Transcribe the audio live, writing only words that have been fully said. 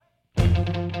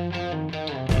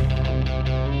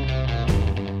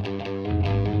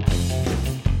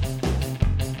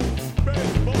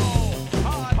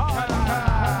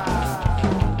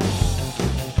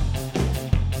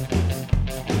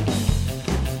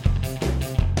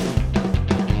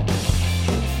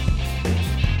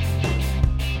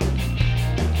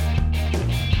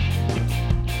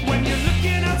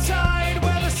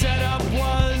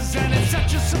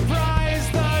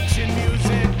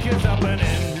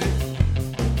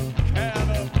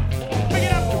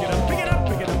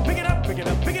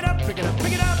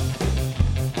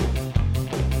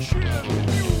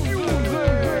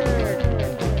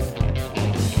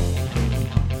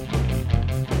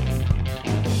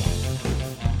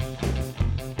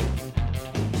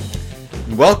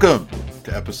Welcome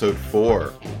to episode 4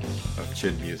 of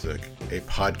Chin Music, a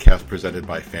podcast presented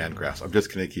by FanGraphs. I'm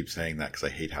just going to keep saying that because I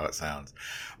hate how it sounds.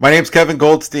 My name's Kevin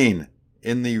Goldstein,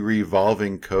 in the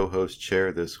revolving co-host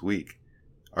chair this week.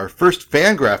 Our first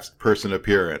FanGraphs person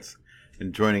appearance,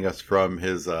 and joining us from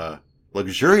his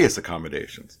luxurious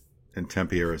accommodations in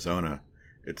Tempe, Arizona,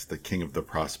 it's the king of the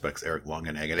prospects, Eric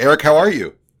Longenhagen. Eric, how are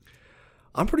you?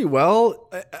 I'm pretty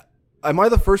well. Am I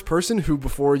the first person who,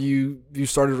 before you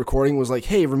started recording, was like,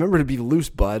 "Hey, remember to be loose,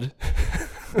 bud"?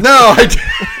 No, it's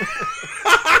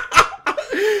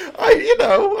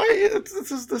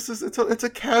a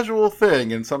casual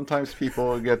thing, and sometimes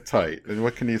people get tight. And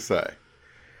what can you say?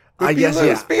 But I guess, loose.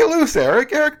 yeah. Be loose,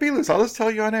 Eric. Eric, be loose. I'll just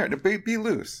tell you on air. Be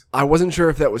loose. I wasn't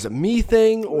sure if that was a me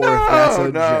thing or if that's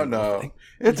a general thing.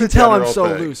 It's you a can tell I'm general so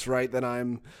thing. loose, right? That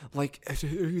I'm like, are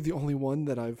you the only one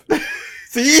that I've...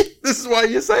 See? This is why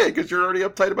you say it, because you're already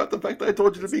uptight about the fact that I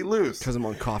told you to be loose. Because I'm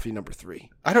on coffee number 3.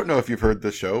 I don't know if you've heard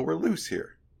the show. We're loose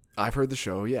here. I've heard the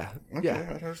show, yeah. Okay,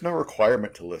 Yeah. there's no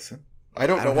requirement to listen. I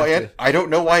don't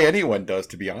know why anyone does,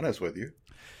 to be honest with you.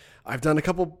 I've done a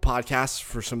couple podcasts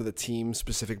for some of the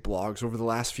team-specific blogs over the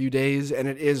last few days, and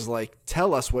it is like,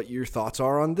 tell us what your thoughts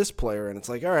are on this player. And it's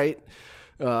like, all right.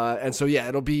 And so, yeah,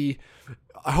 it'll be...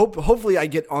 Hopefully I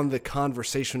get on the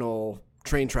conversational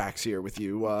train tracks here with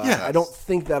you. Yes. I don't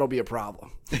think that'll be a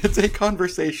problem. It's a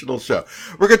conversational show.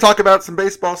 We're going to talk about some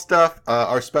baseball stuff.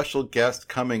 Our special guest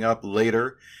coming up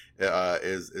later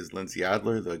is Lindsay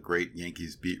Adler, the great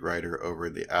Yankees beat writer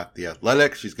over at The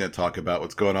Athletic. She's going to talk about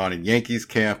what's going on in Yankees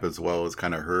camp, as well as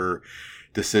kind of her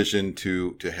decision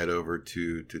to head over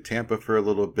to Tampa for a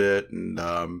little bit.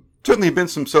 And certainly been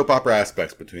some soap opera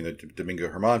aspects between the Domingo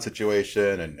Germán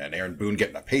situation and Aaron Boone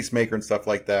getting a pacemaker and stuff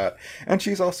like that. And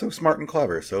she's also smart and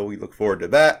clever, so we look forward to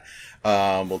that.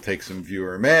 We'll take some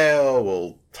viewer mail.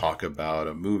 We'll talk about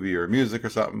a movie or music or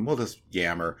something. We'll just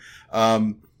yammer.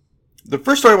 The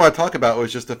first story I want to talk about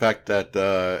was just the fact that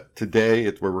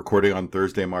today we're recording on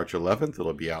Thursday, March 11th.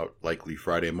 It'll be out likely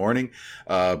Friday morning.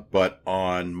 But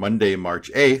on Monday,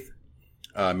 March 8th,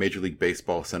 Major League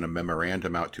Baseball sent a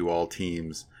memorandum out to all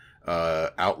teams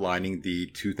outlining the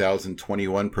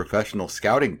 2021 professional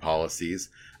scouting policies.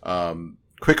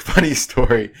 Quick funny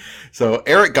story. So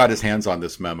Eric got his hands on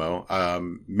this memo,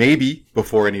 maybe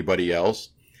before anybody else.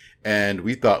 And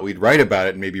we thought we'd write about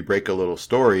it and maybe break a little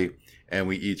story. And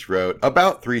we each wrote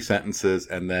about 3 sentences.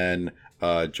 And then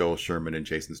Joel Sherman and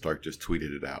Jason Stark just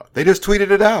tweeted it out. They just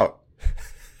tweeted it out.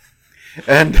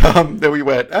 And then we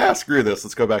went, screw this.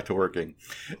 Let's go back to working.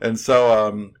 And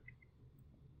so,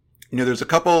 there's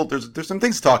some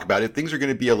things to talk about. Things are going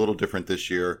to be a little different this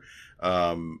year.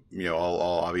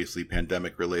 All obviously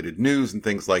pandemic related news and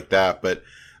things like that. But,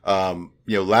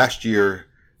 last year,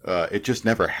 it just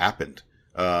never happened.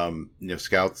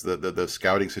 Scouts, the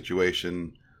scouting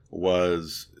situation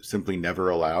was simply never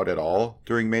allowed at all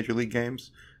during major league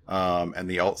games. And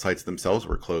the alt sites themselves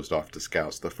were closed off to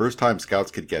scouts. The first time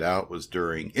scouts could get out was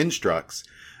during Instructs.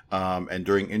 And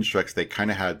during Instructs, they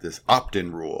kind of had this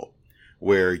opt-in rule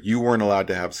where you weren't allowed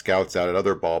to have scouts out at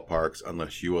other ballparks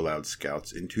unless you allowed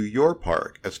scouts into your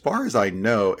park. As far as I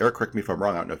know, Eric, correct me if I'm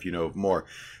wrong, I don't know if you know more.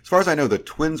 As far as I know, the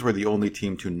Twins were the only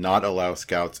team to not allow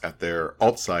scouts at their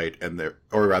alt site and their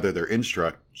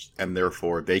Instructs, and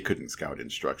therefore they couldn't scout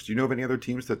Instructs. Do you know of any other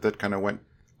teams that kind of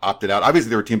opted out? Obviously,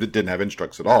 there were teams that didn't have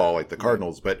Instructs at all, like the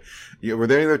Cardinals, but were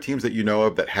there any other teams that you know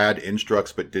of that had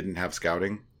Instructs but didn't have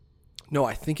scouting? No,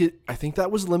 I think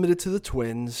that was limited to the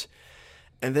Twins.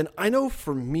 And then I know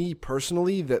for me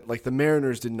personally that like the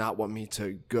Mariners did not want me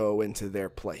to go into their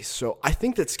place. So I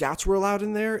think that scouts were allowed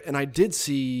in there. And I did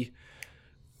see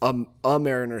a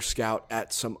Mariner scout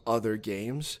at some other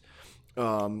games.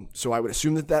 So I would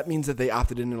assume that means that they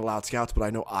opted in and allowed scouts, but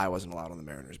I know I wasn't allowed on the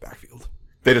Mariners backfield.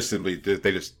 They just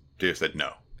said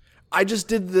no. I just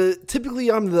did typically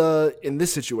in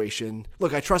this situation,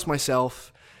 look, I trust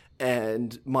myself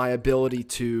and my ability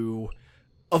to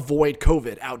avoid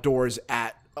COVID outdoors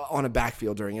on a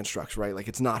backfield during instructs, right? Like,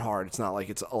 it's not hard. It's not like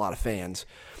it's a lot of fans.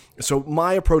 So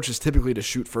my approach is typically to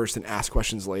shoot first and ask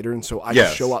questions later. And so I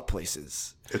just show up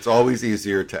places. It's always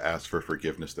easier to ask for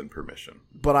forgiveness than permission.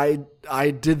 But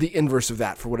I did the inverse of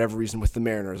that for whatever reason with the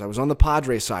Mariners. I was on the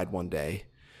Padres side one day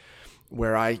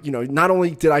where not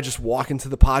only did I just walk into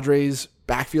the Padres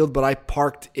backfield, but I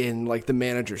parked in like the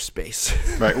manager's space.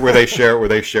 Right, where they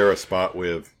share a spot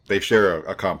with, they share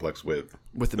a complex with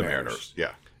the Mariners.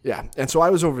 Yeah. Yeah. And so I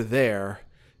was over there,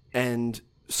 and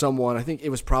someone, I think it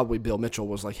was probably Bill Mitchell,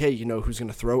 was like, hey, who's going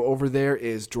to throw over there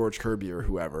is George Kirby or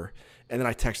whoever. And then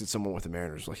I texted someone with the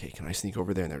Mariners like, hey, can I sneak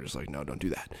over there? And they're just like, no, don't do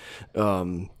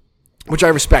that. Which I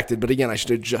respected, but again, I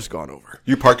should have just gone over.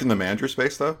 You parked in the manager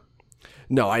space though?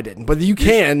 No, I didn't. But you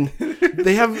can.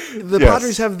 They have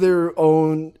Padres have their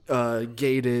own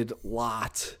gated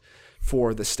lot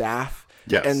for the staff.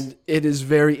 Yes. And it is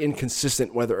very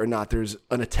inconsistent whether or not there's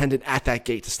an attendant at that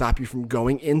gate to stop you from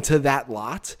going into that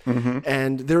lot. Mm-hmm.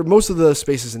 And most of the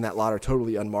spaces in that lot are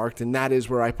totally unmarked, and that is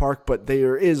where I park. But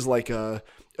there is like a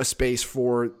space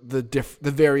for the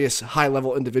various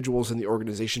high-level individuals in the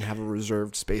organization have a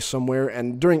reserved space somewhere.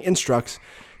 And during instructs,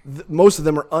 most of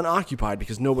them are unoccupied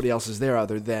because nobody else is there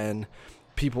other than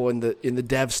people in the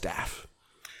dev staff.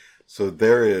 So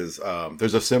there's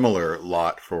a similar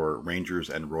lot for Rangers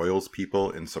and Royals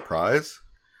people in Surprise.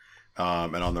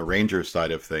 And on the Rangers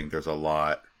side of things, there's a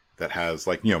lot that has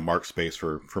marked space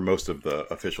for most of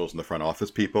the officials and the front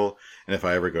office people. And if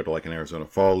I ever go to like an Arizona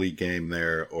Fall League game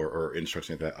there or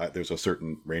instructions like that, there's a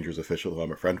certain Rangers official who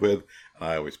I'm a friend with. And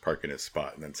I always park in his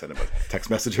spot and then send him a text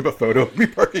message of a photo of me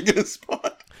parking in his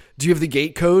spot. Do you have the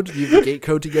gate code? Do you have the gate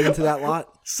code to get into that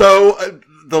lot? So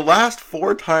the last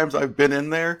 4 times I've been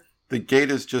in there, the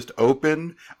gate is just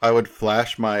open. I would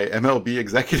flash my MLB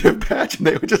executive badge and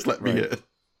they would just let me in.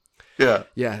 Yeah.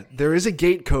 Yeah. There is a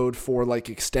gate code for like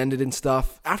extended and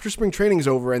stuff after spring training is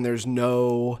over, and there's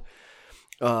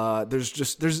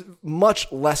there's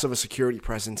much less of a security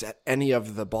presence at any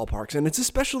of the ballparks. And it's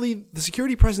especially the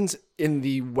security presence in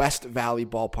the West Valley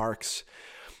ballparks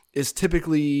is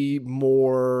typically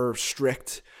more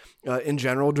strict in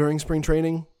general during spring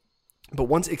training. But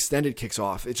once extended kicks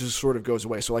off, it just sort of goes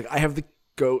away. So like I have the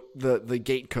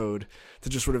gate code to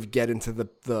just sort of get into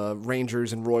the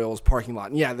Rangers and Royals parking lot.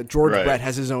 And yeah, the George Brett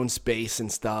has his own space and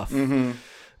stuff.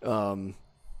 Mm-hmm.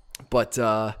 But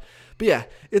yeah,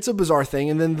 it's a bizarre thing.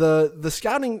 And then the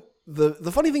scouting,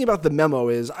 the funny thing about the memo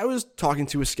is I was talking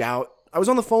to a scout. I was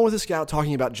on the phone with a scout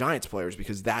talking about Giants players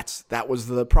because that was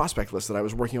the prospect list that I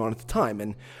was working on at the time.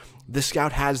 And the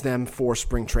scout has them for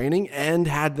spring training and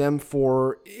had them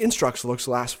for instructs looks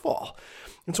last fall.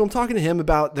 And so I'm talking to him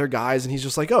about their guys, and he's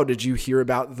just like, oh, did you hear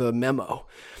about the memo?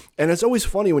 And it's always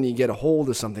funny when you get a hold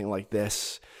of something like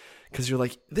this because you're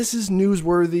like, this is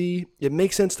newsworthy. It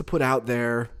makes sense to put out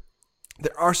there.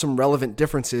 There are some relevant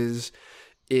differences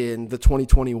in the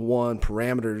 2021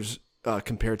 parameters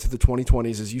compared to the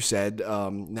 2020s, as you said.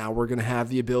 Now we're going to have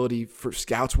the ability for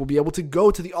scouts will be able to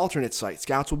go to the alternate site.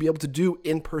 Scouts will be able to do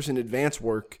in-person advance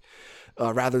work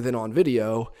rather than on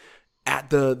video at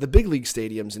the big league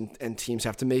stadiums, and teams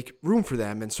have to make room for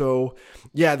them. And so,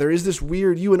 yeah, there is this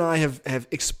weird, you and I have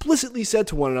explicitly said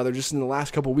to one another just in the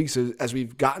last couple of weeks as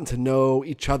we've gotten to know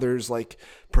each other's like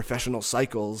professional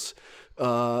cycles,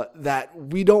 that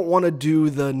we don't want to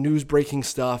do the news breaking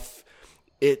stuff.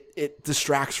 It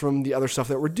distracts from the other stuff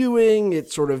that we're doing.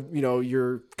 It's sort of,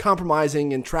 you're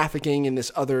compromising and trafficking in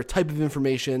this other type of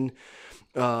information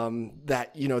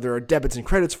that, there are debits and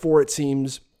credits for, it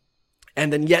seems.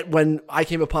 And then yet when I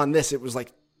came upon this, it was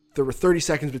like there were 30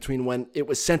 seconds between when it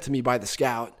was sent to me by the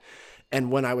scout and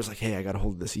when I was like, hey, I got a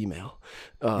hold of this email.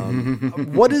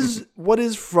 What is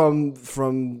from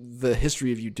the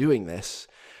history of you doing this,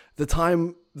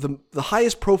 the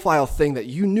highest profile thing that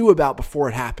you knew about before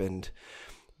it happened,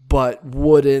 but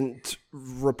wouldn't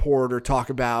report or talk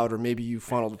about, or maybe you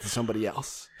funneled it to somebody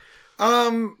else?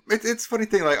 It's a funny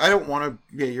thing. Like, I don't want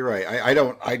to, yeah, you're right. And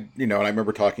I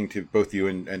remember talking to both you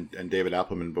and David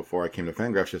Appelman before I came to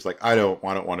FanGraphs, just like, I don't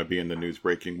want to be in the news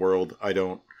breaking world. I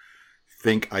don't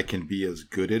think I can be as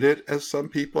good at it as some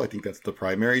people. I think that's the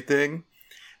primary thing.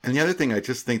 And the other thing, I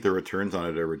just think the returns on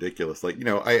it are ridiculous. Like,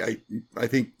 I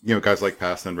think, guys like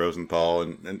Paston and Rosenthal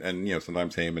and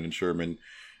sometimes Heyman and Sherman,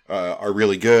 are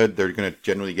really good. They're going to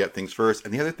generally get things first.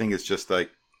 And the other thing is just like,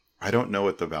 I don't know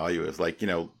what the value is. Like,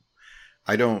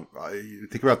 I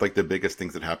think about like the biggest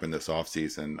things that happened this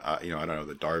offseason. I don't know,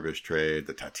 the Darvish trade,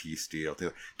 the Tatis deal.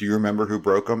 Do you remember who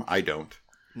broke them? I don't.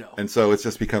 No. And so it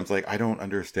just becomes like, I don't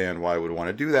understand why I would want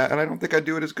to do that. And I don't think I'd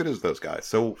do it as good as those guys.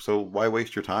 So why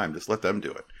waste your time? Just let them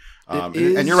do it.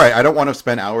 And you're right. I don't want to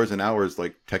spend hours and hours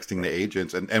like texting the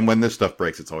agents. And when this stuff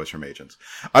breaks, it's always from agents.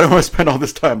 I don't want to spend all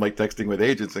this time like texting with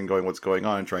agents and going, what's going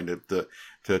on, and trying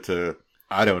to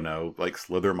I don't know, like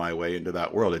slither my way into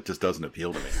that world. It just doesn't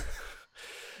appeal to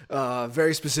me.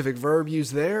 Very specific verb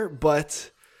used there,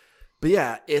 but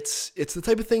yeah, it's the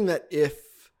type of thing that if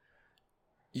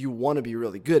you want to be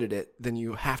really good at it, then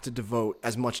you have to devote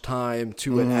as much time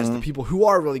to it as the people who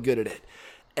are really good at it.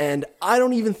 And I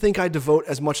don't even think I devote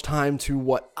as much time to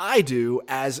what I do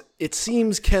as it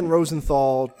seems Ken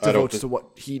Rosenthal devotes to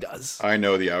what he does. I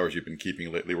know the hours you've been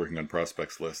keeping lately working on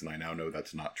prospects lists, and I now know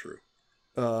that's not true.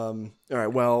 All right.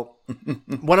 Well,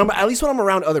 at least when I'm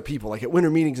around other people, like at winter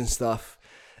meetings and stuff,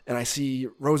 and I see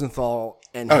Rosenthal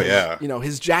and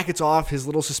his jacket's off, his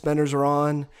little suspenders are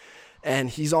on, and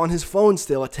he's on his phone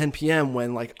still at 10 p.m.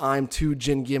 when like I'm two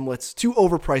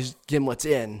overpriced gimlets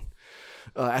in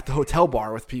at the hotel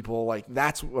bar with people. Like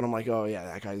that's when I'm like, oh yeah,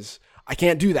 that guy's. I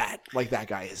can't do that like that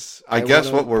guy is. I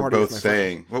guess what we're both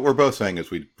saying is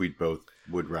we both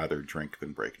would rather drink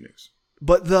than break news.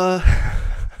 But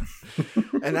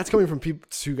and that's coming from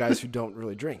two guys who don't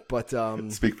really drink. But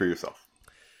speak for yourself.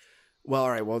 Well,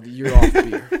 all right. Well, you're off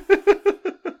beer.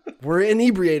 We're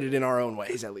inebriated in our own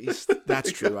ways, at least.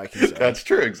 That's true. I can say that's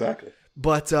true. Exactly.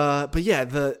 But yeah,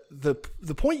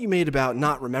 the point you made about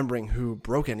not remembering who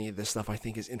broke any of this stuff, I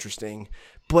think, is interesting.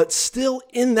 But still,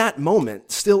 in that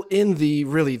moment, still in the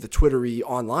Twittery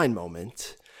online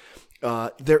moment,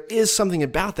 there is something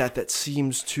about that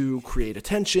seems to create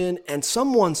attention, and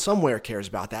someone somewhere cares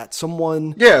about that.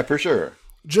 Someone, yeah, for sure.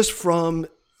 Just from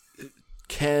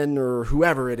Ken or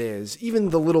whoever it is, even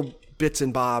the little bits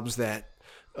and bobs that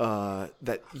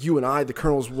you and I, the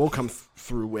Colonels, will come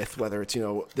through with, whether it's,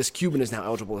 this Cuban is now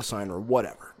eligible to sign or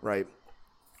whatever, right?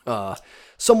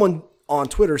 Someone on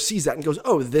Twitter sees that and goes,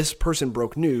 oh, this person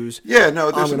broke news. Yeah,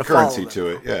 no, there's some currency to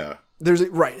it, yeah.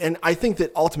 Right, and I think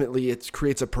that ultimately it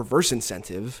creates a perverse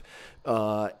incentive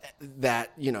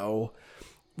that,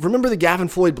 remember the Gavin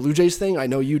Floyd Blue Jays thing? I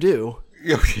know you do.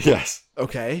 Yes.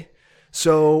 Okay.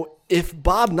 So if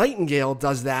Bob Nightingale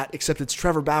does that, except it's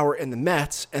Trevor Bauer and the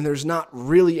Mets, and there's not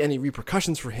really any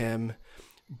repercussions for him,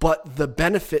 but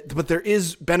there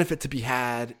is benefit to be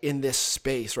had in this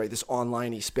space, right? This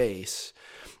online-y space,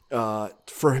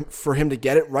 for him to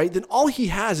get it right, then all he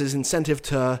has is incentive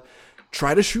to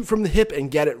try to shoot from the hip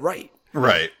and get it right.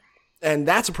 Right. And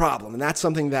that's a problem. And that's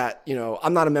something that,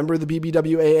 I'm not a member of the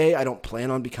BBWAA. I don't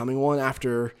plan on becoming one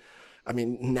after.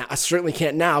 Now, I certainly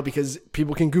can't now because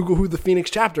people can Google who the Phoenix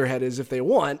chapter head is if they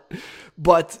want,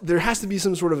 but there has to be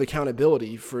some sort of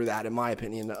accountability for that, in my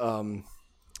opinion.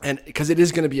 And because it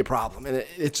is going to be a problem, and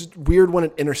it's weird when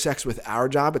it intersects with our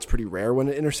job. It's pretty rare when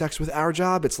it intersects with our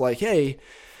job. It's like, hey,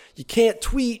 you can't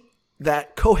tweet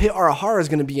that Kohei Arihara is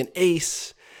going to be an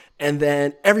ace, and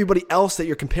then everybody else that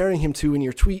you're comparing him to in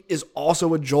your tweet is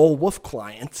also a Joel Wolf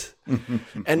client.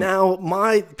 And now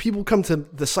my people come to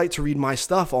the site to read my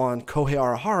stuff on Kohei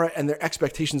Arihara, and their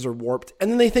expectations are warped.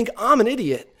 And then they think I'm an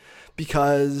idiot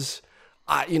because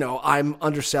I'm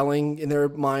underselling in their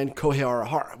mind Kohei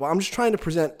Arihara. Well, I'm just trying to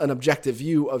present an objective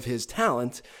view of his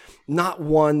talent, not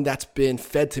one that's been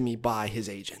fed to me by his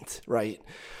agent, right?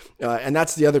 And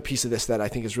that's the other piece of this that I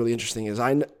think is really interesting is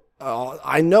I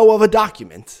know of a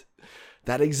document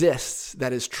that exists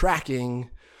that is tracking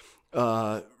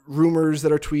rumors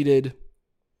that are tweeted,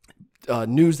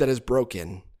 news that is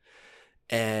broken,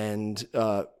 and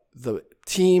the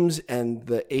teams and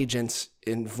the agents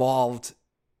involved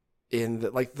in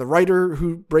the writer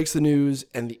who breaks the news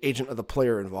and the agent of the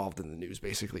player involved in the news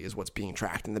basically is what's being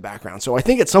tracked in the background. So I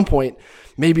think at some point,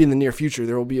 maybe in the near future,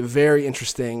 there will be a very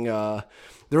interesting, there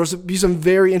will be some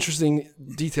very interesting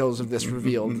details of this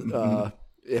revealed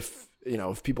if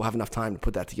people have enough time to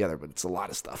put that together, but it's a lot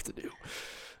of stuff to do.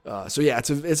 So yeah,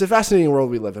 it's a fascinating world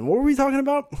we live in. What were we talking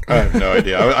about? I have no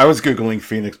idea. I was Googling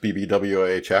Phoenix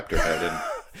BBWA chapter head, and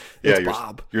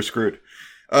yeah, you're screwed.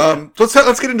 So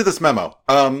let's get into this memo.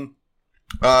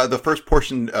 The first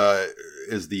portion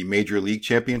is the Major League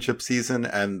Championship season,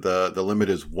 and the limit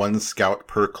is 1 scout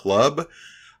per club.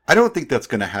 I don't think that's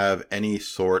going to have any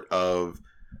sort of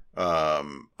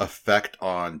effect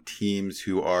on teams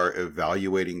who are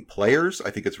evaluating players.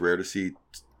 I think it's rare to see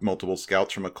multiple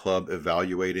scouts from a club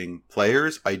evaluating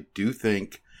players. I do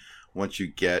think once you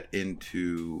get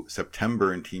into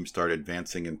September and teams start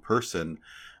advancing in person,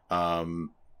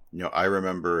 I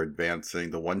remember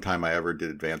advancing. The one time I ever did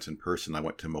advance in person, I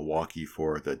went to Milwaukee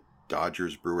for the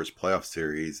Dodgers-Brewers playoff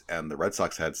series, and the Red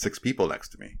Sox had 6 people next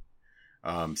to me.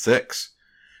 6.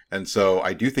 And so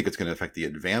I do think it's going to affect the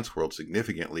advanced world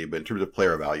significantly, but in terms of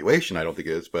player evaluation, I don't think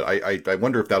it is. But I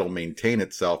wonder if that'll maintain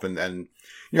itself. And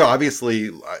obviously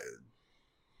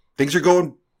things are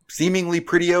going seemingly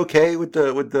pretty okay with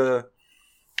the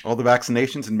all the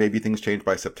vaccinations, and maybe things change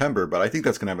by September. But I think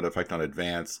that's going to have an effect on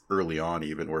advance early on,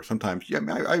 even where sometimes,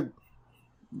 I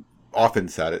often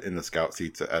sat in the scout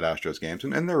seats at Astros games,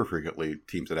 and there were frequently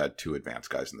teams that had 2 advanced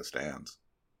guys in the stands.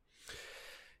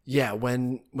 Yeah,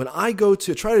 when I go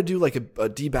to try to do like a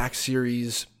D-back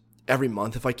series every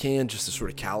month if I can, just to sort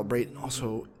of calibrate, and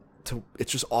also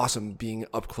it's just awesome being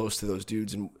up close to those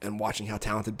dudes and watching how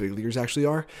talented big leaguers actually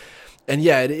are. And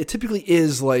yeah, it typically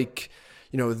is like,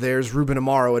 there's Ruben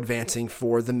Amaro advancing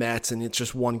for the Mets, and it's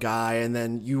just one guy, and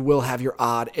then you will have your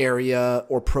odd area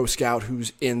or pro scout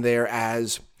who's in there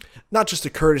as not just a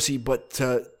courtesy, but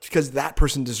because that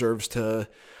person deserves to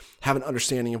have an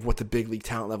understanding of what the big league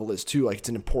talent level is too. Like, it's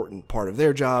an important part of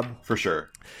their job. For sure.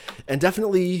 And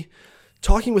definitely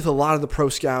talking with a lot of the pro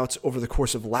scouts over the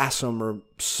course of last summer,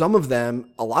 some of them,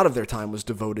 a lot of their time was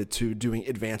devoted to doing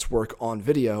advanced work on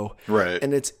video. Right.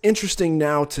 And it's interesting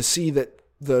now to see that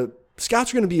the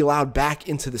scouts are going to be allowed back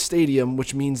into the stadium,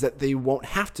 which means that they won't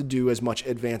have to do as much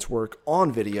advanced work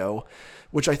on video,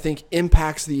 which I think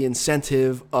impacts the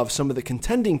incentive of some of the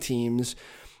contending teams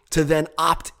to then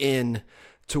opt in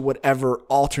to whatever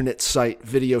alternate site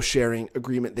video sharing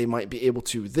agreement they might be able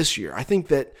to this year. I think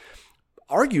that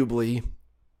arguably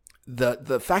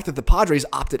the fact that the Padres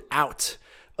opted out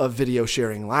of video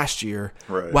sharing last year,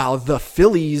 right, while the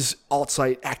Phillies alt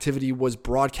site activity was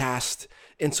broadcast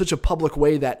in such a public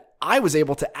way that I was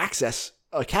able to access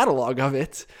a catalog of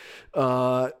it,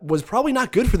 was probably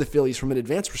not good for the Phillies from an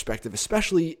advanced perspective,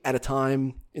 especially at a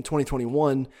time in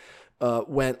 2021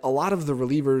 when a lot of the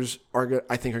relievers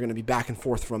I think are going to be back and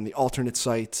forth from the alternate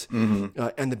site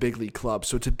and the big league club.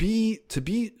 So to be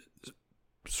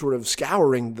sort of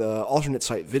scouring the alternate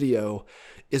site video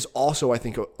is also, I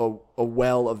think, a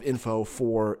well of info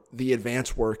for the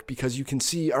advanced work, because you can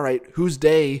see, all right, whose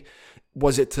day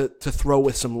was it to throw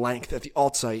with some length at the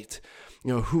alt site?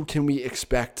 Who can we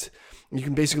expect? You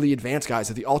can basically advance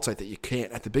guys at the alt site that you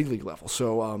can't at the big league level.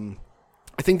 So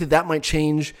I think that might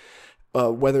change.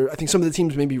 I think some of the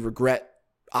teams maybe regret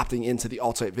opting into the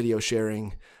alt site video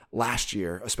sharing last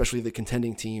year, especially the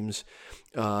contending teams.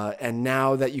 And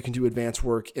now that you can do advanced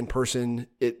work in person,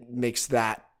 it makes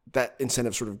that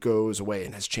incentive sort of goes away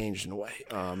and has changed in a way.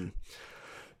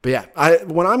 But yeah,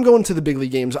 when I'm going to the big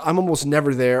league games, I'm almost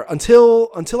never there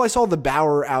until I saw the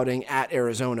Bauer outing at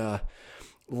Arizona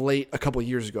late a couple of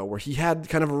years ago, where he had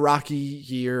kind of a rocky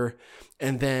year,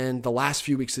 and then the last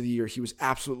few weeks of the year he was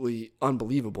absolutely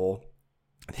unbelievable.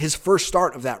 His first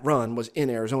start of that run was in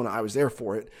Arizona. I was there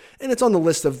for it, and it's on the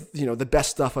list of the best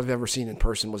stuff I've ever seen in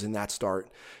person was in that start.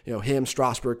 Him,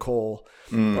 Strasburg, Cole,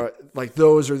 like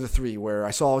those are the three where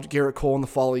I saw Garrett Cole in the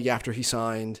fall league after he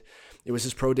signed. It was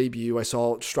his pro debut. I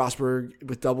saw Strasburg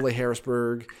with Double-A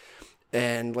Harrisburg,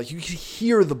 and like you could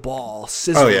hear the ball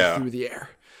sizzling through the air.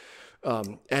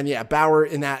 And yeah, Bauer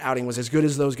in that outing was as good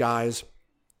as those guys,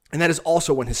 and that is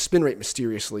also when his spin rate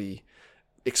mysteriously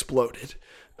exploded.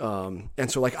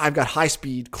 And so like I've got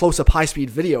close-up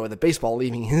high-speed video of the baseball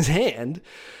leaving his hand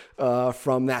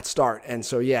from that start. And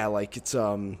so yeah, like it's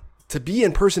to be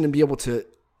in person and be able to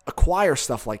acquire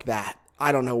stuff like that.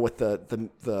 I don't know what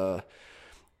the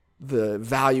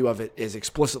value of it is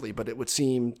explicitly, but it would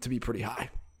seem to be pretty high.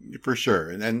 For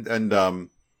sure. And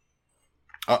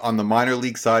on the minor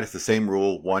league side, it's the same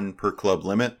rule, 1 per club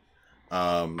limit.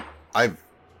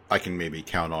 I can maybe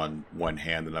count on one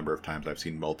hand the number of times I've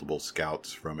seen multiple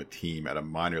scouts from a team at a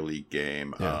minor league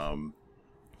game. Yeah.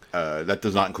 That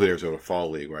does not include Arizona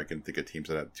Fall League, where I can think of teams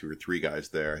that had 2 or 3 guys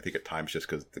there. I think at times just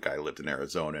because the guy lived in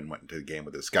Arizona and went into the game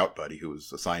with his scout buddy who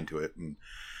was assigned to it.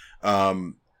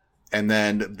 And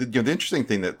then the interesting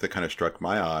thing that kind of struck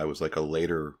my eye was like a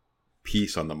later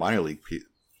piece on the minor league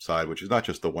side, which is not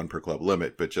just the 1 per club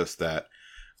limit, but just that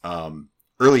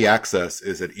early access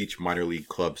is at each minor league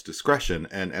club's discretion.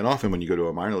 And often when you go to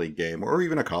a minor league game or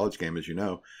even a college game, as you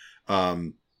know,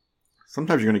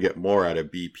 sometimes you're going to get more out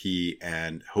of BP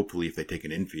and hopefully if they take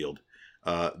an infield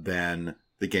than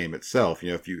the game itself.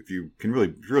 If you can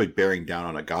really bearing down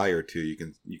on a guy or two,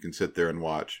 you can sit there and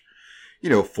watch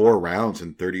 4 rounds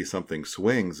and 30 something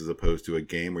swings as opposed to a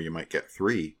game where you might get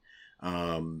 3.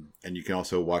 And you can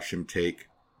also watch him take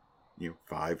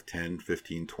 5, 10,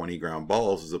 15, 20 ground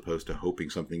balls as opposed to hoping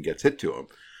something gets hit to him.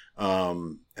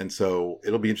 And so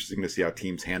it'll be interesting to see how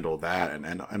teams handle that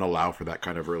and allow for that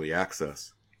kind of early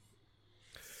access.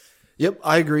 Yep,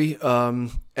 I agree.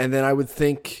 And then I would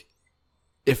think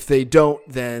if they don't,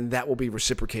 then that will be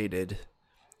reciprocated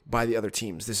by the other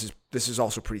teams. This is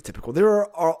also pretty typical. There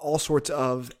are all sorts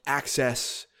of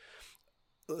access,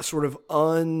 sort of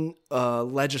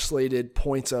unlegislated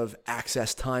points of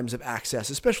access, times of access,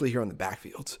 especially here on the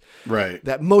backfields. Right.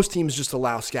 That most teams just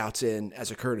allow scouts in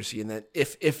as a courtesy. And that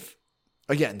if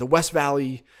again, the West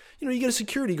Valley, you get a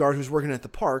security guard who's working at the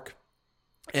park,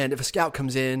 and if a scout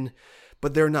comes in,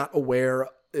 but they're not aware,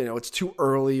 it's too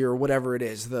early or whatever it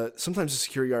is, sometimes the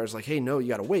security guard is like, hey, no, you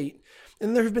got to wait.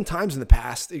 And there have been times in the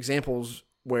past, examples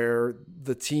where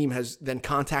the team has then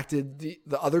contacted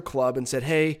the other club and said,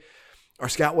 hey, our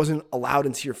scout wasn't allowed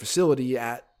into your facility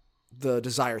at the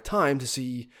desired time to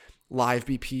see live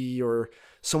BP or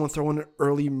someone throwing an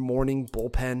early morning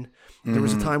bullpen. There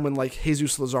was a time when like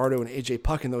Jesus Luzardo and AJ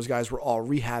Puck and those guys were all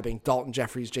rehabbing. Dalton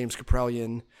Jeffries, James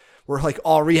Kaprelian were like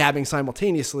all rehabbing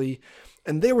simultaneously.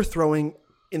 And they were throwing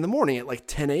in the morning at like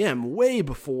 10 a.m. way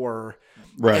before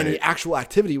any actual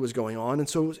activity was going on. And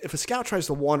so if a scout tries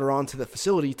to wander onto the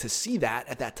facility to see that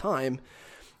at that time,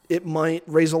 it might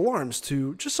raise alarms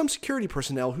to just some security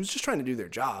personnel who's just trying to do their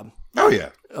job. Oh,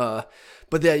 yeah.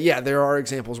 But there are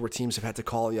examples where teams have had to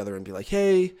call the other and be like,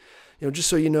 hey, just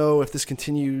so you know, if this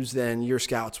continues, then your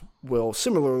scouts will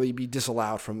similarly be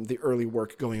disallowed from the early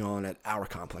work going on at our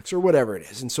complex or whatever it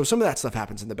is. And so some of that stuff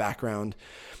happens in the background.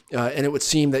 And it would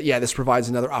seem that, this provides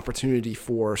another opportunity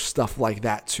for stuff like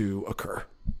that to occur.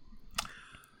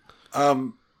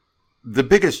 The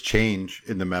biggest change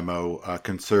in the memo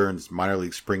concerns minor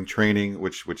league spring training,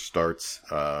 which starts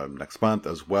next month,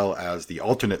 as well as the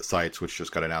alternate sites, which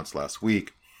just got announced last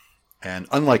week. And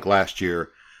unlike last year,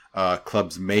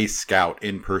 clubs may scout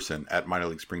in person at minor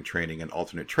league spring training and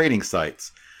alternate training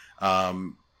sites.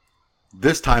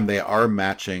 This time they are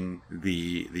matching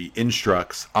the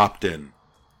Instructs opt-in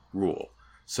rule.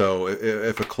 So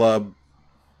if a club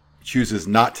chooses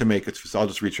not to make its, I'll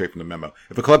just read straight from the memo.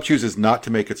 If a club chooses not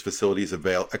to make its facilities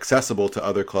accessible to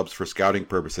other clubs for scouting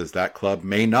purposes, that club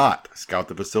may not scout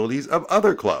the facilities of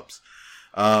other clubs.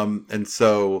 And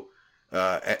so,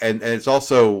 and it's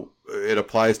also, it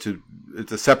applies to,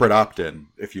 it's a separate opt-in,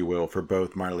 if you will, for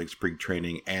both minor league spring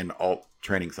training and alt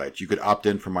training sites. You could opt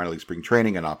in for minor league spring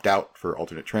training and opt out for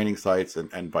alternate training sites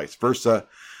and vice versa.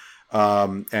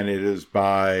 And it is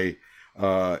by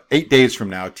 8 days from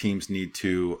now, teams need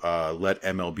to let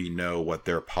MLB know what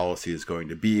their policy is going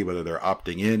to be, whether they're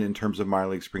opting in terms of minor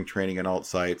league spring training and alt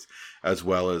sites, as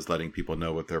well as letting people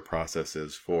know what their process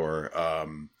is for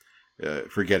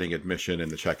getting admission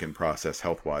and the check-in process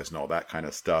health-wise and all that kind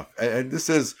of stuff. And this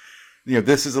is,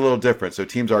 this is a little different. So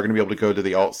teams are going to be able to go to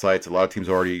the alt sites. A lot of teams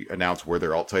already announced where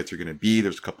their alt sites are going to be.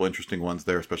 There's a couple interesting ones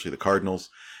there, especially the Cardinals.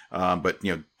 But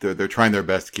they're trying their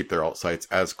best to keep their alt sites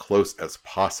as close as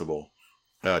possible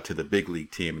to the big league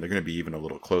team. They're going to be even a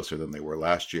little closer than they were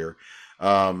last year.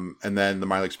 And then the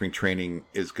minor league spring training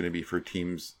is going to be for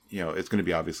teams, it's going to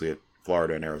be obviously at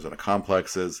Florida and Arizona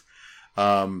complexes.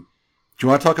 Do you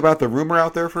want to talk about the rumor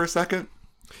out there for a second?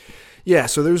 Yeah,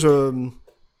 so there's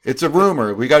it's a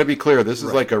rumor. We got to be clear. This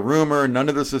is like a rumor. None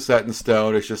of this is set in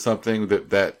stone. It's just something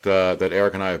that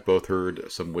Eric and I have both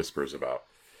heard some whispers about.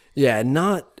 Yeah,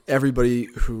 not everybody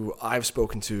who I've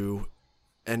spoken to,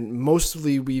 and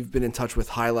mostly we've been in touch with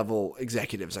high-level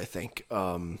executives, I think.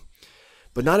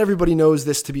 But not everybody knows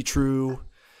this to be true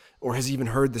or has even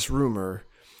heard this rumor.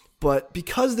 But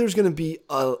because there's going to be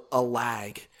a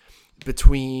lag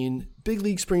between big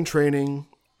league spring training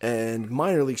and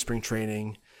minor league spring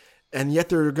training, and yet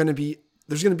there's going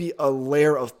to be a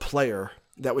layer of player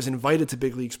that was invited to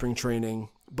big league spring training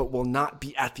but will not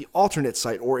be at the alternate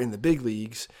site or in the big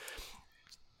leagues.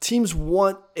 Teams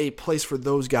want a place for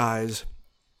those guys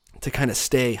to kind of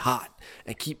stay hot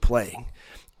and keep playing.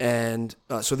 And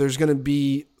so there's going to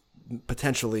be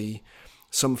potentially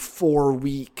some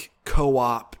 4-week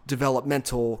co-op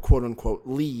developmental quote-unquote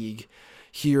league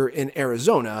here in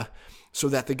Arizona, so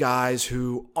that the guys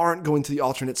who aren't going to the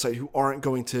alternate site, who aren't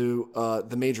going to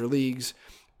the major leagues,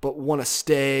 but want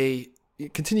to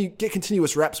get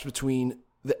continuous reps between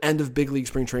the end of big league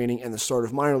spring training and the start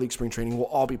of minor league spring training, will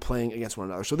all be playing against one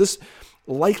another. So this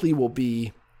likely will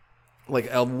be like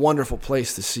a wonderful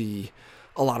place to see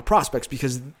a lot of prospects,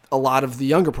 because a lot of the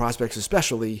younger prospects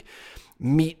especially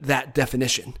meet that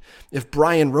definition. If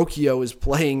Brian Rocchio is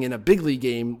playing in a big league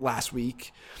game last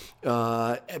week,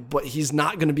 but he's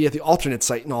not going to be at the alternate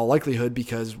site in all likelihood,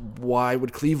 because why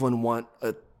would Cleveland want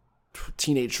a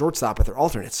teenage shortstop at their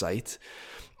alternate site?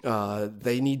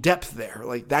 They need depth there.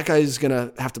 Like, that guy's going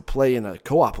to have to play in a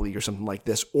co-op league or something like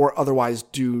this, or otherwise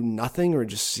do nothing, or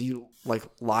just see like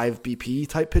live BP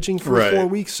type pitching for 4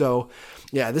 weeks. So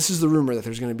yeah, this is the rumor that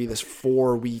there's going to be this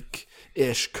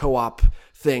 4-week-ish co-op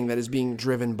thing that is being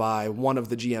driven by one of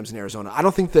the GMs in Arizona. I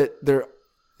don't think that there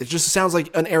It just sounds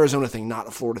like an Arizona thing, not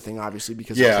a Florida thing, obviously.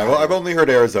 Because well, I've only heard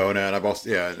Arizona, and I've also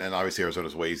and obviously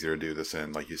Arizona's way easier to do this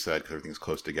in, like you said, because everything's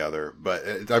close together.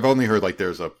 But I've only heard like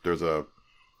there's a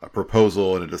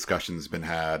proposal and a discussion's been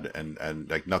had, and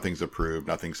like nothing's approved,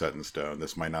 nothing's set in stone.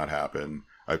 This might not happen.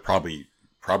 I probably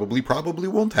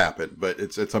won't happen, but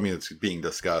it's something that's being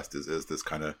discussed. Is this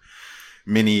kind of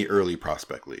mini early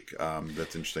prospect league?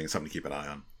 That's interesting. It's something to keep an eye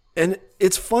on. And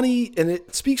it's funny, and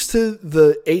it speaks to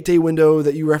the 8-day window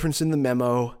that you referenced in the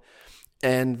memo,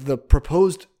 and the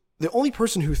only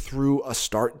person who threw a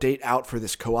start date out for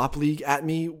this co-op league at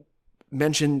me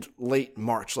mentioned late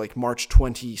March, like March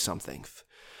 20-something.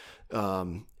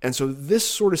 And so this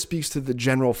sort of speaks to the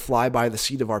general fly by the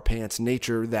seat of our pants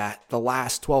nature that the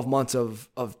last 12 months of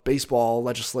baseball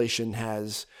legislation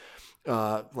has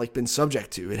been subject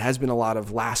to. It has been a lot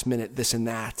of last minute this and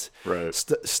that. Right.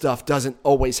 Stuff doesn't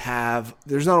always have,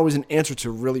 there's not always an answer to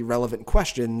really relevant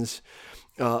questions,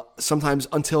 sometimes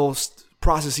until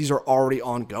processes are already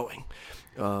ongoing.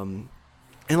 And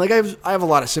like I have a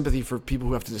lot of sympathy for people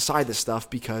who have to decide this stuff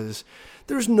because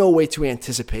there's no way to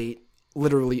anticipate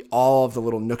literally all of the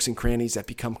little nooks and crannies that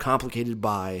become complicated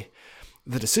by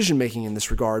the decision making in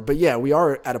this regard. But yeah, we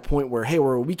are at a point where, hey,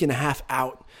 we're a week and a half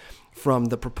out from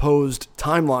the proposed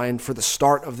timeline for the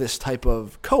start of this type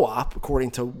of co-op,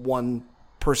 according to one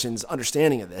person's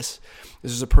understanding of this.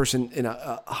 This is a person in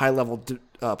a high-level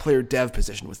player dev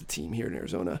position with the team here in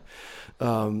Arizona.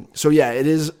 So yeah, it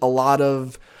is a lot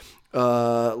of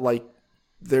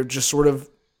they're just sort of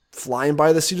flying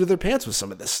by the seat of their pants with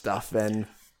some of this stuff. And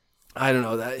I don't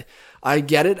know, that I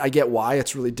get it. I get why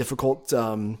it's really difficult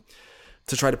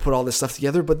to try to put all this stuff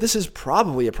together, but this is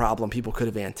probably a problem people could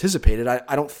have anticipated.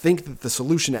 I don't think that the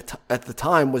solution at the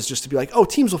time was just to be like, oh,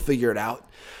 teams will figure it out.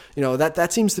 You know,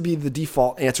 that seems to be the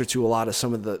default answer to a lot of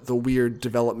some of the weird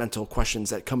developmental questions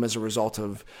that come as a result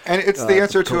of. And it's the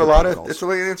answer to a lot of, it's the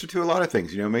answer to a lot of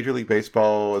things. You know, Major League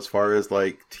Baseball, as far as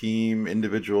like team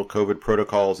individual COVID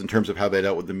protocols in terms of how they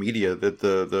dealt with the media, that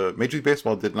the Major League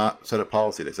Baseball did not set a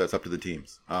policy. They said it's up to the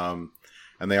teams.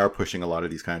 And they are pushing a lot of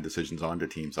these kind of decisions onto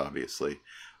teams, obviously.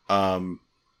 But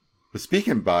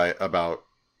speaking about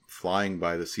flying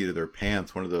by the seat of their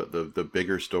pants, one of the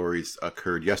bigger stories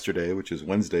occurred yesterday, which is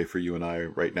Wednesday for you and I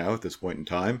right now at this point in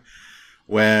time,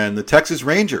 when the Texas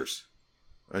Rangers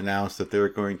announced that they're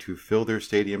going to fill their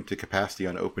stadium to capacity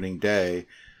on opening day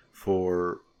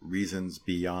for reasons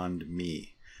beyond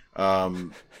me.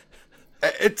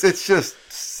 It's just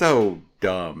so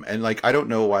dumb. And like, I don't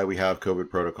know why we have COVID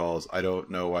protocols. I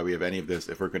don't know why we have any of this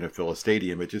if we're going to fill a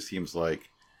stadium. It just seems like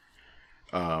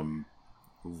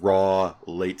raw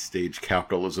late stage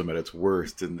capitalism at its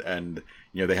worst. And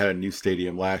you know, they had a new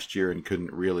stadium last year and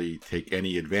couldn't really take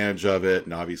any advantage of it.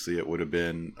 And obviously it would have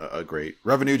been a great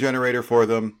revenue generator for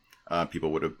them.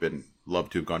 People would have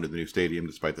loved to have gone to the new stadium,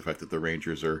 despite the fact that the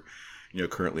Rangers are, you know,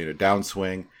 currently in a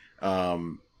downswing.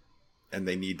 And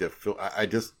they need to fill. I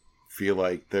just feel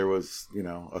like there was, you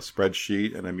know, a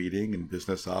spreadsheet and a meeting and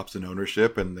business ops and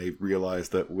ownership, and they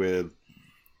realized that with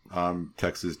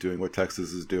Texas doing what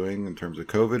Texas is doing in terms of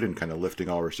COVID and kind of lifting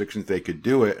all restrictions, they could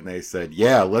do it. And they said,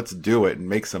 yeah, let's do it and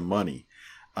make some money.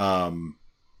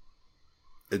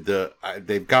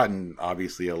 They've gotten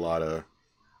obviously a lot of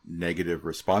negative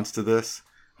response to this.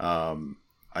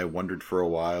 I wondered for a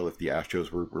while if the Astros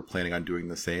were planning on doing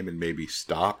the same and maybe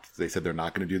stopped. They said they're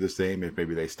not going to do the same. If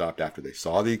maybe they stopped after they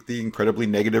saw the incredibly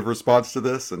negative response to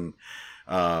this, and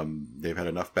they've had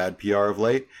enough bad PR of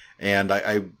late. And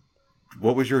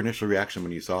what was your initial reaction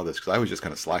when you saw this? Because I was just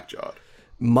kind of slack-jawed.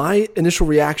 My initial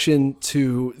reaction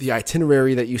to the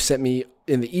itinerary that you sent me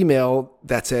in the email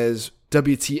that says,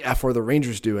 WTF are the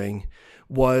Rangers doing,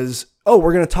 was, oh,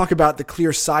 we're going to talk about the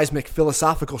clear seismic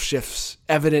philosophical shifts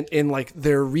evident in like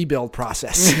their rebuild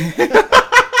process.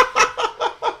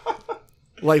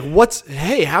 Like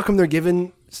hey, how come they're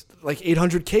giving like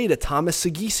 $800K to Thomas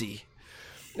Sagisi?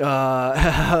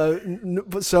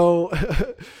 So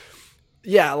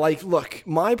yeah, like, look,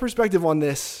 my perspective on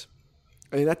this,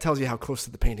 I mean, that tells you how close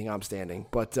to the painting I'm standing,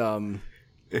 but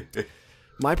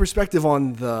my perspective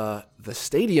on the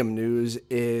stadium news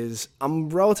is I'm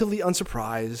relatively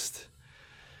unsurprised.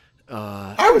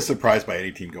 I was surprised by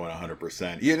any team going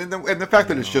 100%. Yeah, and the fact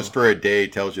that it's just for a day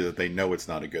tells you that they know it's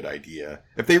not a good idea.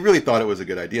 If they really thought it was a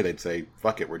good idea, they'd say,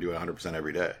 fuck it, we're doing 100%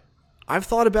 every day. I've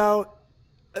thought about...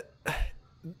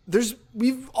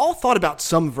 we've all thought about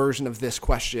some version of this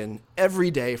question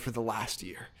every day for the last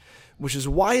year, which is,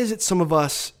 why is it some of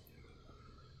us,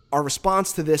 our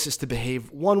response to this is to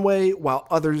behave one way while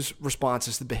others' response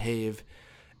is to behave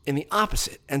in the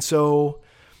opposite? And so,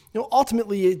 you know,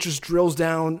 ultimately it just drills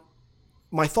down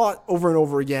my thought over and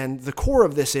over again. The core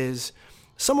of this is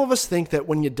some of us think that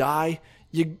when you die,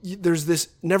 there's this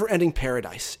never-ending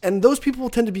paradise. And those people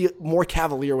tend to be more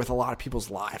cavalier with a lot of people's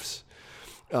lives.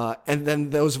 And then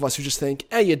those of us who just think,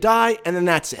 hey, you die, and then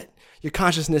that's it. Your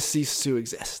consciousness ceases to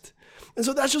exist. And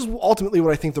so that's just ultimately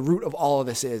what I think the root of all of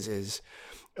this is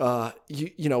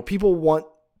people want,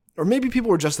 or maybe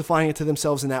people are justifying it to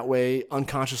themselves in that way,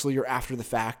 unconsciously or after the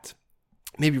fact.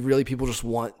 Maybe really people just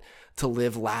want to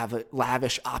live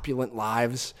lavish, opulent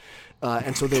lives.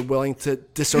 And so they're willing to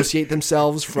dissociate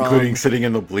themselves from... Including sitting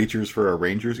in the bleachers for a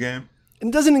Rangers game?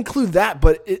 It doesn't include that,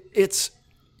 but it's...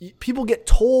 People get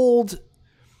told...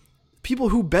 People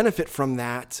who benefit from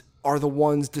that are the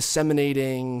ones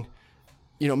disseminating,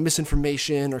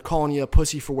 misinformation or calling you a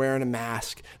pussy for wearing a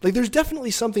mask. Like, there's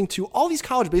definitely something to all these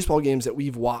college baseball games that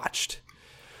we've watched,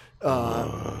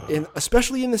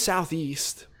 especially in the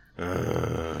Southeast.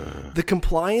 The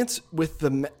compliance with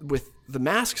the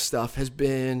mask stuff has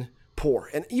been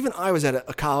poor. And even I was at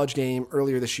a college game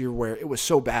earlier this year where it was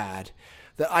so bad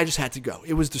that I just had to go.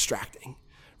 It was distracting,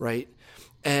 right?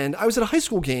 And I was at a high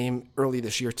school game early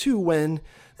this year too when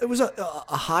it was a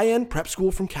high-end prep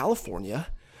school from California.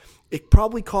 It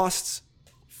probably costs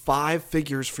 5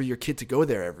 figures for your kid to go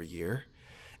there every year.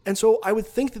 And so I would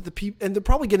think that and they're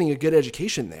probably getting a good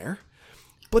education there.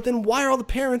 But then why are all the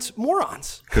parents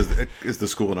morons? Because is the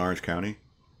school in Orange County?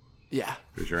 Yeah.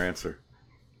 Here's your answer.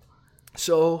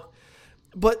 So,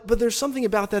 but there's something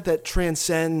about that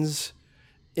transcends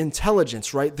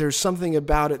intelligence, right? There's something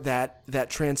about it that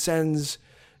transcends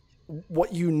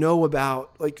what you know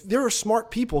about. Like, there are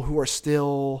smart people who are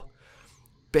still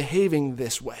behaving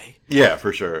this way. Yeah,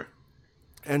 for sure.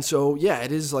 And so, yeah,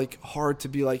 it is like hard to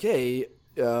be like, hey,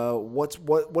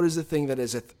 what is the thing that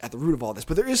is at the root of all this?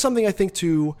 But there is something I think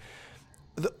to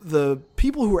the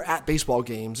people who are at baseball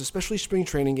games, especially spring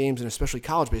training games and especially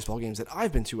college baseball games that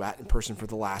I've been to in person for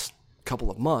the last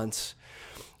couple of months.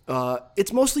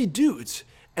 It's mostly dudes.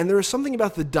 And there is something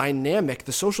about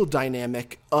the social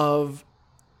dynamic of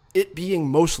it being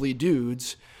mostly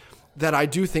dudes that I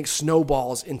do think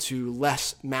snowballs into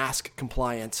less mask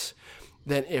compliance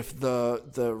than if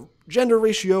the gender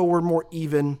ratio were more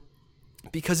even,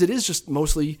 because it is just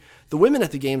mostly the women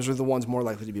at the games are the ones more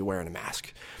likely to be wearing a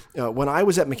mask. When I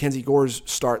was at Mackenzie Gore's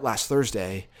start last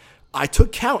Thursday, I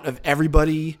took count of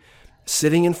everybody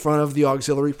sitting in front of the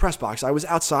auxiliary press box. I was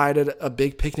outside at a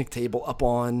big picnic table up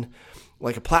on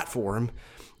like a platform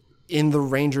in the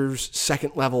Rangers'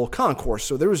 second level concourse.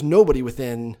 So there was nobody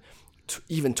within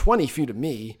even 20 feet of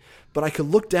me, but I could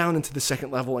look down into the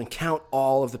second level and count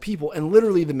all of the people. And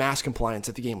literally the mask compliance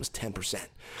at the game was 10%.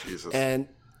 Jesus.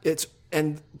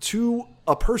 And to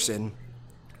a person,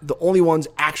 the only ones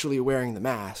actually wearing the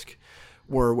mask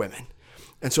were women.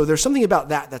 And so there's something about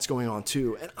that's going on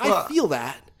too. And I feel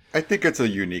that. I think it's not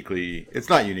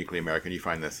uniquely American. You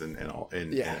find this in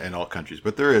all countries,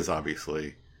 but there is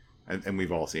obviously, and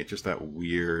we've all seen it, just that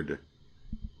weird,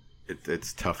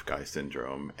 it's tough guy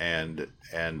syndrome. And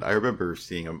I remember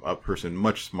seeing a person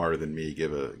much smarter than me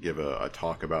give a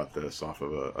talk about this off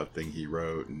of a thing he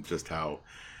wrote, and just how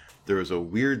there was a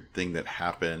weird thing that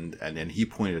happened, and he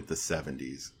pointed at the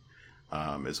 70s,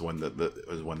 is when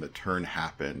the turn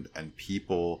happened, and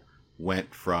people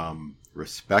went from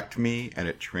respect me, and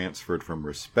it transferred from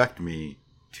respect me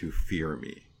to fear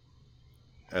me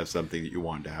as something that you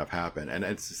wanted to have happen. And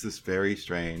it's just this very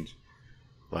strange,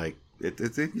 like,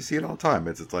 you see it all the time.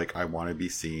 It's like, I want to be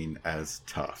seen as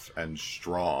tough and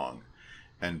strong,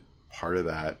 and part of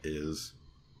that is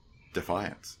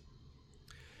defiance.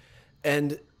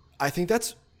 And I think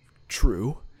that's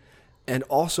true, and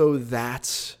also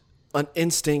that's an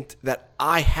instinct that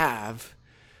I have,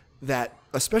 that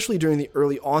especially during the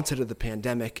early onset of the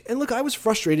pandemic. And look, I was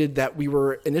frustrated that we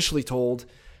were initially told,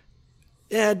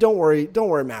 yeah, don't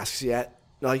wear masks yet.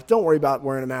 Like, don't worry about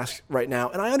wearing a mask right now.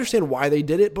 And I understand why they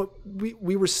did it, but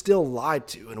we were still lied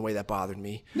to in a way that bothered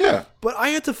me. Yeah. But I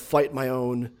had to fight my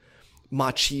own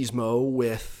machismo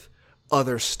with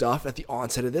other stuff at the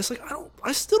onset of this. Like,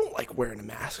 I still don't like wearing a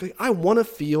mask. Like, I want to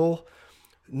feel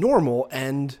normal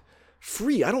and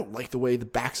free. I don't like the way the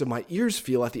backs of my ears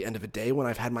feel at the end of a day when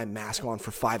I've had my mask on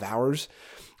for 5 hours.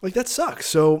 Like, that sucks.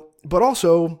 So, but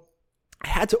also I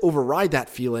had to override that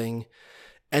feeling,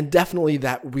 and definitely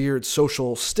that weird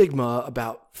social stigma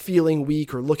about feeling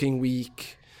weak or looking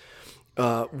weak,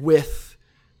 with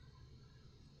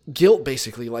guilt,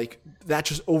 basically. Like, that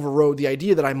just overrode the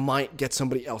idea that I might get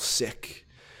somebody else sick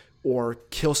or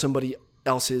kill somebody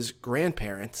else's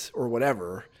grandparents or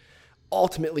whatever.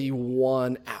 Ultimately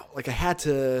won out. Like, I had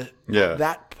to,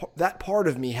 that part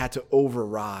of me had to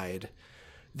override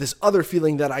this other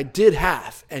feeling that I did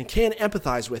have and can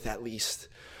empathize with, at least,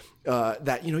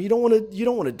 that you don't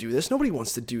want to do this. Nobody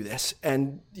wants to do this,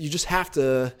 and you just have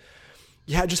to.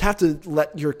 You just have to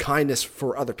let your kindness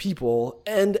for other people,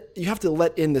 and you have to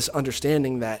let in this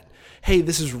understanding that, hey,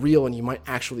 this is real, and you might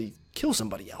actually kill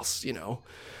somebody else.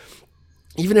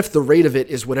 Even if the rate of it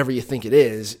is whatever you think it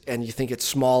is, and you think it's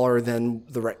smaller than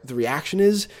the reaction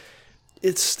is,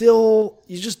 it's still,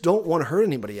 you just don't want to hurt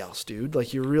anybody else, dude.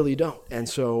 Like, you really don't. And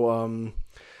so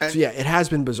yeah, it has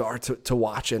been bizarre to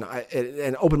watch, and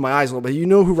and opened my eyes a little bit. You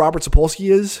know who Robert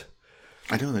Sapolsky is?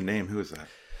 I know the name. Who is that?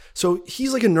 So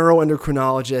he's like a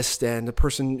neuroendocrinologist and a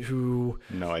person who...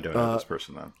 No, I don't know this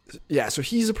person, though. Yeah, so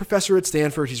he's a professor at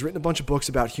Stanford. He's written a bunch of books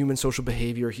about human social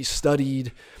behavior. He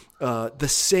studied the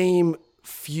same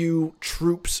few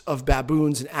troops of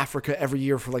baboons in Africa every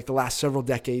year for like the last several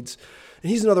decades. And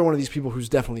he's another one of these people who's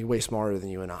definitely way smarter than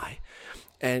you and I.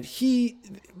 And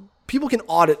people can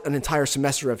audit an entire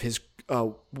semester of his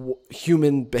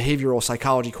human behavioral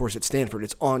psychology course at Stanford.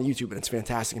 It's on YouTube, and it's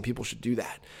fantastic, and people should do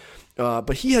that.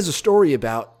 But he has a story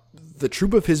about the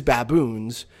troop of his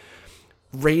baboons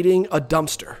raiding a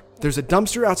dumpster. There's a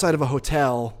dumpster outside of a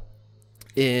hotel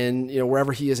in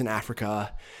wherever he is in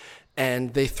Africa,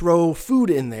 and they throw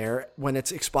food in there when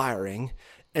it's expiring.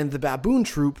 And the baboon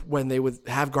troop, when they would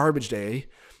have garbage day,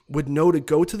 would know to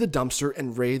go to the dumpster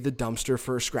and raid the dumpster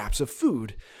for scraps of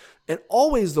food. And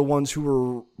always the ones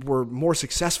who were more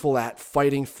successful at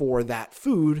fighting for that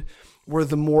food were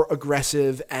the more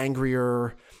aggressive,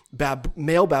 angrier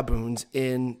male baboons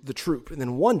in the troop. And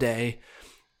then one day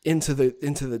into the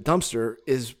dumpster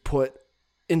is put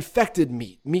infected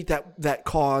meat that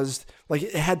caused, like,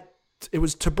 it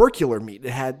was tubercular meat.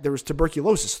 There was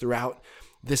tuberculosis throughout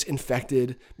this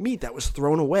infected meat that was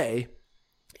thrown away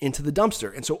into the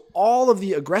dumpster. And so all of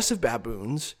the aggressive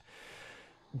baboons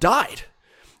died.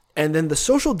 And then the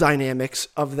social dynamics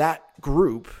of that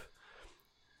group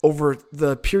over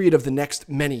the period of the next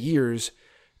many years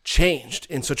changed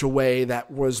in such a way that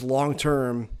was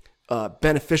long-term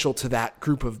beneficial to that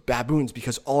group of baboons,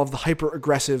 because all of the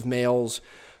hyper-aggressive males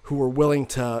who were willing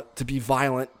to be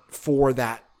violent for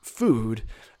that food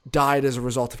died as a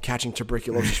result of catching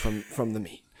tuberculosis from the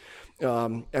meat.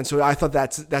 And so I thought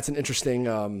that's an interesting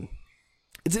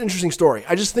it's an interesting story.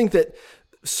 I just think that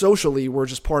socially we're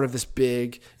just part of this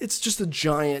big, it's just a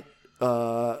giant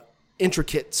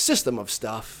intricate system of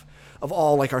stuff, of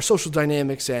all like our social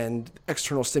dynamics and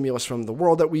external stimulus from the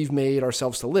world that we've made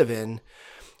ourselves to live in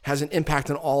has an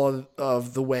impact on all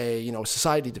of the way,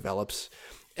 society develops.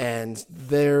 And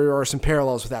there are some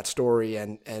parallels with that story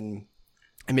and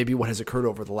maybe what has occurred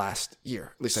over the last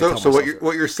year. At least so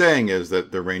what you're saying is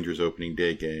that the Rangers opening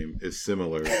day game is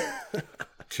similar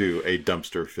to a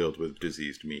dumpster filled with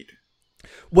diseased meat.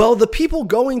 Well, the people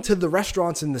going to the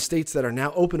restaurants in the states that are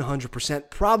now open 100%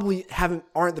 probably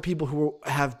aren't the people who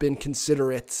have been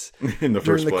considerate in the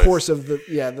during the course of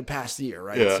the past year,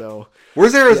 right? Yeah. So,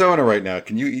 where's Arizona right now?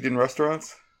 Can you eat in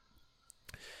restaurants?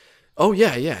 Oh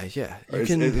yeah. Is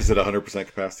it 100%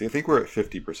 capacity? I think we're at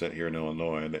 50% here in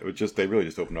Illinois, and they really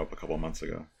just opened up a couple of months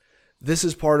ago. This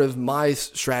is part of my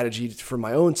strategy for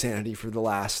my own sanity for the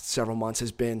last several months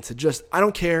has been to I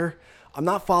don't care. I'm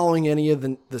not following any of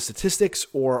the statistics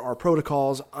or our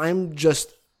protocols. I'm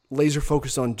just laser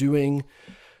focused on doing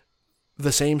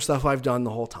the same stuff I've done the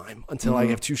whole time until I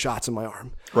have 2 shots in my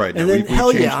arm. Right. And then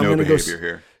hell yeah, I'm going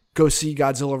to go see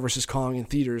Godzilla vs. Kong in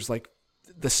theaters. Like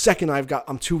the second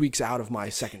I'm 2 weeks out of my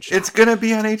second shot. It's going to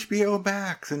be on HBO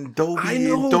Max and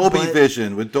Dolby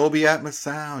Vision with Dolby Atmos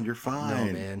sound. You're fine.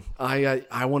 No, man.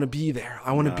 I want to be there.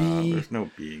 I want to be. There's no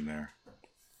being there.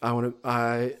 I want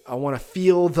to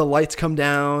feel the lights come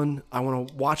down. I want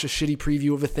to watch a shitty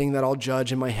preview of a thing that I'll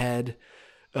judge in my head.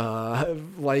 I'll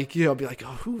be like,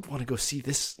 oh, who would want to go see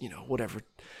this? Whatever.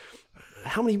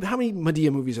 How many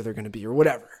Madea movies are there going to be or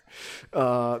whatever?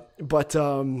 But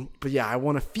yeah, I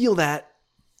want to feel that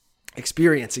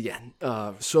experience again.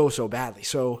 So badly.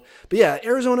 But yeah,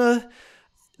 Arizona.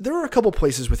 There are a couple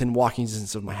places within walking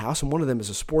distance of my house, and one of them is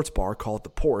a sports bar called The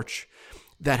Porch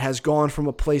that has gone from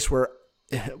a place where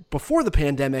before the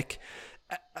pandemic,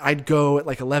 I'd go at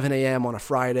like 11 a.m. on a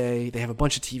Friday. They have a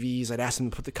bunch of TVs. I'd ask them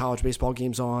to put the college baseball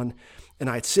games on, and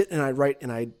I'd sit and I'd write and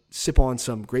I'd sip on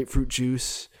some grapefruit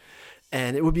juice,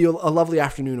 and it would be a lovely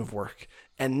afternoon of work.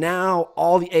 And now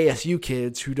all the ASU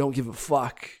kids who don't give a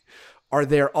fuck are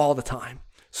there all the time.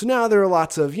 So now there are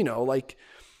lots of,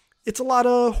 it's a lot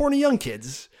of horny young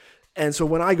kids. And so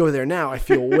when I go there now, I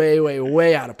feel way, way,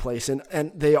 way out of place. And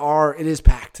it is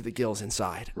packed to the gills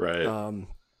inside. Right.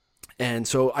 And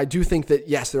so I do think that,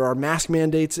 yes, there are mask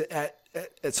mandates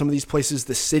at some of these places,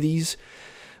 the cities.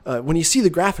 When you see the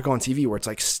graphic on TV where it's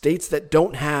like states that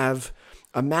don't have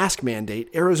a mask mandate.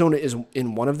 Arizona is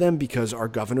in one of them because our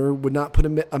governor would not put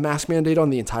a mask mandate on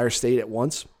the entire state at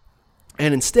once.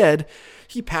 And instead,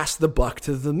 he passed the buck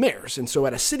to the mayors. And so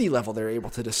at a city level, they're able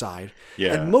to decide.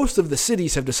 Yeah. And most of the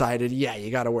cities have decided, yeah,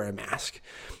 you got to wear a mask.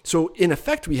 So in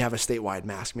effect, we have a statewide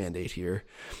mask mandate here.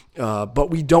 But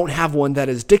we don't have one that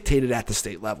is dictated at the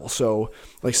state level. So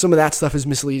like some of that stuff is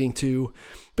misleading too.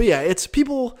 But yeah, it's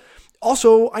people.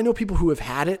 Also, I know people who have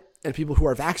had it and people who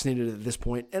are vaccinated at this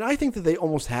point. And I think that they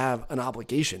almost have an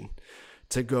obligation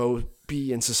to go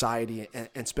be in society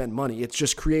and spend money. It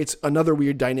just creates another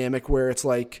weird dynamic where it's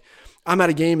like, I'm at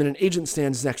a game and an agent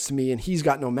stands next to me and he's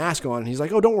got no mask on. And he's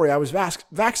like, oh, don't worry, I was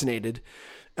vaccinated.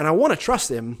 And I want to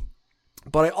trust him,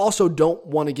 but I also don't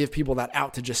want to give people that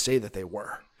out to just say that they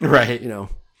were. Right. You know,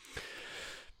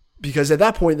 because at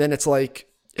that point, then it's like,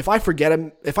 if I forget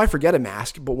a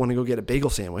mask, but want to go get a bagel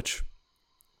sandwich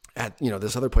at,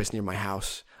 this other place near my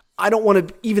house, I don't want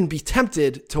to even be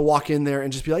tempted to walk in there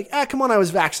and just be like, come on, I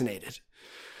was vaccinated,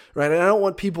 right? And I don't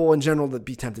want people in general to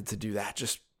be tempted to do that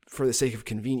just for the sake of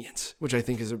convenience, which I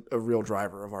think is a real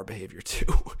driver of our behavior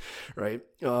too, right?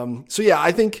 So yeah,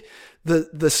 I think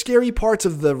the scary parts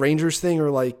of the Rangers thing are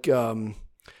like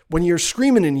when you're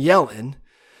screaming and yelling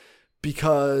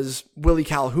because Willie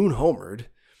Calhoun homered,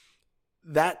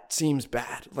 that seems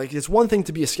bad. Like it's one thing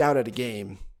to be a scout at a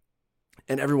game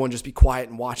and everyone just be quiet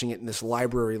and watching it in this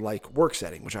library-like work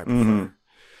setting, which I prefer. Mm-hmm.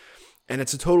 And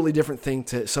it's a totally different thing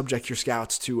to subject your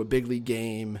scouts to a big league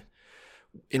game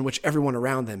in which everyone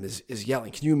around them is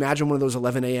yelling. Can you imagine one of those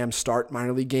 11 a.m. start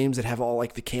minor league games that have all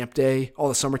like the camp day, all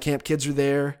the summer camp kids are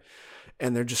there,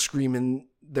 and they're just screaming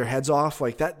their heads off?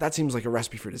 Like that seems like a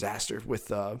recipe for disaster with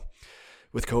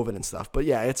COVID and stuff. But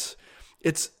yeah,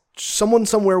 it's someone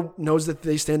somewhere knows that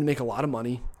they stand to make a lot of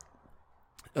money,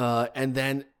 and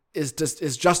then is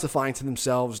justifying to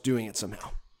themselves doing it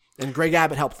somehow. And Greg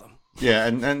Abbott helped them. Yeah,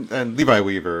 and Levi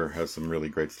Weaver has some really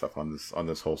great stuff on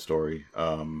this whole story.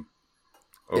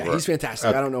 Yeah, he's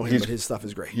fantastic. I don't know him, but his stuff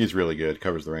is great. He's really good.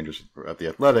 Covers the Rangers at The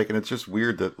Athletic, and it's just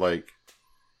weird that like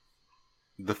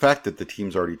the fact that the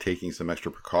team's already taking some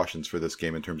extra precautions for this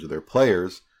game in terms of their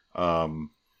players. Putting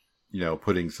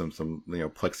some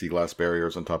plexiglass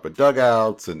barriers on top of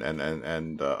dugouts and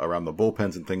around the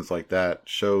bullpens and things like that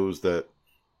shows that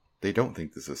they don't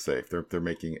think this is safe. They're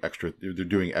making extra. They're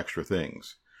doing extra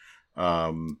things.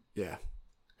 Yeah.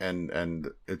 And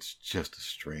it's just a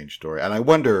strange story. And I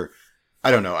wonder. I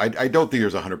don't know. I don't think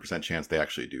there's 100% chance they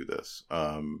actually do this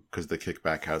because the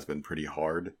kickback has been pretty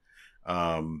hard.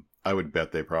 I would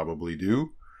bet they probably do,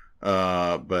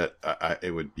 but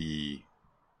it would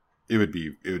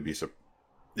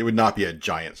not be a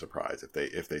giant surprise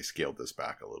if they scaled this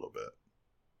back a little bit.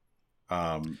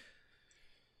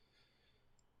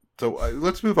 So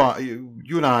let's move on.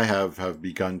 You and I have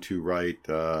begun to write.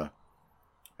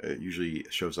 It usually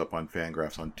shows up on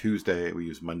FanGraphs on Tuesday. We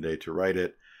use Monday to write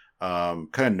it. Kind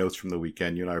of notes from the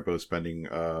weekend. You and I are both spending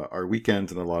our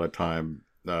weekends and a lot of time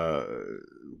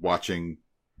watching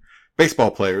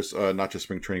baseball players, not just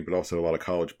spring training, but also a lot of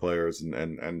college players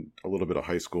and a little bit of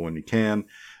high school when you can.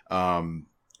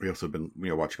 We also have been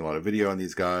watching a lot of video on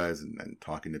these guys and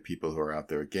talking to people who are out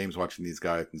there at games watching these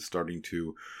guys and starting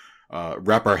to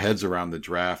wrap our heads around the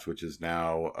draft, which is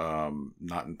now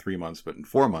not in 3 months, but in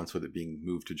 4 months, with it being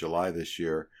moved to July this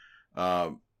year.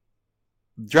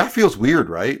 Draft feels weird,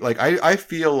 right? Like I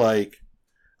feel like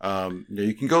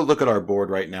you can go look at our board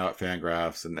right now at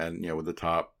FanGraphs and with the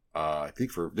top I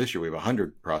think for this year we have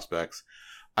 100 prospects.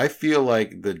 I feel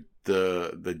like the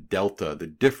delta, the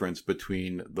difference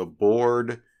between the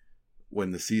board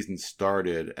when the season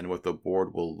started and what the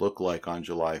board will look like on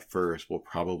July 1st will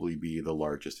probably be the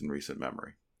largest in recent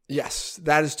memory. Yes,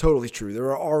 that is totally true. There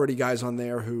are already guys on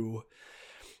there who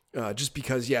just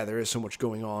because, there is so much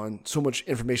going on, so much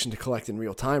information to collect in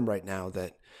real time right now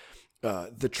that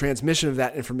the transmission of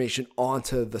that information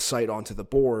onto the site, onto the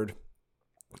board,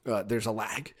 there's a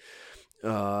lag.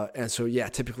 And so,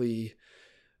 typically,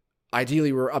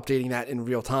 ideally, we're updating that in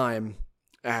real time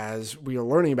as we are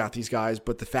learning about these guys.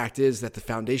 But the fact is that the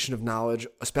foundation of knowledge,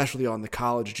 especially on the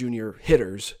college junior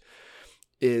hitters,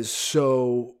 is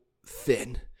so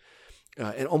thin.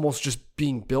 And almost just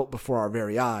being built before our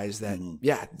very eyes that,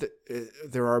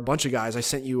 there are a bunch of guys. I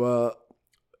sent you a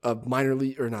minor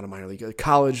league, or not a minor league, a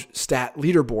college stat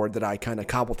leaderboard that I kind of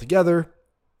cobbled together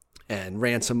and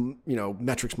ran some,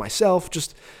 metrics myself,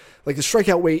 just like the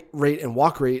strikeout rate and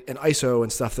walk rate and ISO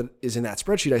and stuff that is in that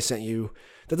spreadsheet I sent you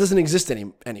that doesn't exist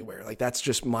anywhere. Like that's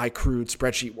just my crude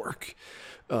spreadsheet work.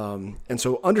 And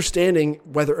so understanding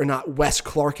whether or not Wes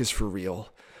Clark is for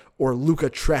real, or Luca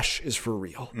Tresh is for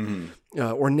real,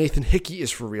 or Nathan Hickey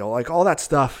is for real. Like all that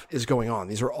stuff is going on.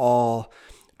 These are all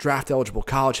draft eligible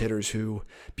college hitters who,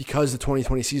 because the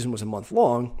 2020 season was a month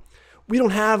long, we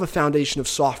don't have a foundation of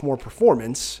sophomore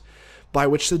performance by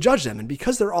which to judge them. And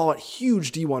because they're all at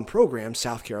huge D1 programs,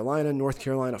 South Carolina, North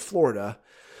Carolina, Florida,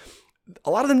 a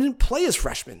lot of them didn't play as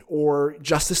freshmen, or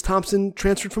Justice Thompson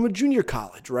transferred from a junior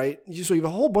college, right? So you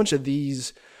have a whole bunch of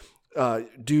these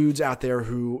dudes out there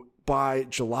who by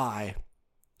July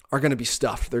are going to be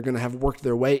stuffed. They're going to have worked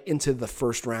their way into the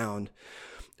first round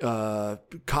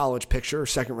college picture,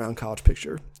 second round college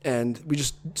picture. And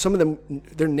some of them,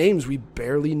 their names we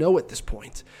barely know at this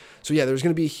point. So yeah, there's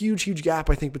going to be a huge, huge gap,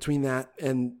 I think, between that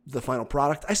and the final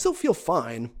product. I still feel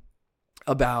fine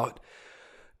about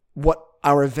what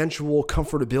our eventual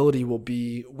comfortability will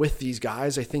be with these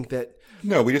guys. I think that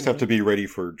no, we just have to be ready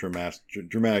for dramatic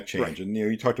change. Right. And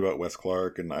you talked about Wes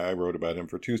Clark, and I wrote about him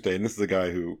for Tuesday. And this is a guy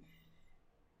who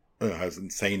has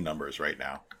insane numbers right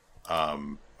now.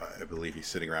 I believe he's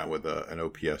sitting around with an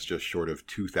OPS just short of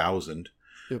 2,000.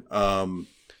 Yep.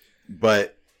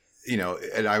 But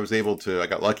and I was able to. I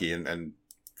got lucky and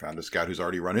found a scout who's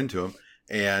already run into him,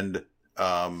 and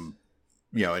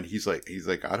and he's like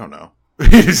I don't know.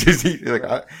 He's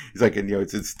like, and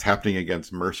it's happening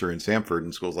against Mercer and Samford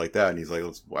and schools like that, and he's like,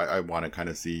 I want to kind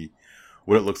of see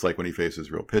what it looks like when he faces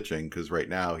real pitching, because right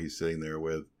now he's sitting there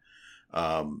with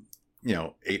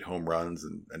 8 home runs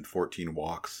and 14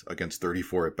 walks against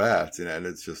 34 at bats, and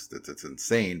it's just it's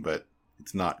insane, but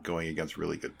it's not going against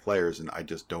really good players, and I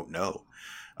just don't know.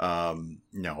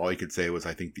 All he could say was,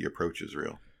 I think the approach is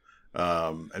real.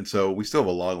 And so we still have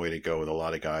a long way to go with a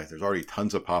lot of guys. There's already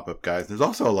tons of pop-up guys. There's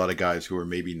also a lot of guys who are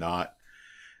maybe not,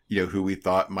 who we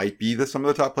thought might be some of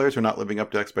the top players who are not living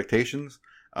up to expectations.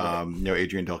 Right.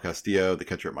 Adrian Del Castillo, the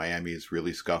catcher at Miami, is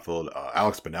really scuffled.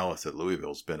 Alex Pinellas at Louisville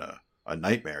has been a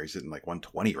nightmare. He's hitting like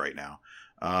 120 right now.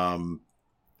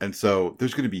 And so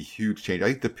there's going to be huge change. I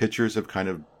think the pitchers have kind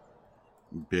of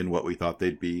been what we thought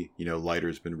they'd be.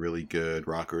 Leiter's been really good.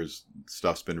 Rocker's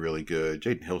stuff's been really good.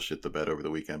 Jaden Hill shit the bed over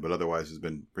the weekend, but otherwise has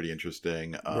been pretty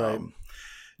interesting. Right.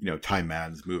 Ty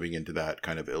Madden's moving into that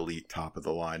kind of elite top of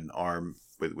the line arm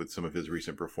with some of his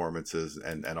recent performances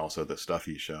and also the stuff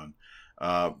he's shown.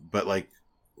 But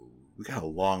we got a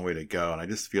long way to go, and I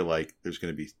just feel like there's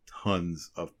going to be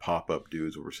tons of pop-up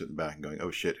dudes where we're sitting back and going,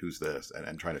 oh shit, who's this?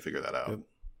 And trying to figure that out. Yep.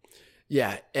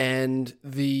 Yeah, and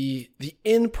the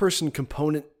in-person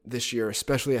component this year,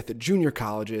 especially at the junior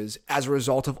colleges, as a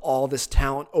result of all this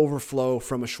talent overflow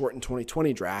from a shortened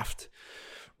 2020 draft,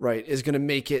 right, is going to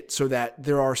make it so that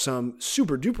there are some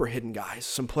super duper hidden guys,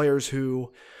 some players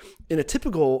who, in a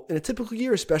typical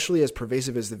year, especially as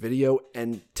pervasive as the video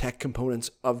and tech components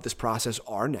of this process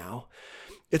are now,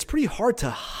 it's pretty hard to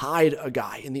hide a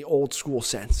guy in the old school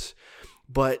sense.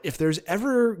 But if there's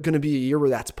ever going to be a year where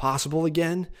that's possible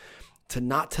again, to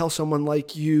not tell someone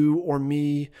like you or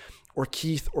me or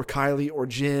Keith or Kylie or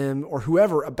Jim or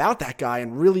whoever about that guy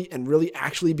and really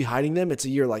actually be hiding them, it's a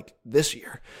year like this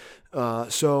year.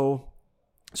 So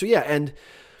yeah, and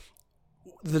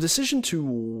the decision to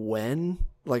when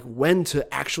to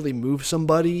actually move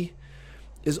somebody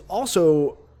is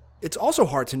also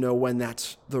hard to know when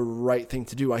that's the right thing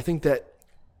to do. I think that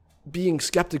being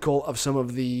skeptical of some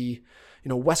of the,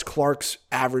 Wes Clark's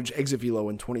average exit velo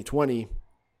in 2020,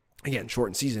 again,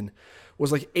 shortened season,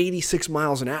 was like 86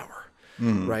 miles an hour,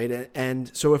 right? And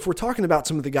so if we're talking about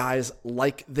some of the guys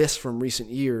like this from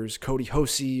recent years, Cody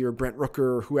Hosey or Brent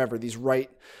Rooker or whoever, these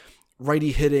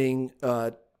righty hitting,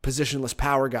 positionless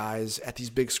power guys at these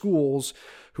big schools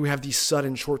who have these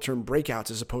sudden short-term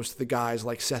breakouts as opposed to the guys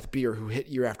like Seth Beer who hit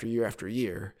year after year after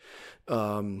year,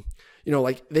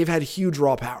 they've had huge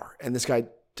raw power and this guy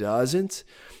doesn't.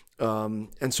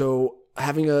 And so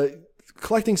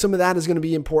collecting some of that is going to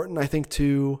be important, I think,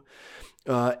 too.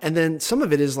 And then some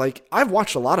of it is I've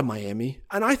watched a lot of Miami,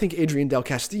 and I think Adrian Del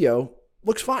Castillo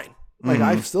looks fine.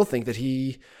 I still think that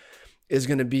he is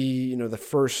going to be, the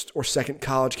first or second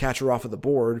college catcher off of the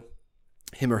board,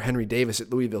 him or Henry Davis at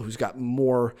Louisville, who's got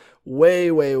way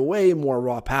more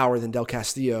raw power than Del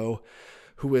Castillo,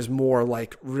 who is more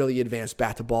really advanced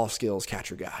bat-to-ball skills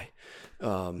catcher guy.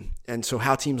 And so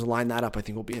how teams line that up, I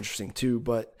think, will be interesting too.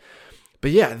 But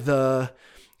yeah, the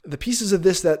pieces of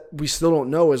this that we still don't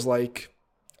know is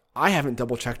I haven't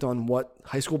double checked on what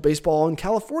high school baseball in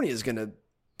California is going to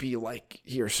be like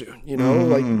here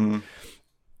soon.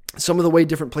 Some of the way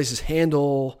different places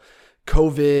handle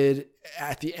COVID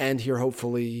at the end here,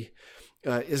 hopefully,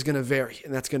 is going to vary,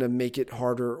 and that's going to make it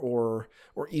harder or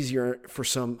easier for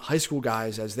some high school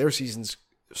guys as their seasons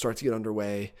start to get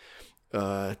underway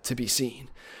to be seen.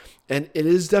 And it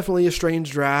is definitely a strange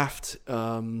draft.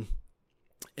 And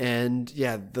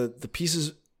yeah, the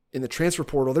pieces in the transfer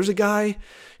portal, here's a guy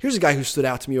who stood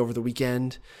out to me over the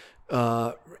weekend.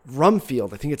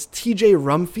 Rumfield. I think it's TJ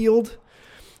Rumfield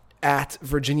at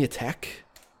Virginia Tech.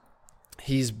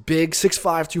 He's big,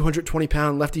 6'5",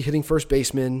 220-pound lefty hitting first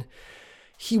baseman.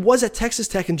 He was at Texas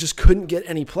Tech and just couldn't get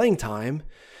any playing time.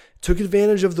 Took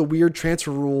advantage of the weird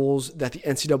transfer rules that the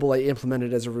NCAA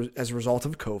implemented as a result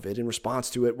of COVID in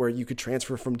response to it, where you could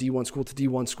transfer from D1 school to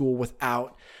D1 school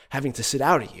without having to sit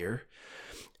out a year.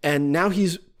 And now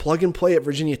he's plug and play at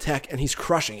Virginia Tech, and he's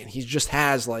crushing it. He just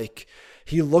has, like,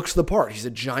 he looks the part. He's a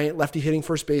giant lefty hitting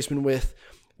first baseman with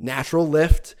natural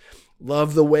lift.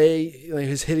 Love the way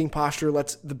his hitting posture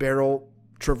lets the barrel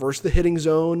traverse the hitting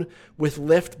zone with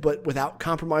lift, but without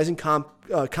compromising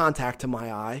contact to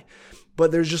my eye.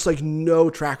 But there's just like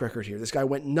no track record here. This guy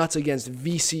went nuts against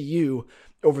VCU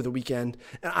over the weekend,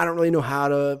 and I don't really know how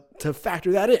to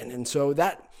factor that in. And so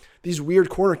these weird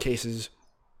corner cases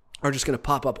are just going to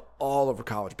pop up all over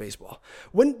college baseball.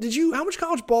 How much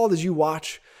college ball did you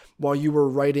watch while you were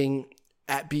writing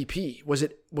at BP? Was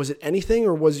it anything,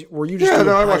 or were you just doing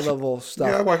high level stuff?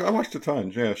 Yeah, I watched a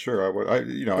ton. Yeah, sure. I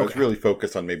was really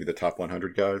focused on maybe the top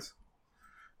 100 guys,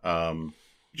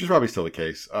 which is probably still the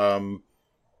case.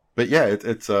 But yeah,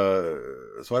 it's so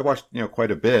I watched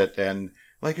quite a bit, and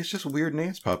like it's just weird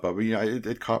names pop up.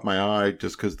 It caught my eye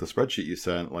just because the spreadsheet you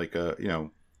sent, like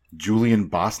Julian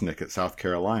Bosnick at South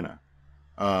Carolina,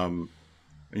 and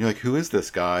you're like, who is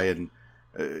this guy? And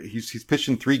he's pitched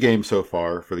in 3 games so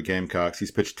far for the Gamecocks.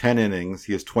 He's pitched 10 innings.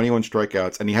 He has 21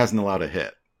 strikeouts, and he hasn't allowed a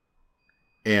hit.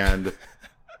 And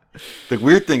the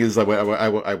weird thing is, I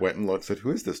went and looked, said,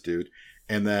 who is this dude?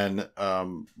 And then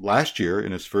last year,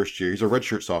 in his first year, he's a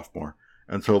redshirt sophomore.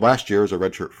 And so last year, as a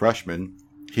redshirt freshman,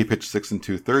 he pitched 6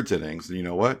 2/3 innings. And you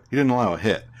know what? He didn't allow a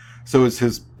hit. So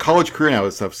his college career now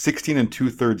is 16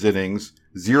 2/3 innings,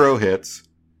 0 hits,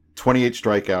 28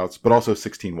 strikeouts, but also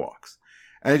 16 walks.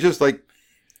 And it's just like,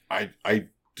 I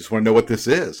just want to know what this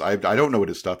is. I don't know what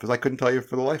his stuff is. I couldn't tell you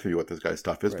for the life of you what this guy's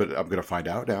stuff is, right. But I'm going to find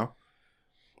out now.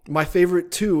 My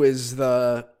favorite, too, is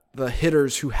the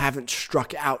hitters who haven't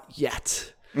struck out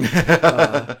yet,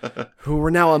 who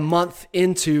are now a month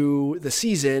into the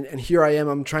season. And here I am,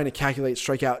 I'm trying to calculate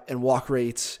strikeout and walk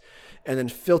rates and then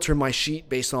filter my sheet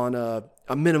based on a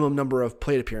minimum number of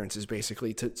plate appearances,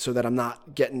 basically, so that I'm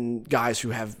not getting guys who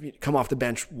have come off the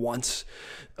bench once.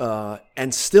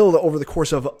 And still, over the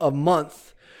course of a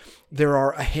month, there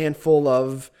are a handful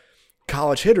of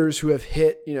college hitters who have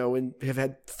hit, and have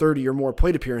had 30 or more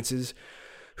plate appearances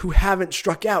who haven't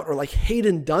struck out, or like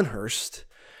Hayden Dunhurst,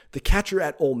 the catcher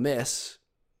at Ole Miss.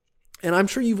 And I'm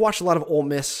sure you've watched a lot of Ole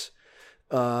Miss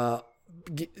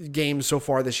games so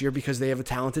far this year because they have a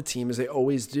talented team, as they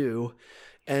always do.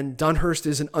 And Dunhurst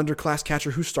is an underclass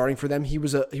catcher who's starting for them. He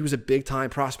was a big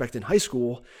time prospect in high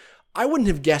school. I wouldn't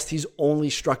have guessed he's only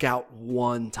struck out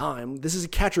one time. This is a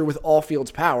catcher with all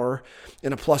fields power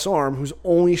and a plus arm who's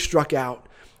only struck out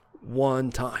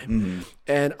one time. Mm-hmm.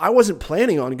 And I wasn't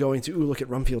planning on going to, look at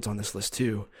Rumfield's on this list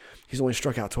too. He's only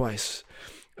struck out twice.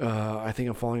 I think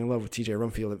I'm falling in love with TJ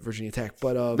Rumfield at Virginia Tech.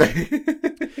 But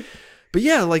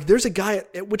yeah, like there's a guy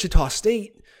at Wichita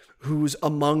State who's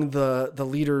among the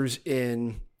leaders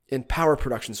in power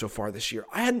production so far this year.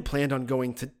 I hadn't planned on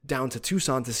going down to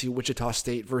Tucson to see Wichita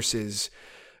State versus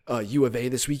U of A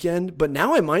this weekend, but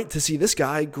now I might to see this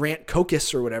guy, Grant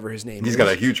Kokis or whatever his name is. He's got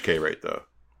a huge K rate though.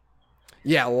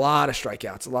 Yeah, a lot of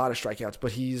strikeouts,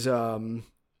 but he's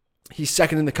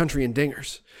second in the country in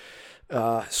dingers.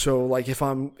 So like if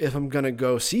I'm gonna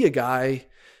go see a guy,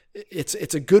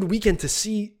 it's a good weekend to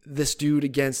see this dude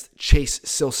against Chase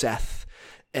Silseth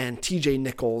and TJ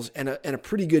Nichols and a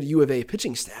pretty good U of A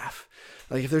pitching staff.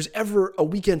 Like if there's ever a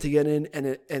weekend to get in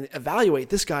and evaluate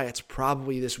this guy, it's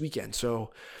probably this weekend.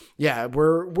 So yeah,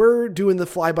 we're doing the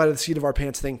fly by the seat of our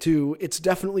pants thing too. It's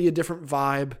definitely a different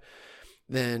vibe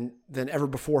than ever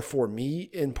before for me,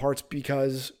 in parts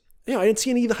because I didn't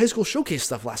see any of the high school showcase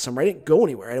stuff last summer. I didn't go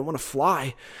anywhere. I didn't want to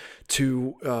fly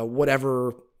to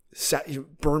whatever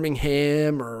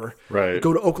Birmingham or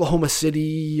go to Oklahoma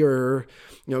City or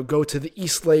go to the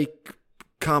East Lake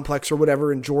complex or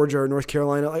whatever in Georgia or North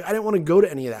Carolina. Like I didn't want to go to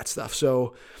any of that stuff.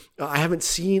 So I haven't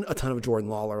seen a ton of Jordan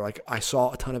Lawler. Like I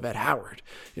saw a ton of Ed Howard.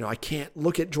 I can't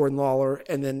look at Jordan Lawler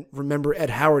and then remember Ed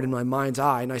Howard in my mind's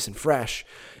eye, nice and fresh,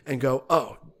 and go,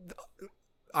 oh,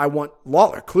 I want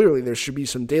Lawler. Clearly there should be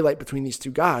some daylight between these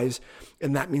two guys,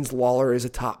 and that means Lawler is a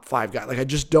top 5 guy. Like I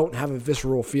just don't have a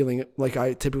visceral feeling like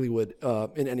I typically would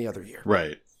in any other year.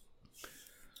 Right.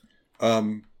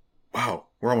 Wow,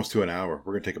 we're almost to an hour.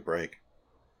 We're going to take a break.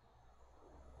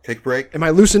 Take a break. Am I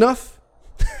loose enough?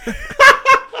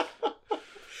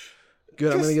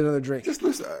 Good. I'm gonna get another drink. Just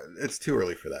listen. It's too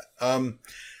early for that.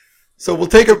 So we'll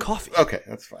take a coffee. Okay,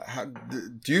 that's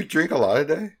fine. Do you drink a lot a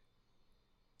day?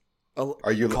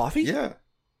 Are you coffee? Yeah.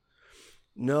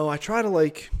 No, I try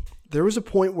to there was a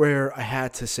point where I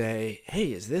had to say,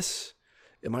 "Hey,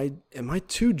 am I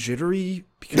too jittery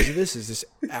because of this? Is this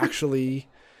actually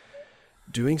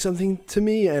doing something to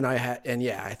me?" And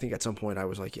I think at some point I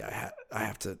was like, "Yeah, I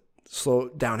have to slow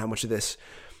down how much of this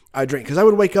I drink." Because I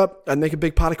would wake up, I'd make a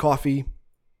big pot of coffee,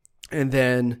 and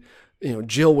then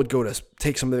Jill would go to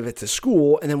take some of it to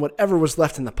school, and then whatever was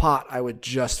left in the pot, I would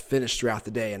just finish throughout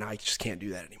the day, and I just can't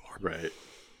do that anymore. Right.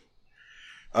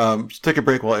 Just take a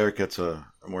break while Eric gets a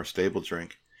more stable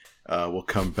drink. We'll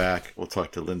come back. We'll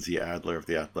talk to Lindsay Adler of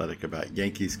The Athletic about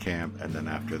Yankees camp, and then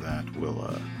after that,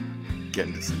 we'll get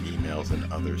into some emails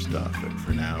and other stuff. And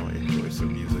for now, enjoy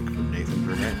some music from Nathan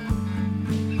Burnett.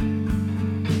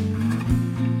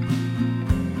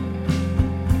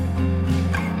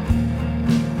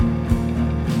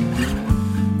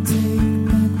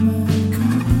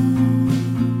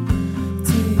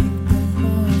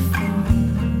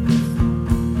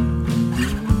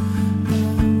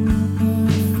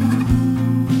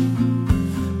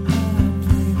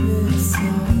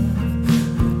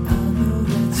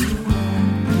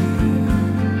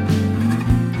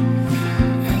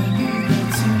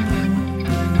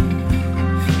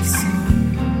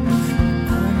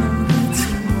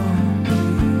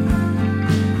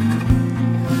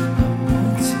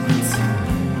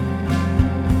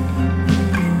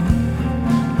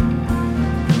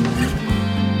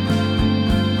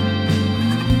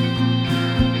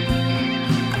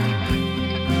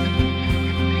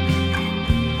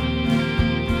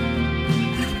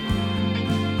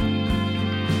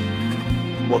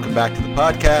 Welcome back to the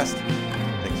podcast.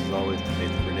 Thanks as always to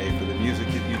Nathan Renee for the music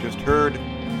that you just heard.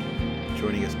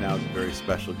 Joining us now is a very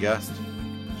special guest.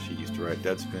 She used to write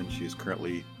Deadspin. She is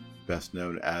currently best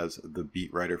known as the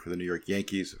beat writer for the New York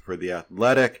Yankees for The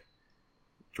Athletic.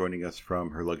 Joining us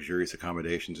from her luxurious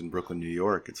accommodations in Brooklyn, New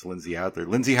York, it's Lindsay Adler.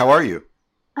 Lindsay, how are you?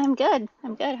 I'm good.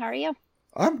 How are you?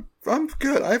 I'm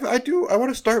good. I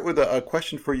want to start with a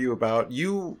question for you about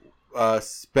you.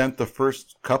 Spent the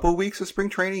first couple weeks of spring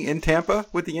training in Tampa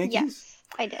with the Yankees? Yes,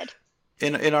 I did.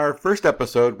 In our first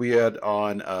episode, we had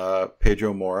on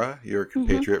Pedro Mora, your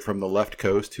compatriot from the left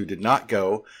coast, who did not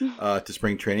go to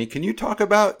spring training. Can you talk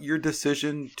about your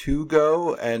decision to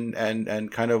go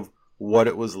and kind of what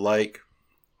it was like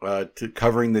to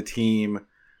covering the team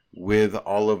with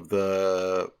all of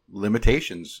the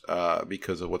limitations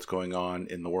because of what's going on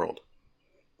in the world?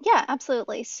 Yeah,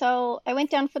 absolutely. So I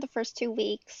went down for the first 2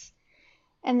 weeks,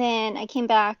 and then I came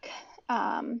back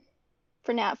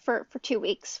for 2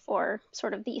 weeks for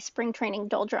sort of the spring training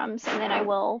doldrums, and then I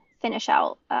will finish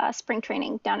out spring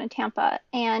training down in Tampa.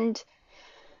 And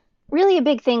really a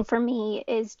big thing for me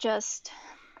is just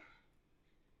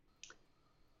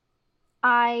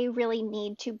I really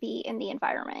need to be in the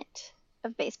environment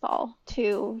of baseball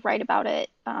to write about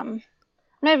it. I'm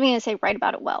not even going to say write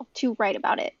about it well, to write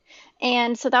about it.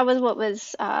 And so that was what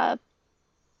was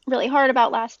really hard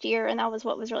about last year, and that was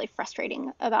what was really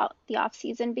frustrating about the off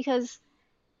season, because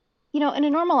in a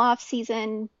normal off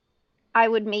season I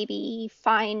would maybe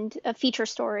find a feature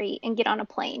story and get on a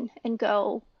plane and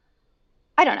go.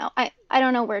 I don't know. I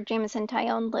don't know where Jameson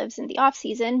Taillon lives in the off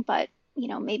season, but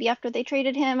maybe after they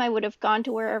traded him I would have gone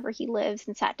to wherever he lives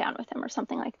and sat down with him or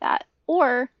something like that.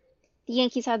 Or the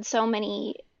Yankees had so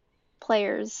many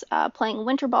players playing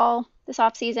winter ball this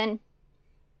offseason,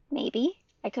 maybe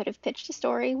I could have pitched a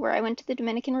story where I went to the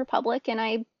Dominican Republic and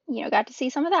I got to see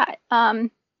some of that.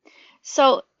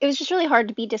 So it was just really hard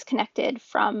to be disconnected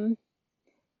from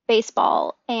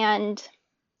baseball, and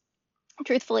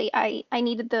truthfully I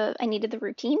needed the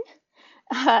routine.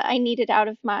 I needed out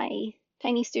of my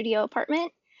tiny studio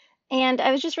apartment, and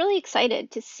I was just really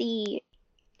excited to see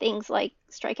things like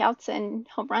strikeouts and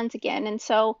home runs again. And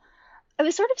so I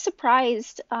was sort of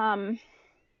surprised. The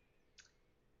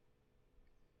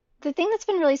thing that's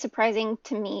been really surprising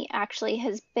to me actually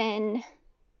has been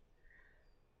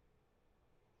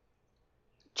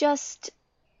just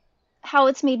how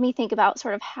it's made me think about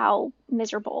sort of how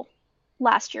miserable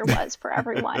last year was for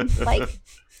everyone. Like,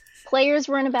 players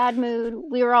were in a bad mood,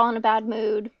 we were all in a bad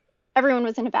mood, everyone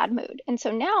was in a bad mood. And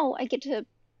so now I get to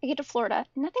Florida,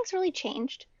 and nothing's really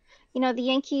changed. The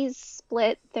Yankees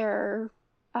split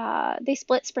they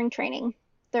split spring training.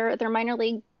 Their minor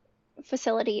league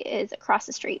facility is across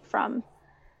the street from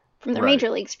their major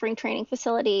league spring training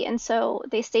facility, and so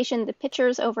they stationed the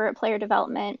pitchers over at player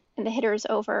development and the hitters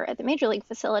over at the major league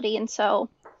facility. And so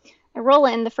I roll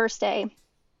in the first day.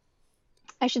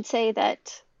 I should say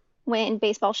that when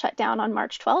baseball shut down on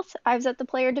March 12th, I was at the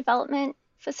player development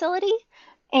facility.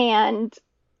 And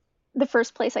the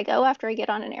first place I go after I get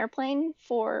on an airplane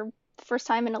for the first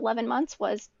time in 11 months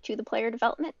was to the player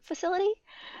development facility.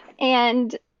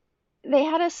 And they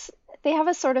had us, they have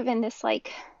us sort of in this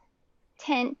like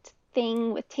tent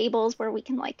thing with tables where we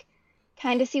can like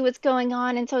kind of see what's going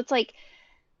on. And so it's like,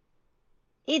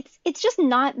 it's just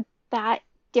not that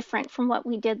different from what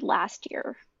we did last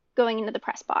year going into the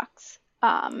press box.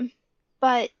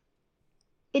 But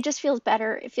it just feels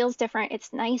better. It feels different.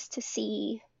 It's nice to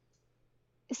see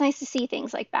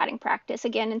things like batting practice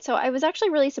again. And so I was actually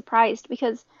really surprised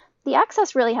because the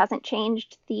access really hasn't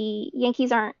changed. The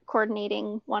Yankees aren't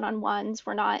coordinating one-on-ones.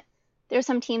 There's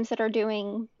some teams that are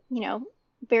doing,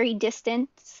 very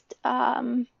distanced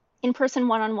in-person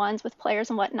one-on-ones with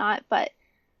players and whatnot, but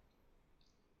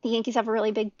the Yankees have a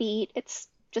really big beat. It's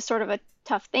just sort of a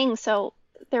tough thing. So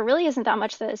there really isn't that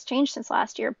much that has changed since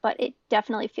last year, but it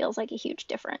definitely feels like a huge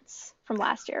difference from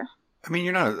last year. I mean,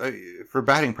 you're not for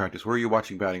batting practice. Where are you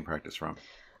watching batting practice from?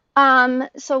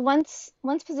 So once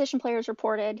position players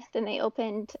reported, then they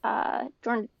opened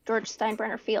George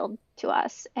Steinbrenner Field to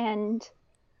us, and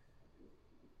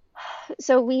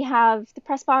so we have the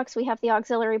press box, we have the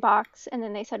auxiliary box, and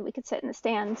then they said we could sit in the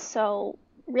stands. So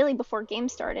really, before game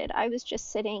started, I was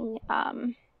just sitting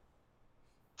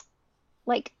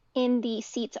like in the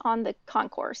seats on the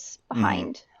concourse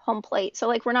behind home plate. So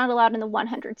like we're not allowed in the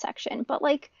 100 section, but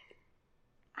like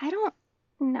I don't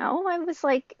know. I was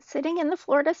like sitting in the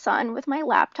Florida sun with my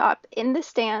laptop in the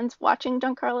stands watching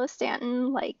Giancarlo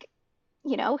Stanton like,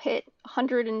 hit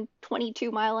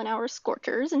 122-mile-an-hour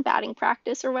scorchers in batting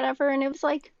practice or whatever. And it was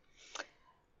like,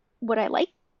 would I like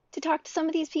to talk to some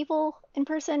of these people in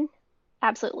person?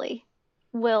 Absolutely.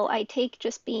 Will I take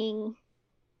just being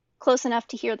close enough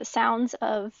to hear the sounds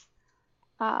of,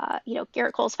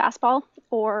 Garrett Cole's fastball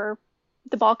or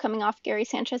the ball coming off Gary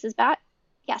Sanchez's bat?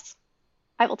 Yes,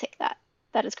 I will take that.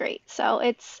 That is great. So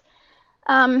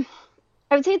I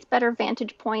would say it's better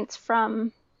vantage points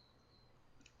from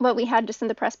what we had just in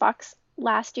the press box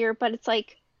last year, but it's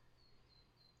like,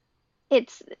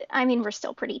 I mean, we're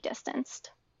still pretty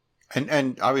distanced.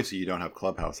 And obviously you don't have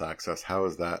clubhouse access. How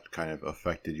has that kind of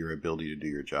affected your ability to do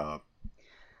your job?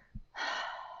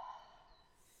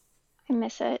 I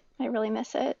miss it. I really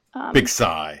miss it. Big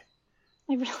sigh.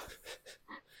 I really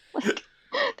like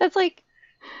that's like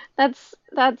that's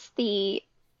the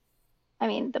I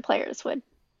mean, the players would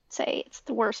say it's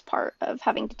the worst part of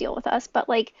having to deal with us, but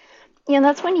like,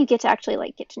 that's when you get to actually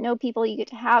like get to know people. You get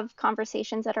to have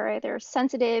conversations that are either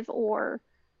sensitive or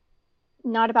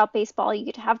not about baseball. You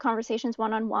get to have conversations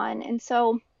one on one. And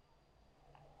so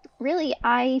really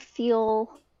I'm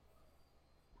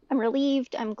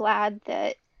relieved. I'm glad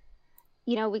that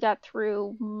we got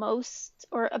through most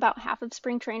or about half of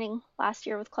spring training last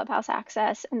year with clubhouse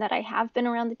access, and that I have been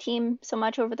around the team so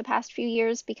much over the past few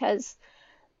years because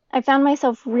I found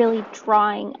myself really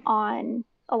drawing on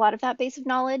a lot of that base of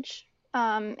knowledge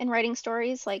in writing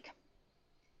stories. Like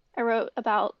I wrote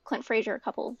about Clint Frazier a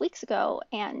couple of weeks ago,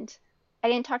 and I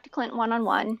didn't talk to Clint one on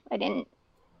one. I don't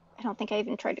think I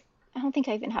even tried to. I don't think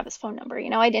I even have his phone number.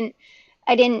 I didn't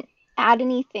add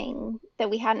anything that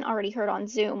we hadn't already heard on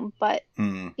Zoom, but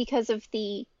because of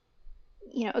the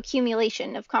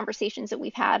accumulation of conversations that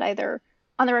we've had either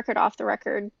on the record, off the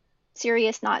record,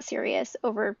 serious, not serious,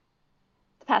 over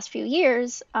the past few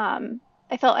years,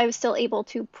 I felt I was still able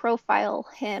to profile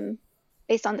him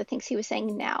based on the things he was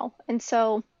saying now. And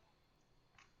so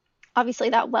obviously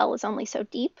that well is only so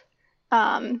deep.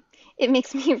 It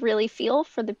makes me really feel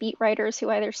for the beat writers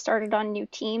who either started on new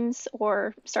teams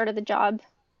or started the job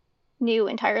new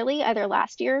entirely, either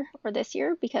last year or this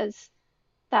year, because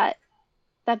that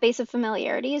base of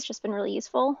familiarity has just been really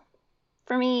useful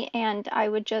for me. And I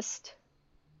would just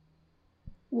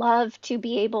love to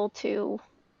be able to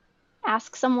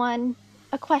ask someone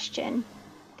a question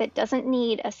that doesn't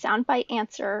need a soundbite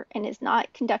answer and is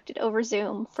not conducted over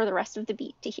Zoom for the rest of the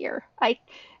beat to hear.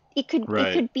 It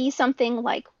could be something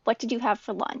like, "What did you have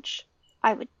for lunch?"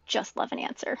 I would just love an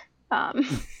answer.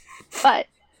 But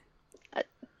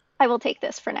I will take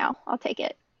this for now. I'll take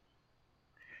it.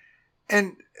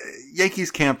 And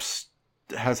Yankees camps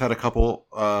has had a couple,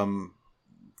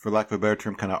 for lack of a better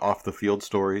term, kind of off the field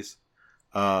stories.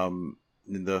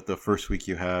 The first week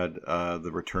you had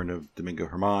the return of Domingo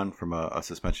Germán from a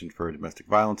suspension for a domestic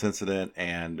violence incident,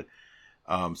 and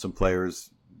some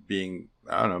players being,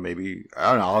 I don't know,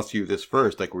 I'll ask you this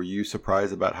first. Like, were you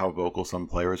surprised about how vocal some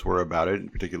players were about it, in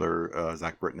particular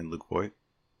Zach Britton and Luke Voigt?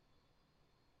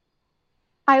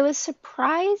 I was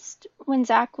surprised when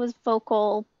Zach was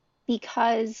vocal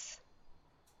because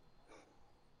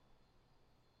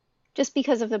just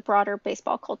because of the broader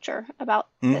baseball culture about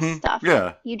this Mm-hmm. stuff.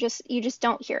 Yeah. You just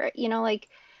don't hear it, like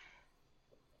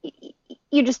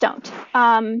you just don't.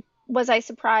 Was I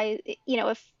surprised,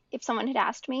 if someone had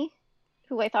asked me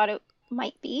who I thought it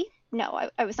might be? No,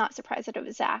 I was not surprised that it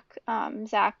was Zach.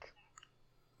 Zach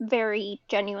very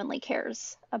genuinely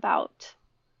cares about,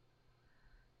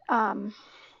 um,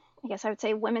 I guess I would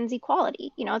say, women's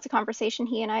equality. It's a conversation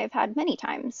he and I have had many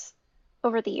times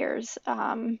over the years.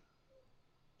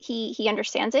 He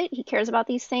understands it. He cares about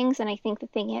these things, and I think the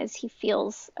thing is, he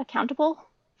feels accountable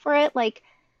for it. Like,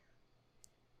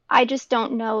 I just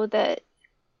don't know that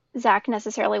Zach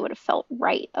necessarily would have felt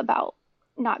right about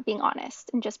not being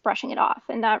honest and just brushing it off.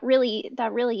 And that really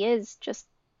is just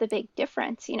the big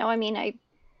difference. I mean, I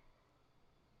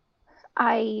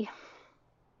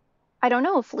I don't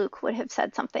know if Luke would have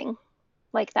said something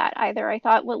like that either. I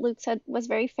thought what Luke said was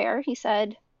very fair. He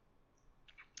said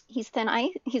he's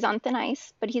on thin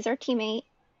ice, but he's our teammate,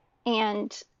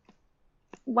 and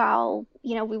while,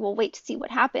 we will wait to see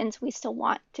what happens, we still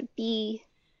want to be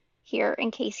here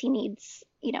in case he needs,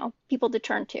 people to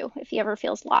turn to if he ever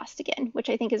feels lost again, which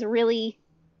I think is a really,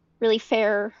 really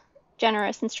fair,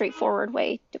 generous, and straightforward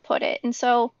way to put it. And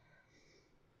so,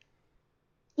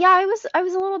 yeah, I was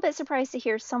a little bit surprised to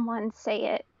hear someone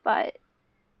say it, but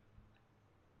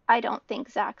I don't think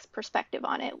Zach's perspective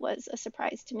on it was a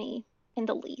surprise to me in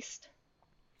the least.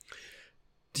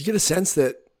 Do you get a sense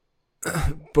that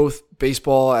both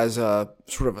baseball as a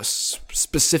sort of a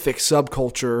specific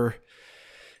subculture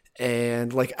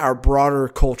and like our broader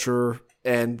culture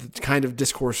and the kind of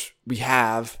discourse we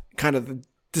have, kind of the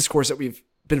discourse that we've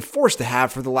been forced to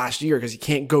have for the last year because you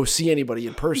can't go see anybody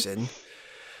in person,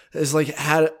 is like,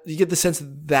 how you get the sense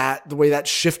that the way that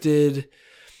shifted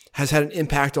has had an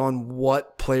impact on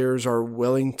what players are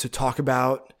willing to talk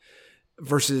about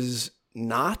versus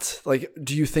not? Like,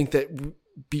 do you think that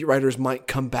beat writers might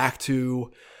come back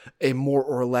to a more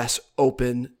or less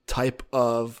open type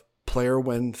of player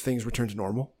when things return to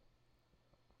normal?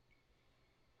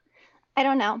 I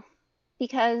don't know,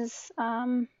 because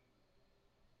I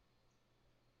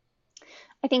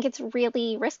think it's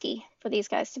really risky for these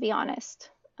guys, to be honest.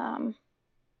 I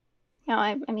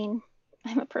mean,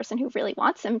 I'm a person who really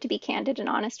wants them to be candid and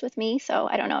honest with me, so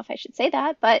I don't know if I should say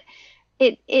that, but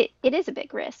it is a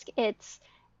big risk.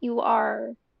 You are,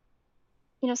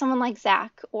 someone like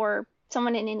Zach or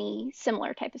someone in any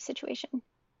similar type of situation.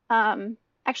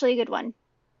 Actually, a good one.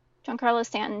 Giancarlo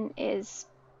Stanton is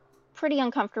pretty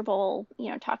uncomfortable,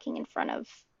 talking in front of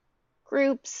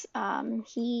groups.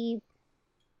 He,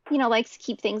 likes to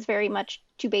keep things very much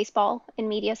to baseball in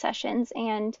media sessions,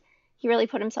 and he really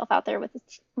put himself out there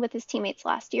with his teammates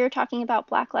last year talking about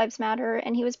Black Lives Matter,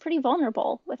 and he was pretty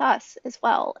vulnerable with us as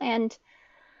well. And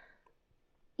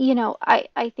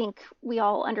I think we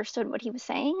all understood what he was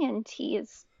saying, and he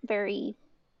is very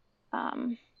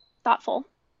thoughtful.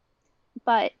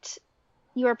 But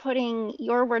you are putting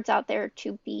your words out there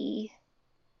to be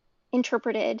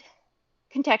interpreted,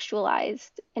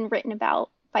 contextualized, and written about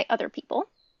by other people.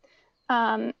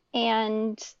 And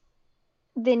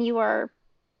then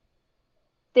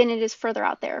it is further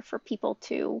out there for people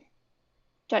to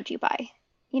judge you by.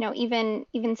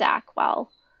 Even Zach,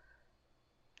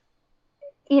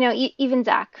 even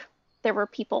Zach, there were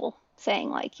people saying,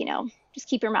 like, just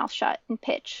keep your mouth shut and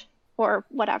pitch or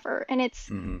whatever. And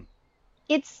it's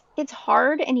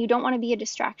hard, and you don't want to be a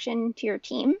distraction to your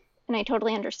team. And I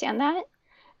totally understand that.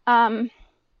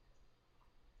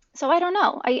 So I don't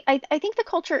know. I think the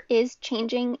culture is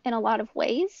changing in a lot of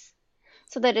ways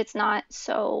so that it's not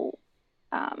so,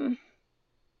 I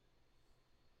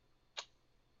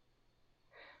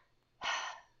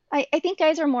think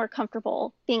guys are more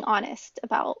comfortable being honest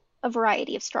about a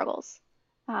variety of struggles,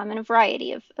 and a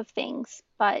variety of things.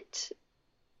 But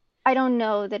I don't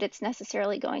know that it's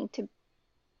necessarily going to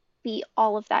be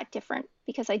all of that different,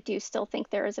 because I do still think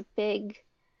there is a big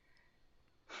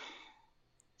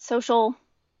social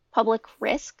public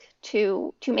risk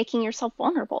to making yourself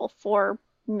vulnerable for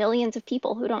millions of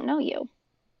people who don't know you.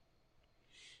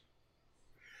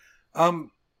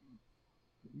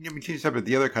 We changed up, but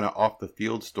the other kind of off the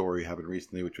field story happened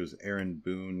recently, which was Aaron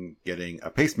Boone getting a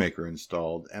pacemaker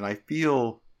installed. And I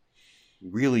feel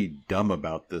really dumb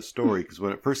about this story because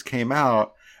when it first came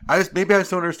out, maybe I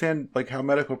just don't understand like how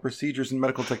medical procedures and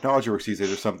medical technology works these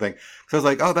days or something. So I was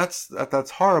like, oh,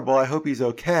 that's horrible. I hope he's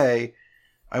okay.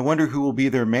 I wonder who will be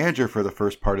their manager for the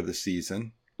first part of the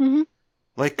season. Mm-hmm.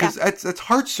 Like, because it's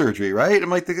heart surgery, right? I'm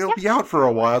like, he'll be out for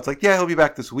a while. It's like, yeah, he'll be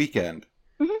back this weekend.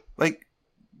 Mm-hmm. Like,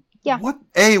 yeah. What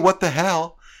the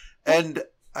hell? And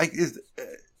is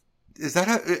is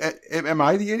that am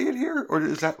I the idiot here, or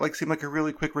does that like seem like a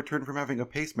really quick return from having a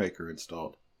pacemaker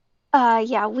installed?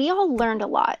 Yeah, we all learned a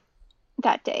lot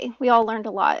that day. We all learned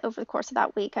a lot over the course of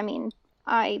that week. I mean,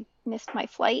 I missed my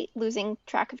flight, losing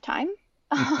track of time.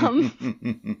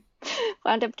 Um,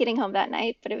 Wound up getting home that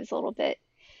night, but it was a little bit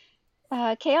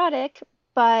chaotic.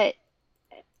 But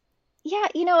yeah,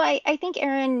 I think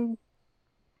Aaron,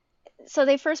 so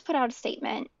they first put out a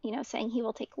statement, saying he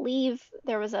will take leave.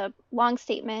 There was a long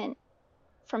statement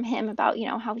from him about,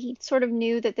 how he sort of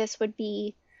knew that this would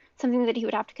be something that he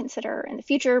would have to consider in the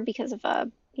future because of a,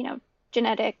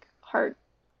 genetic heart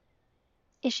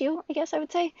issue, I guess I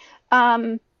would say.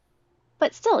 Um,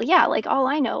 but still, yeah, like all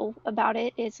I know about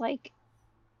it is like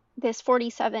this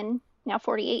 47, now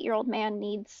 48-year-old man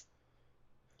needs,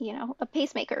 a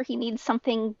pacemaker. He needs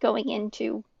something going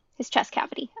into his chest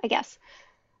cavity, I guess.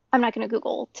 I'm not going to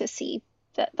Google to see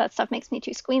that stuff makes me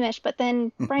too squeamish. But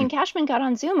then Brian Cashman got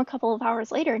on Zoom a couple of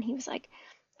hours later and he was like,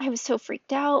 I was so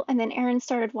freaked out. And then Aaron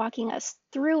started walking us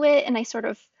through it. And I sort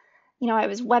of, I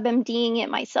was WebMDing it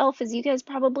myself, as you guys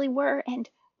probably were. And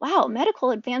wow,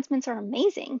 medical advancements are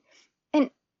amazing.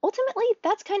 And ultimately,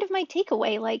 that's kind of my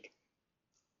takeaway. Like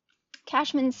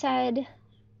Cashman said,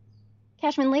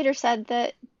 Cashman later said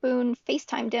that Boone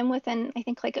FaceTimed him within, I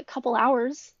think, like a couple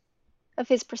hours of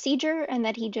his procedure, and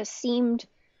that he just seemed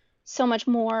so much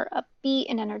more upbeat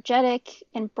and energetic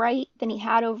and bright than he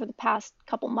had over the past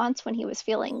couple months when he was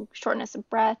feeling shortness of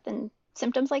breath and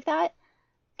symptoms like that.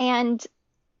 And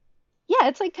yeah,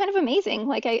 it's like kind of amazing.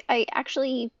 Like I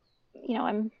actually,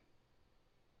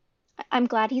 I'm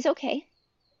glad he's okay.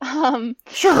 Um,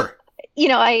 Sure.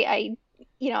 I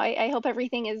hope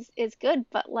everything is good,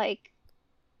 but like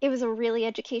it was a really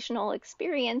educational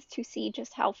experience to see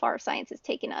just how far science has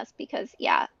taken us because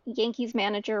yeah, Yankees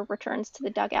manager returns to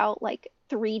the dugout like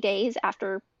 3 days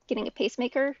after getting a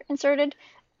pacemaker inserted.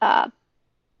 Uh,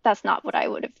 that's not what I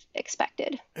would have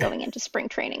expected going into spring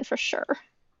training for sure.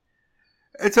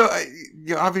 And so,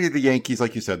 obviously, the Yankees,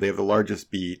 like you said, they have the largest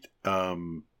beat,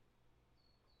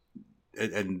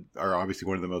 and are obviously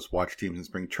one of the most watched teams in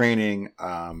spring training.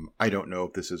 I don't know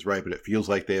if this is right, but it feels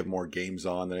like they have more games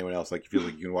on than anyone else. Like, it feels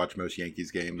like you can watch most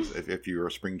Yankees games if you're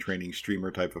a spring training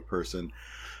streamer type of person.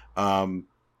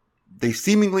 They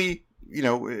seemingly,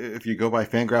 if you go by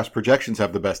FanGraphs projections,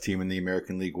 have the best team in the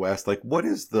American League West. Like,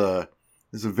 this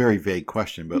is a very vague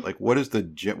question, but like, what are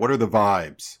the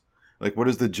vibes? Like, what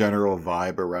is the general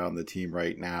vibe around the team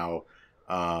right now?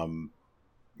 I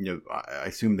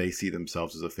assume they see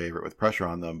themselves as a favorite with pressure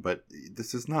on them, but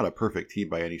this is not a perfect team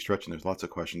by any stretch, and there's lots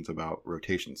of questions about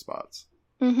rotation spots.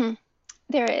 Mm-hmm.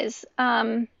 There is.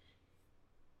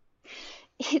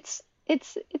 It's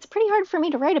pretty hard for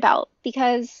me to write about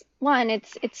because one,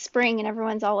 it's spring and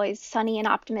everyone's always sunny and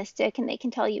optimistic, and they can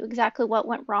tell you exactly what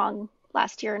went wrong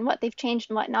last year and what they've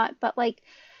changed and whatnot. But like,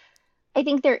 I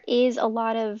think there is a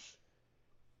lot of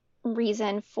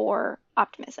reason for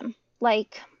optimism.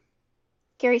 Like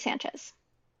Gary Sanchez.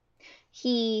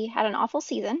 He had an awful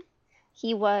season.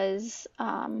 He was,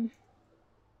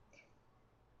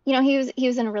 he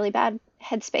was in a really bad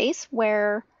headspace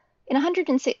where in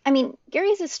 106, I mean,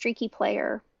 Gary's a streaky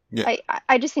player. Yeah.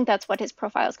 I just think that's what his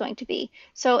profile is going to be.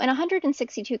 So in a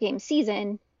 162 game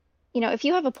season, if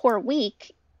you have a poor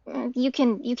week, you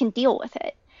can deal with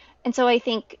it. And so I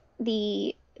think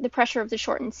the pressure of the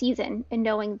shortened season and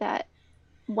knowing that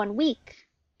 1 week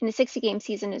in a 60 game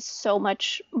season is so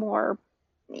much more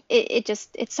it's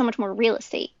so much more real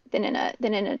estate than in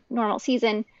a normal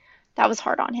season. That was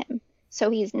hard on him.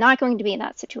 So he's not going to be in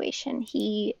that situation.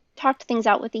 He talked things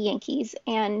out with the Yankees,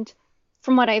 and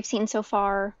from what I've seen so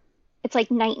far, it's like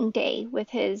night and day with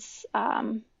his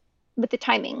with the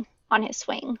timing on his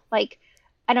swing. Like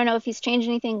I don't know if he's changed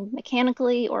anything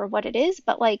mechanically or what it is,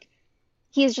 but like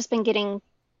he has just been getting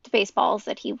to baseballs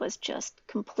that he was just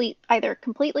either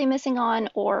completely missing on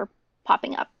or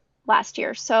popping up last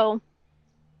year. So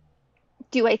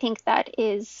do I think that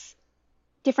is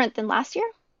different than last year?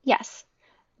 Yes.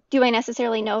 Do I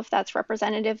necessarily know if that's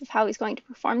representative of how he's going to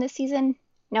perform this season?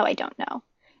 No, I don't know.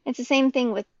 It's the same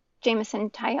thing with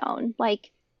Jameson Taillon. Like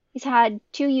he's had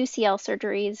 2 UCL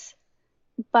surgeries,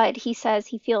 but he says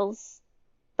he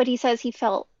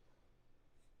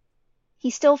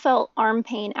still felt arm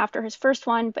pain after his first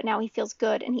one, but now he feels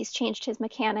good and he's changed his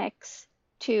mechanics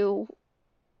to,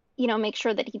 make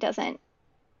sure that he doesn't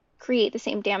create the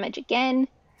same damage again.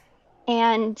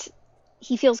 And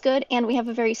he feels good. And we have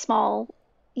a very small,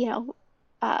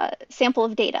 sample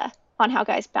of data on how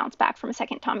guys bounce back from a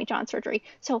second Tommy John surgery.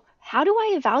 So how do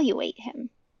I evaluate him?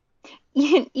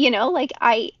 Like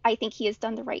I think he has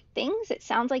done the right things. It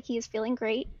sounds like he is feeling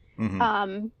great.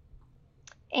 Mm-hmm.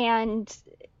 And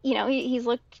he's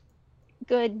looked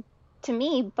good to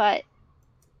me, but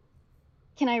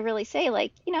can I really say,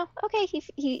 like, okay,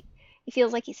 he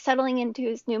feels like he's settling into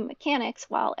his new mechanics,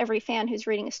 while every fan who's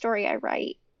reading a story I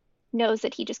write knows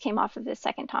that he just came off of his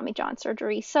second Tommy John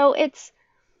surgery. So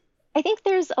I think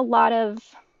there's a lot of,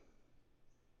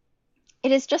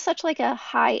 it is just such like a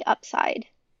high upside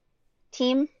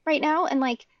team right now. And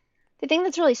like the thing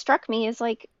that's really struck me is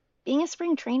like being a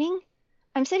spring training,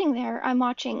 I'm sitting there, I'm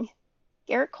watching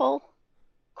Garrett Cole,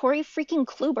 Corey freaking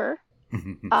Kluber,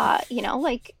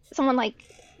 like someone like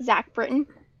Zach Britton,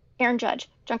 Aaron Judge,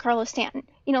 Giancarlo Stanton,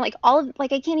 like all of,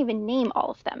 like I can't even name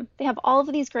all of them. They have all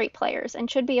of these great players and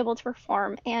should be able to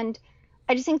perform. And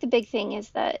I just think the big thing is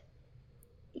that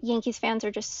Yankees fans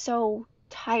are just so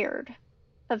tired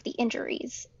of the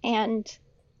injuries. And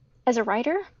as a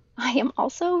writer, I am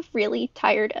also really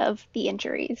tired of the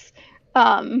injuries.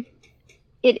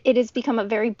 It has become a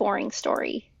very boring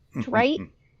story to write.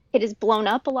 It has blown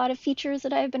up a lot of features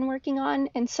that I've been working on.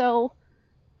 And so,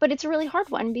 but it's a really hard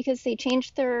one because they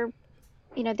changed their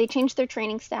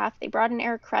training staff. They brought in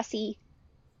Eric Cressey.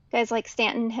 Guys like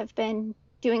Stanton have been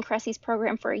doing Cressey's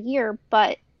program for a year,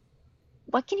 but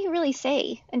what can you really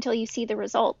say until you see the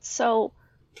results? So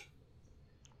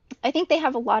I think they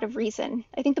have a lot of reason.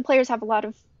 I think the players have a lot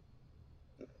of,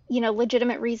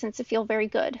 legitimate reasons to feel very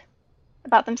good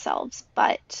about themselves,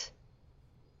 but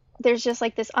there's just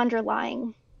like this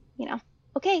underlying,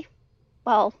 okay,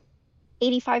 well,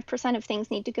 85% of things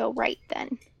need to go right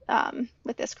then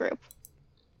with this group.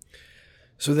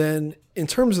 So then in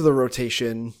terms of the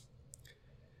rotation,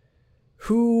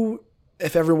 who,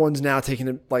 if everyone's now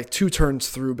taking like 2 turns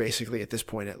through basically at this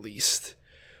point at least,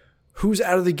 who's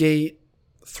out of the gate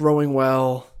throwing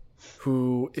well,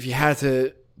 who, if you had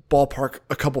to ballpark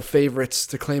a couple favorites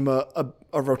to claim a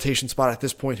rotation spot at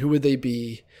this point, who would they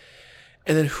be?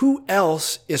 And then who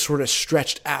else is sort of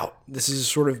stretched out? This has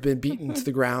sort of been beaten to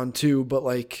the ground too, but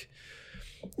like,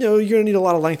 you're going to need a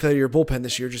lot of length out of your bullpen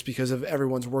this year just because of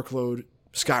everyone's workload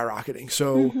skyrocketing.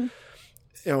 So,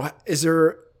 do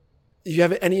you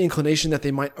have any inclination that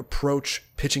they might approach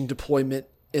pitching deployment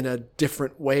in a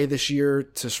different way this year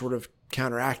to sort of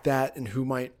counteract that, and who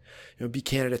might be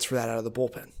candidates for that out of the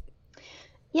bullpen?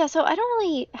 Yeah, so I don't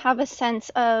really have a sense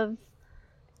of,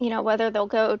 whether they'll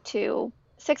go to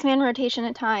 6-man rotation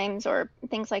at times or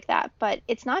things like that. But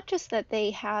it's not just that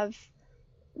they have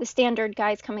the standard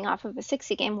guys coming off of a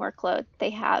 60-game workload. They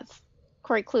have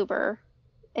Corey Kluber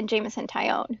and Jameson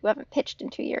Taillon, who haven't pitched in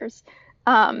 2 years.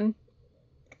 So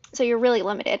you're really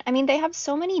limited. I mean, they have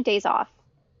so many days off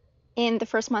in the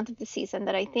first month of the season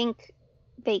that I think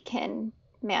they can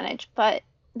manage. But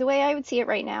the way I would see it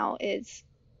right now is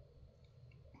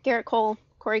Garrett Cole,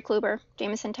 Corey Kluber,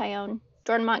 Jameson Taillon,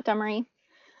 Jordan Montgomery.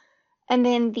 And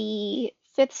then the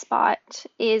 5th spot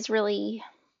is really,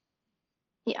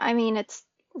 it's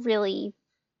really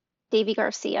Davy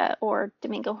Garcia or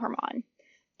Domingo Germán.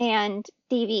 And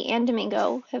Davy and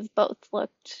Domingo have both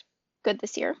looked good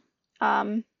this year.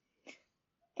 Aaron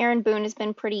Boone has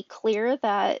been pretty clear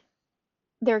that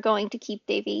they're going to keep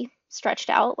Davy stretched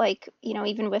out, like,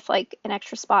 even with like an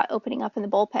extra spot opening up in the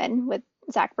bullpen with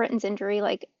Zach Britton's injury,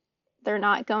 like they're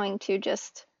not going to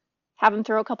just have him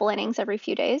throw a couple innings every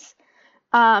few days.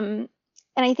 And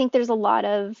I think there's a lot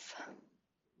of,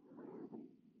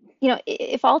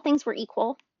 if all things were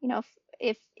equal,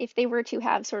 if they were to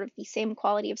have sort of the same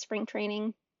quality of spring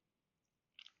training,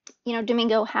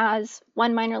 Domingo has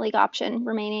 1 minor league option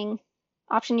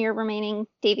year remaining.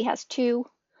 Davy has 2.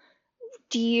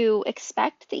 Do you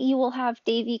expect that you will have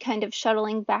Davy kind of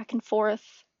shuttling back and forth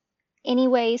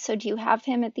anyway? So do you have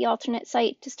him at the alternate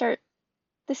site to start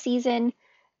the season?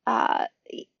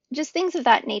 Just things of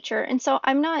that nature. And so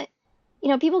I'm not,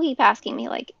 people keep asking me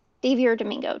like, Davy or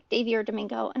Domingo.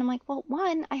 And I'm like, well,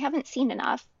 1, I haven't seen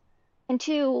enough. And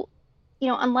 2,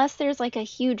 unless there's like a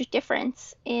huge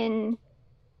difference in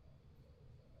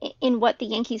what the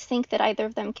Yankees think that either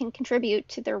of them can contribute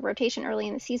to their rotation early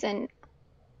in the season,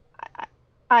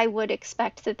 I would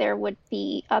expect that there would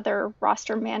be other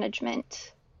roster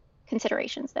management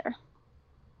considerations there.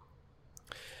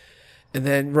 And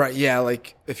then, right, yeah,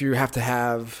 like if you have to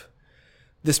have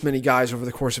this many guys over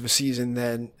the course of a season,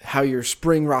 then how your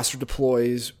spring roster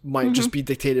deploys might just be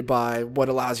dictated by what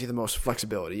allows you the most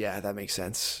flexibility. Yeah, that makes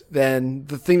sense. Then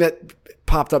the thing that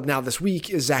popped up now this week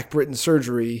is Zach Britton's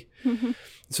surgery.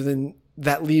 So then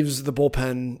that leaves the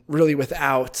bullpen really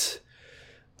without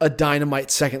a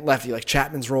dynamite second lefty. Like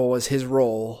Chapman's role is his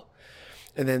role.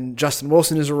 And then Justin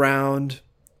Wilson is around,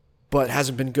 but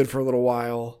hasn't been good for a little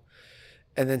while.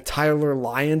 And then Tyler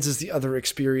Lyons is the other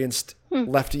experienced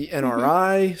lefty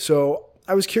NRI. So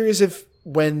I was curious if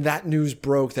when that news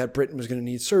broke that Britton was going to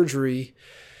need surgery,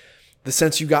 the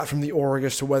sense you got from the org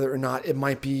as to whether or not it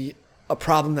might be a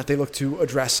problem that they look to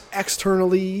address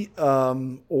externally,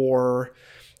 or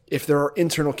if there are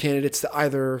internal candidates to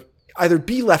either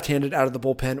be left-handed out of the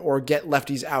bullpen or get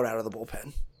lefties out of the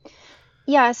bullpen.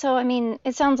 Yeah, so I mean,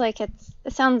 it sounds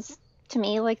to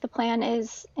me like the plan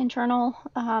is internal.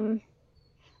 I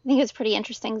think it's pretty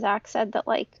interesting. Zach said that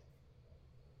like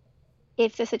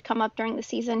if this had come up during the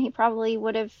season, he probably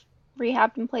would have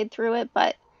rehabbed and played through it,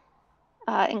 but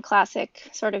in classic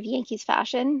sort of Yankees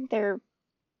fashion, they're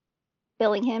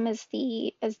billing him as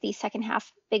the second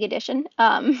half big addition.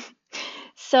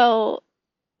 So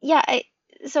yeah,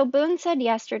 so Boone said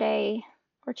yesterday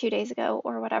or 2 days ago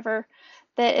or whatever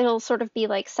that it'll sort of be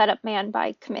like set up man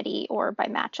by committee or by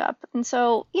matchup. And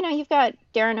so, you've got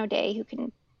Darren O'Day who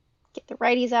can get the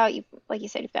righties out. You, like you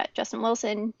said, you've got Justin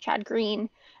Wilson, Chad Green,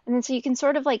 and then so you can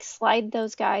sort of like slide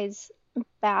those guys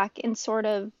back and sort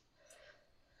of,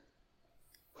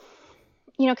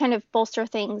 kind of bolster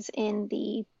things in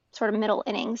the sort of middle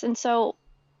innings. And so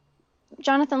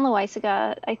Jonathan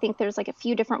Loaisaga, I think there's like a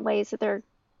few different ways that they're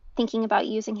thinking about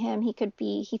using him. He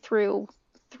threw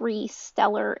 3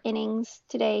 stellar innings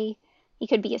today. He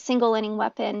could be a single inning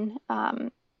weapon.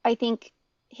 I think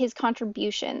his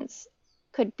contributions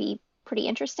could be pretty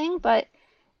interesting, but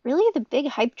really the big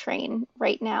hype train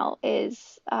right now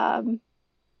is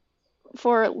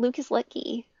for Lucas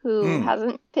Litke, who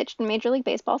hasn't pitched in Major League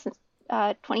Baseball since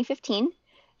 2015.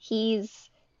 He's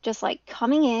just like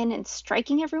coming in and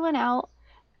striking everyone out.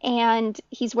 And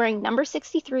he's wearing number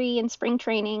 63 in spring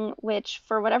training, which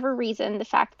for whatever reason, the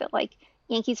fact that like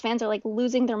Yankees fans are like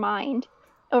losing their mind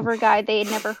over a guy they had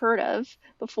never heard of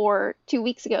before 2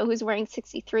 weeks ago who's wearing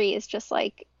 63 is just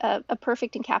like a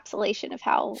perfect encapsulation of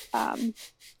how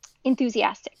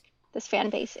enthusiastic this fan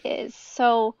base is.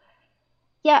 So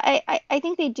yeah, I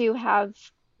think they do have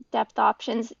depth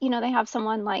options. They have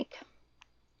someone like,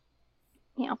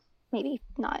 maybe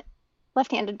not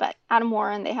left-handed, but Adam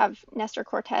Warren, they have Nestor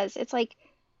Cortez. It's like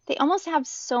they almost have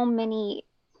so many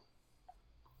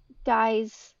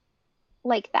guys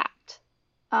like that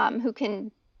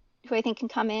who I think can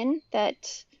come in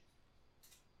that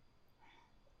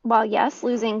while yes,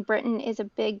 losing Britton is a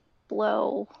big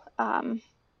blow,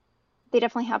 they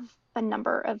definitely have a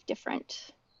number of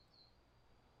different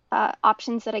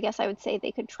options that I guess I would say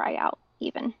they could try out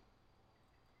even.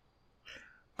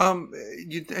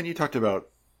 You talked about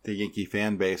the Yankee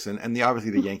fan base, and obviously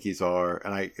the Yankees are,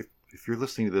 and if you're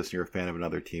listening to this and you're a fan of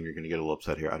another team, you're going to get a little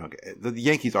upset here. I don't get the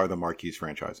Yankees are the marquee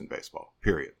franchise in baseball.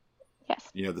 Period. Yes.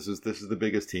 This is the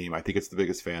biggest team. I think it's the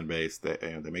biggest fan base. They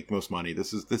make the most money.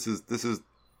 This is the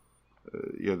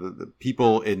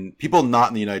people not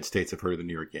in the United States have heard of the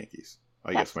New York Yankees.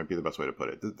 I guess might be the best way to put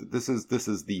it. This is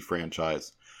the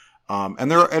franchise,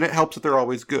 and it helps that they're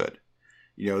always good.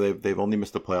 They've only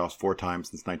missed the playoffs 4 times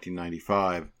since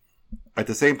 1995. At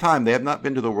the same time, they have not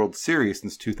been to the World Series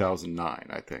since 2009,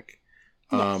 I think.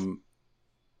 Yes.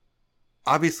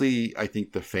 Obviously, I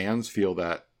think the fans feel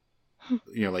that,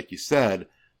 like you said,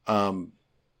 do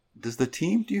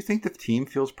you think the team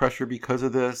feels pressure because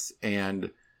of this?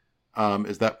 And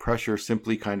is that pressure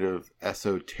simply kind of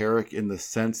esoteric in the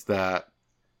sense that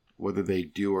whether they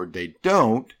do or they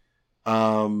don't,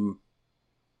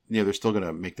 they're still going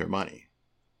to make their money?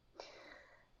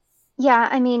 Yeah,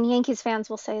 I mean, Yankees fans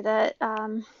will say that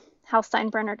Hal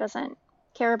Steinbrenner doesn't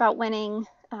care about winning,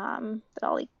 that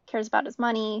all he cares about is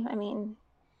money. I mean,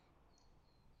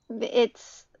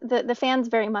 it's the fans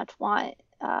very much want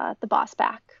the boss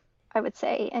back, I would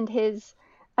say, and his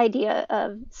idea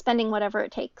of spending whatever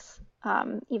it takes,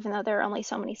 even though there are only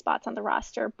so many spots on the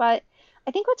roster. But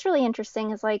I think what's really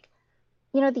interesting is like,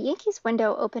 the Yankees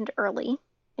window opened early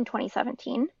in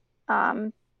 2017.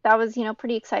 That was,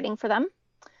 pretty exciting for them.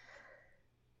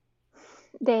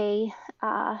 They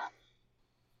have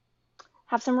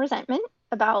some resentment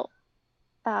about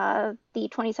the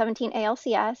 2017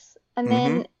 ALCS, and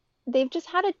then they've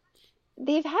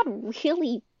had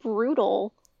really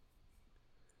brutal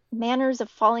manners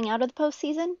of falling out of the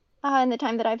postseason in the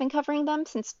time that I've been covering them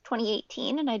since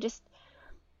 2018, and I just,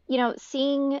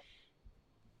 seeing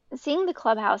the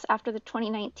clubhouse after the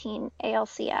 2019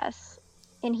 ALCS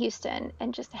in Houston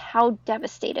and just how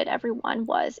devastated everyone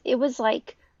was, it was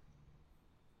like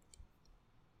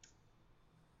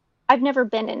I've never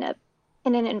been in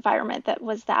an environment that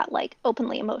was that like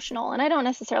openly emotional. And I don't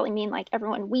necessarily mean like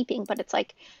everyone weeping, but it's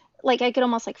like I could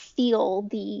almost like feel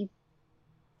the,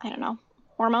 I don't know,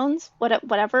 hormones,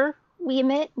 whatever we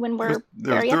emit when we're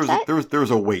very upset. There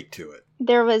was a weight to it.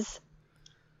 There was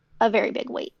a very big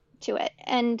weight to it.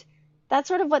 And that's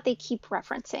sort of what they keep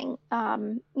referencing.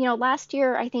 Last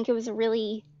year I think it was a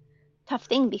really tough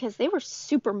thing because they were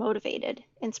super motivated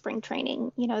in spring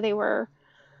training.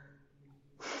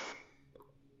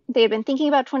 They had been thinking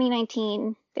about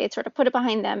 2019. They had sort of put it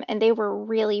behind them, and they were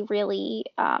really, really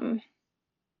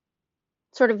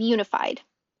sort of unified.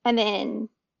 And then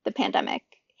the pandemic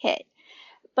hit.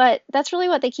 But that's really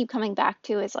what they keep coming back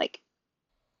to is like,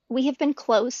 we have been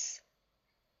close.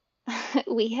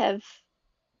 We have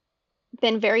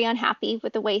been very unhappy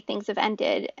with the way things have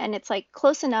ended. And it's like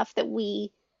close enough that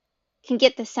we can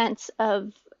get the sense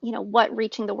of, what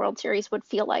reaching the World Series would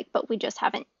feel like, but we just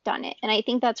haven't done it. And I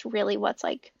think that's really what's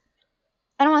like,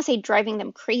 I don't want to say driving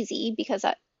them crazy because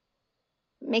that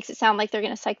makes it sound like they're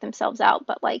going to psych themselves out,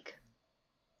 but like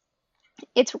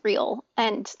it's real.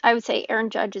 And I would say Aaron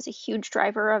Judge is a huge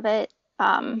driver of it.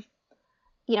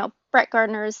 Brett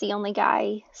Gardner is the only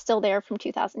guy still there from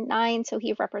 2009, so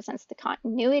he represents the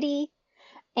continuity.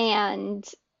 And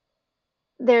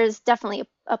there's definitely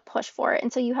a push for it.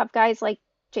 And so you have guys like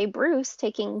Jay Bruce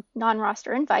taking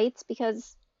non-roster invites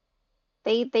because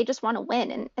they just want to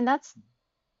win. And that's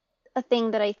a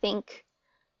thing that I think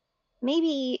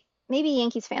maybe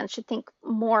Yankees fans should think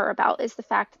more about is the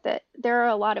fact that there are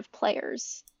a lot of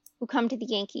players who come to the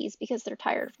Yankees because they're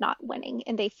tired of not winning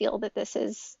and they feel that this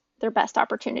is their best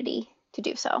opportunity to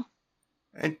do so.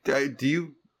 And do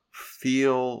you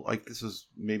feel like this is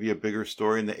maybe a bigger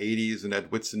story in the 80s and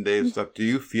Ed Whitson days stuff? Do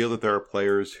you feel that there are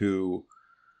players who,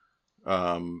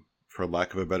 for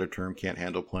lack of a better term, can't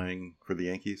handle playing for the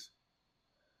Yankees?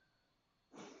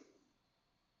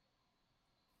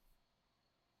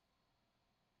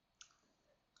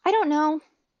 I don't know.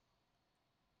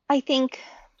 I think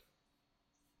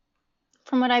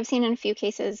from what I've seen in a few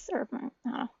cases, or I don't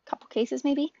know, a couple cases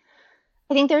maybe,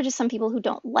 I think there are just some people who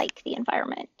don't like the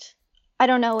environment. I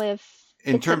don't know if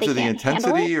in it's that terms they of the can't handle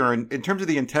intensity, it. or in terms of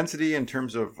the intensity, in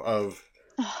terms of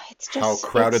It's how just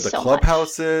crowded it's the so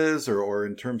clubhouse much. is, or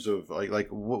in terms of like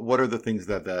what are the things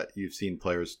that you've seen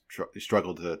players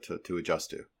struggle to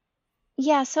adjust to?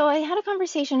 Yeah, so I had a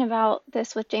conversation about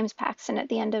this with James Paxton at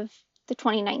the end of the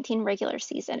 2019 regular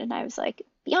season, and I was like,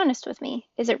 "Be honest with me,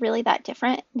 is it really that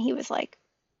different?" And he was like,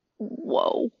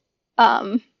 "Whoa."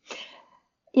 Um,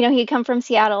 he'd come from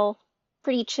Seattle,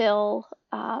 pretty chill,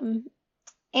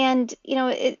 and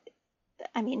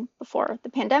I mean, before the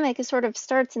pandemic, it sort of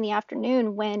starts in the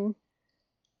afternoon when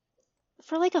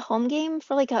for like a home game,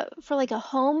 for like a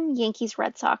home Yankees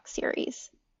Red Sox series,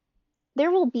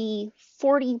 there will be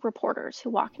 40 reporters who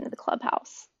walk into the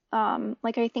clubhouse.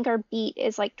 Like I think our beat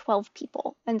is like 12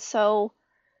 people. And so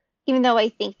even though I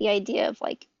think the idea of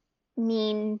like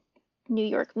mean New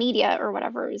York media or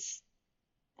whatever is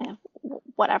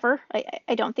whatever,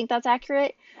 I don't think that's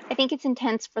accurate. I think it's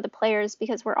intense for the players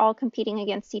because we're all competing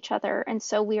against each other. And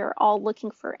so we are all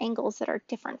looking for angles that are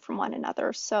different from one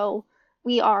another. So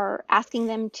we are asking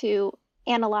them to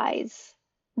analyze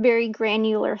very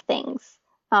granular things.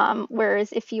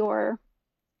 Whereas if you're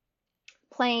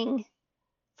playing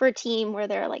for a team where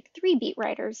there are like three beat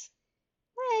writers,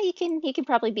 you can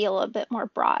probably be a little bit more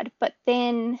broad. But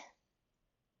then,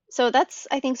 so that's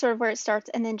I think sort of where it starts,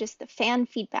 and then just the fan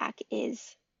feedback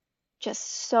is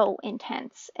just so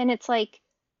intense, and it's like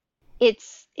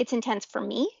it's intense for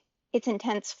me, it's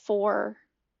intense for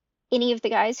any of the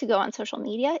guys who go on social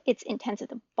media, it's intense at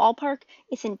the ballpark,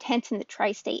 it's intense in the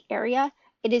tri-state area.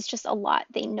 It is just a lot.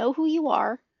 They know who you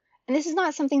are, and this is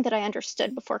not something that I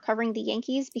understood before covering the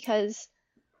Yankees because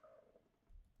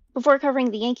before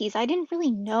covering the Yankees, I didn't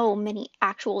really know many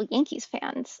actual Yankees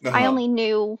fans. I Uh-huh. only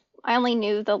knew I only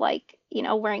knew the like,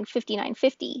 wearing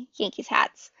 5950 Yankees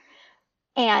hats.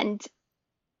 And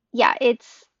yeah,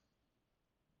 it's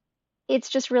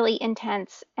just really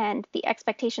intense and the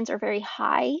expectations are very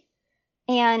high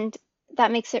and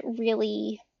that makes it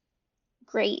really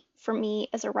great for me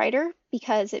as a writer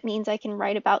because it means I can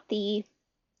write about the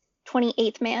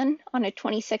 28th man on a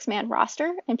 26-man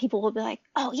roster and people will be like,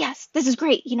 "Oh, yes, this is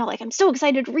great. Like I'm so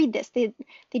excited to read this." They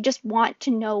just want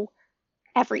to know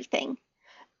everything.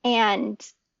 And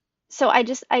so I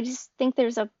just think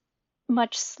there's a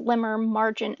much slimmer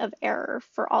margin of error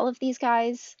for all of these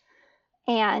guys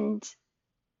and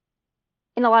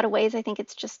in a lot of ways I think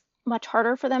it's just much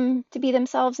harder for them to be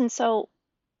themselves. And so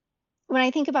when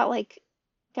I think about like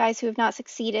guys who have not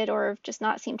succeeded or have just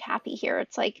not seemed happy here,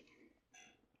 it's like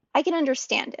I can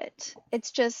understand it.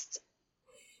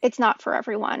 It's not for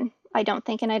everyone, I don't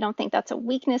think, and I don't think that's a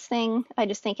weakness thing. I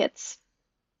just think it's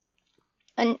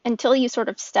until you sort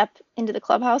of step into the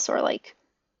clubhouse or like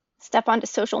step onto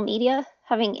social media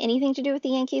having anything to do with the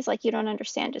Yankees, like you don't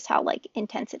understand just how like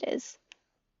intense it is.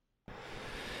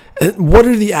 And what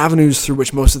are the avenues through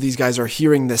which most of these guys are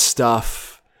hearing this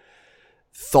stuff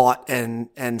thought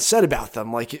and said about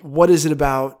them? Like, what is it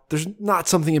about? There's not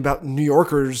something about New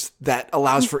Yorkers that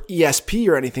allows for ESP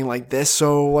or anything like this.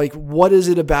 So, like, what is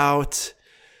it about?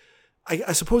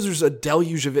 I suppose there's a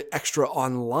deluge of it extra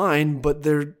online, but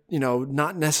they're,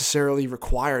 not necessarily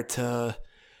required to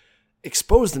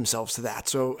expose themselves to that.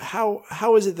 So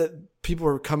how is it that people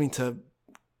are coming to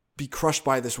be crushed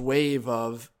by this wave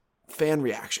of fan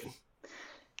reaction?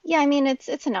 Yeah, I mean,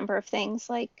 it's a number of things.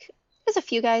 Like, there's a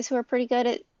few guys who are pretty good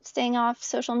at staying off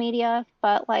social media,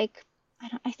 but like,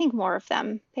 I think more of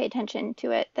them pay attention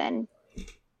to it than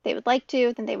they would like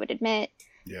to, than they would admit.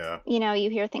 Yeah. You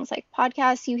hear things like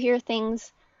podcasts, you hear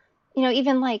things,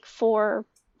 even like for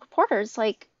reporters,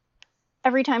 like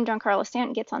every time Giancarlo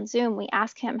Stanton gets on Zoom, we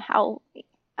ask him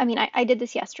I did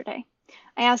this yesterday.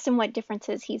 I asked him what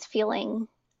differences he's feeling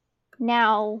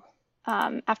now,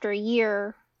 after a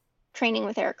year training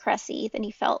with Eric Cressy than he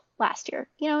felt last year.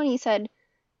 And he said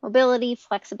mobility,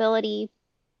 flexibility,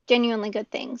 genuinely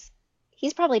good things.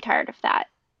 He's probably tired of that,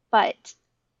 but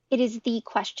it is the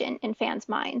question in fans'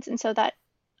 minds. And so that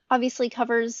obviously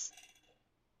covers,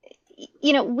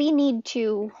 we need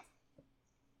to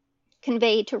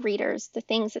convey to readers the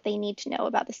things that they need to know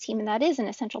about this team, and that is an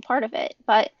essential part of it.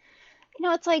 But,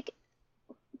 it's like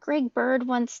Greg Bird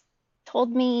once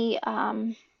told me,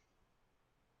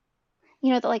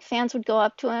 that like fans would go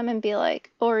up to him and be like,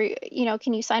 or,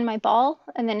 can you sign my ball?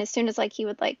 And then as soon as like he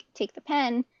would like take the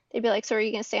pen, they'd be like, so are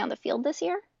you going to stay on the field this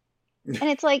year? And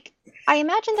it's like, I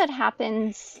imagine that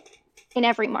happens in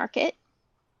every market.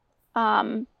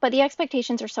 But the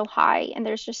expectations are so high and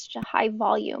there's just a high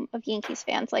volume of Yankees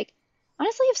fans. Like,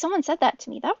 honestly, if someone said that to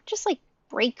me, that would just like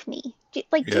break me. Do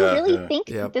you really think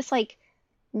Yep. this like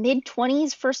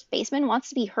mid-20s first baseman wants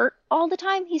to be hurt all the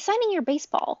time? He's signing your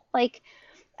baseball. Like,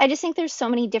 I just think there's so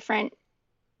many different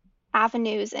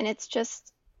avenues, and it's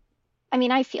just,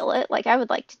 I feel it. Like, I would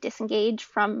like to disengage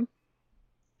from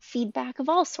feedback of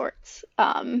all sorts.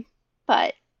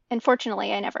 But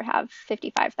unfortunately, I never have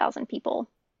 55,000 people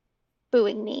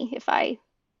booing me if I,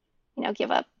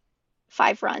 give up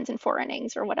 5 runs in 4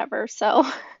 innings or whatever. So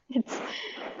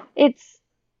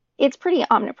it's pretty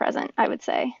omnipresent, I would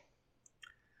say.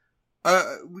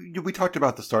 We talked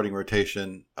about the starting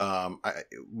rotation.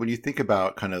 When you think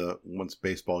about kind of once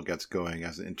baseball gets going,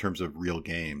 as in terms of real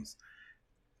games,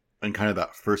 and kind of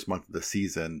that first month of the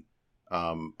season,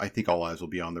 I think all eyes will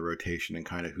be on the rotation and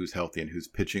kind of who's healthy and who's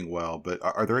pitching well. But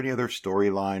are there any other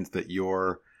storylines that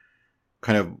you're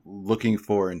kind of looking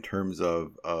for in terms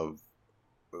of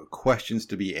questions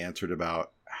to be answered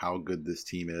about how good this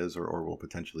team is or will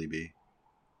potentially be?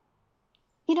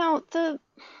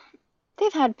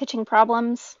 They've had pitching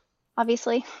problems,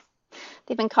 obviously.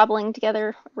 They've been cobbling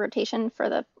together a rotation for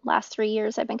the last 3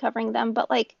 years I've been covering them.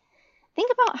 But like,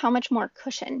 think about how much more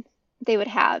cushion they would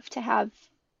have to have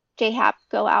J-Hap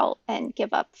go out and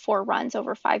give up 4 runs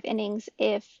over 5 innings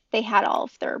if they had all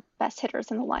of their best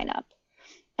hitters in the lineup.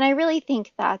 And I really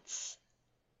think that's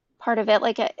part of it.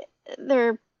 Like,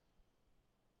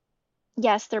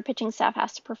 yes, their pitching staff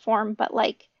has to perform, but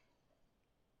like,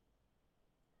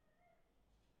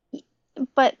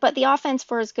 but the offense,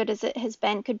 for as good as it has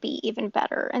been, could be even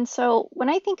better. And so when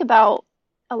I think about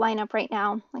a lineup right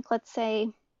now, like let's say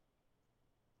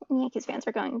Yankees fans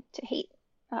are going to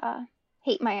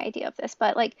hate my idea of this,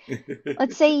 but like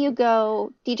let's say you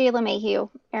go DJ LeMahieu,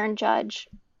 Aaron Judge,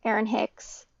 Aaron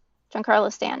Hicks,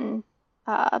 Giancarlo Stanton,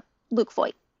 Luke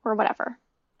Voit, or whatever.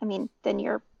 Then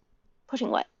you're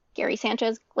pushing what? Gary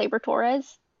Sanchez, Gleyber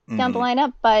Torres down the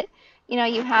lineup, but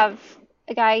you have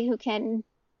a guy who can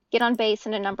get on base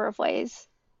in a number of ways.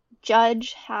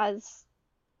 Judge has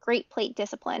great plate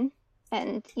discipline,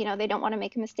 and they don't want to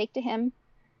make a mistake to him.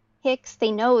 Hicks,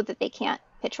 they know that they can't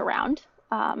pitch around,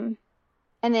 and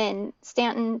then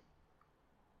Stanton,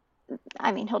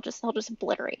 he'll just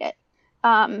obliterate it.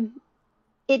 I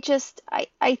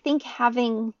think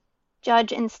having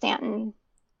Judge and Stanton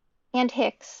and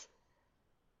Hicks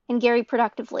and Gary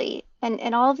productively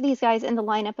and all of these guys in the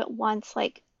lineup at once,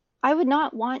 like, I would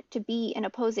not want to be an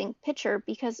opposing pitcher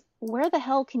because where the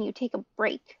hell can you take a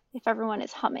break if everyone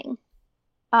is humming?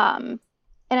 And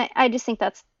I just think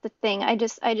that's the thing. I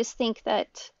just think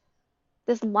that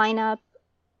this lineup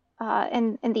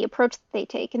and the approach that they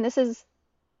take, and this is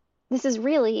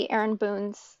really Aaron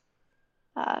Boone's,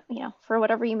 for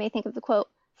whatever you may think of the quote,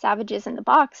 "savages in the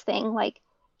box" thing. Like,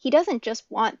 he doesn't just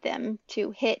want them to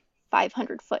hit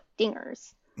 500-foot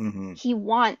dingers. Mm-hmm. He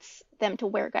wants them to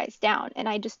wear guys down. And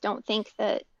I just don't think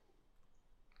that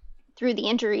through the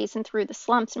injuries and through the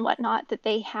slumps and whatnot that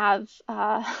they have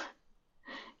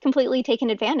completely taken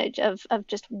advantage of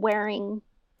just wearing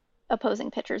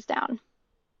opposing pitchers down.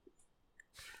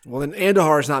 Well, then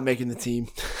Andahar is not making the team.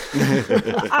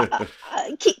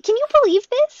 Can you believe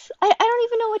this? I don't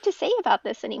even know what to say about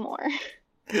this anymore.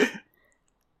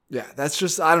 Yeah, that's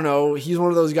just, I don't know. He's one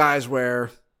of those guys where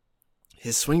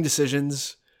his swing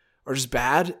decisions are just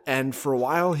bad. And for a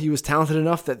while, he was talented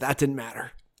enough that didn't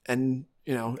matter. And,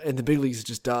 in the big leagues, it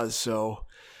just does. So,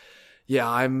 yeah,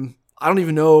 I don't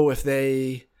even know if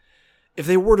they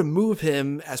were to move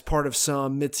him as part of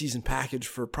some midseason package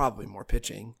for probably more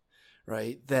pitching,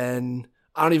 right? Then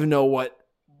I don't even know what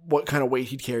kind of weight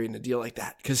he'd carry in a deal like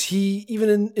that. Because he,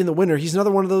 even in the winter, he's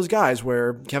another one of those guys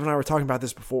where Kevin and I were talking about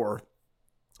this before.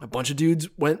 A bunch of dudes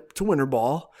went to winter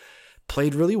ball,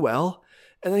 played really well,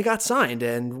 and then got signed.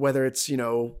 And whether it's,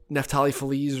 Neftali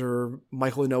Feliz or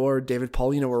Michael Anoa or David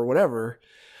Paulino or whatever.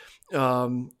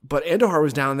 But Andahar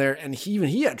was down there and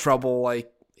he had trouble.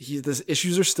 Like the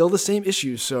issues are still the same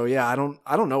issues. So yeah, I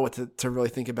don't know what to really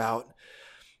think about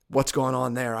what's going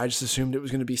on there. I just assumed it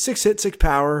was going to be 6 hit, 6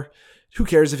 power. Who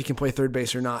cares if he can play third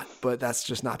base or not? But that's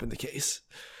just not been the case.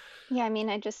 Yeah, I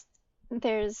mean,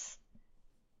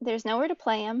 there's nowhere to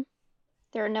play him.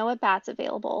 There are no at-bats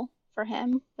available for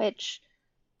him,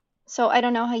 so I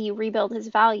don't know how you rebuild his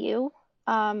value.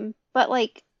 But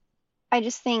like, I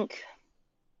just think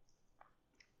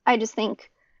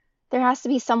there has to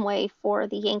be some way for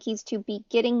the Yankees to be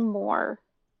getting more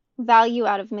value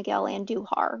out of Miguel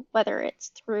Andujar, whether it's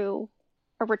through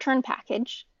a return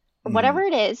package or whatever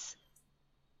it is,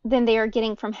 than they are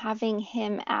getting from having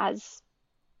him as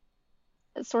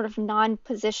a sort of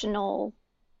non-positional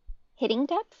hitting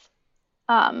depth.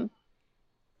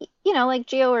 Like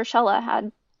Gio Urshela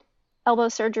had elbow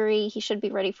surgery. He should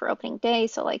be ready for opening day.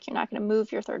 So like, you're not going to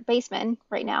move your third baseman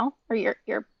right now, or your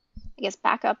I guess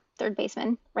backup third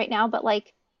baseman right now. But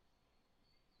like,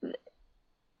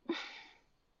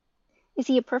 is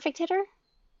he a perfect hitter?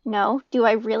 No. Do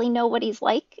I really know what he's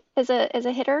like as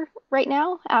a hitter right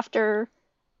now after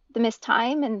the missed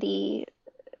time and the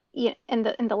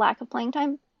lack of playing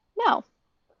time? No,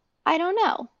 I don't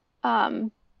know.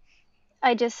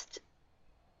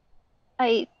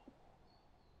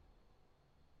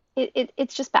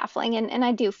 It's just baffling, and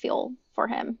I do feel for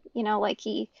him. Like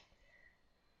he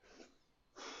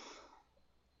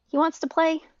wants to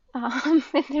play, and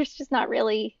there's just not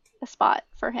really a spot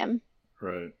for him.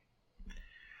 Right.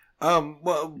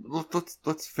 Well,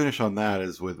 let's finish on that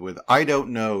as with I don't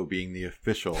know being the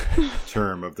official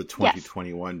term of the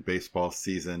 2021 baseball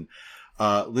season.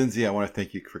 Lindsay, I want to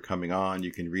thank you for coming on.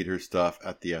 You can read her stuff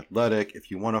at The Athletic. If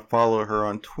you want to follow her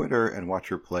on Twitter and watch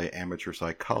her play amateur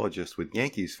psychologist with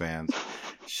Yankees fans,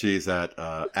 she's at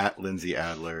Lindsay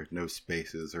Adler, no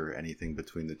spaces or anything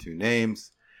between the two names.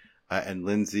 And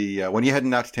Lindsay, when are you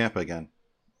heading out to Tampa again?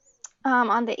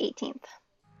 On the 18th.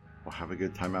 Well, have a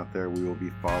good time out there. We will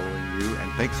be following you.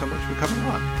 And thanks so much for coming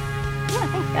on. Yeah,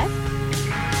 thanks, guys.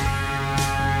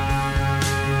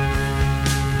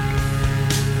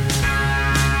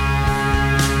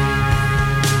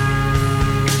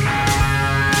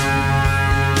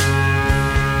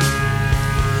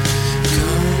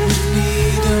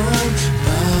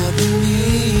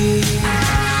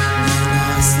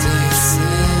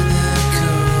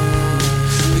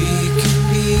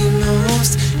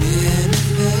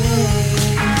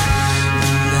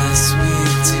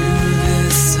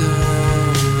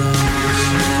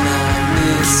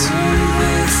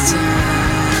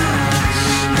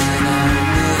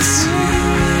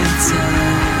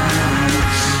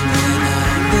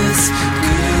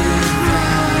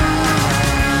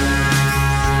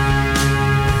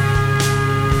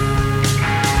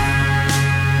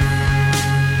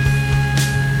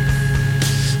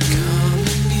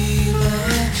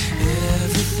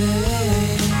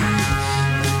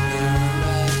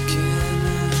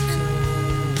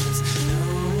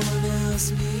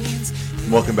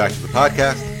 Welcome back to the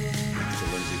podcast. Thanks to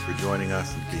Lindsay for joining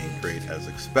us and being great as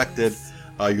expected.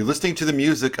 You're listening to the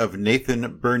music of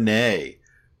Nathan Bernay,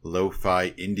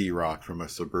 lo-fi indie rock from a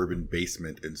suburban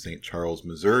basement in St. Charles,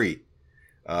 Missouri.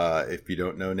 If you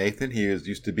don't know Nathan, he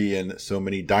used to be in So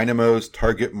Many Dynamos,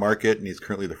 Target Market, and he's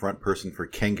currently the front person for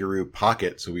Kangaroo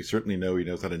Pocket, so we certainly know he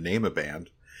knows how to name a band.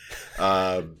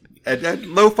 And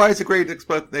lo-fi is a great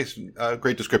explanation,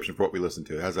 great description for what we listen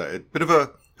to. It has a bit of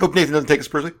a, hope Nathan doesn't take us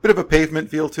personally, bit of a pavement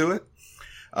feel to it.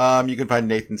 You can find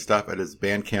Nathan's stuff at his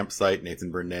Bandcamp site,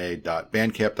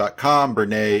 nathanbernay.bandcamp.com.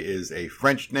 Bernay is a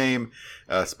French name,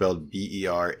 spelled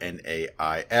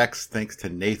Bernais. Thanks to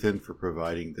Nathan for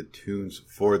providing the tunes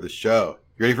for the show.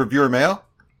 You ready for viewer mail?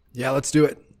 Yeah, let's do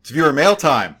it. It's viewer mail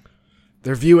time.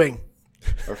 They're viewing.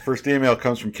 Our first email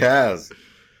comes from Kaz.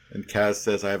 And Kaz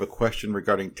says, I have a question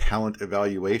regarding talent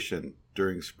evaluation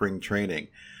during spring training.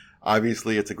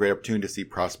 Obviously, it's a great opportunity to see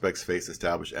prospects face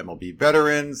established MLB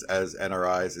veterans as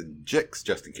NRIs and JICs,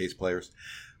 just-in-case players.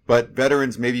 But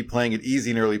veterans may be playing it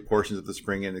easy in early portions of the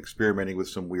spring and experimenting with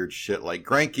some weird shit like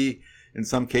Greinke. In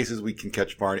some cases, we can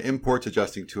catch foreign imports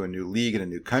adjusting to a new league in a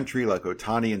new country, like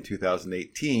Ohtani in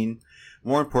 2018.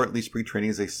 More importantly, spring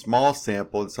training is a small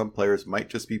sample, and some players might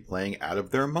just be playing out of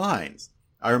their minds.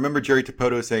 I remember Jerry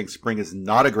Topoto saying spring is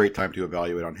not a great time to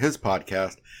evaluate on his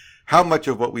podcast. How much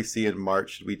of what we see in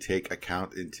March should we take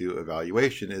account into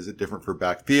evaluation? Is it different for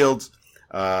backfields?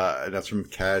 And that's from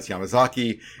Kaz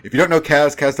Yamazaki. If you don't know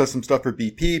Kaz does some stuff for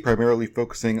BP, primarily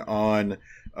focusing on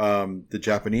the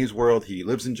Japanese world. He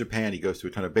lives in Japan. He goes to a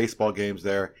ton of baseball games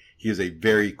there. He is a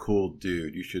very cool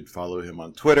dude. You should follow him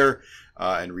on Twitter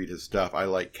and read his stuff. I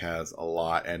like Kaz a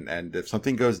lot. And if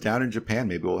something goes down in Japan,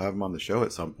 maybe we'll have him on the show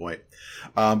at some point.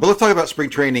 But let's talk about spring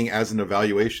training as an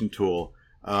evaluation tool.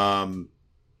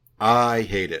 I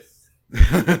hate it.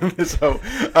 So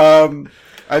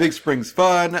I think spring's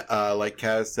fun. Like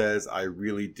Kaz says, I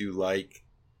really do like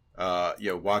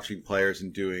watching players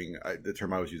and doing the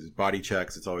term I always use is body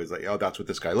checks. It's always like, oh, that's what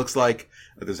this guy looks like.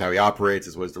 This is how he operates.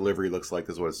 This is what his delivery looks like.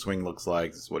 This is what his swing looks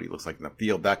like. This is what he looks like in the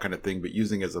field. That kind of thing. But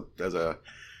using as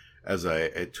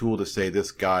a tool to say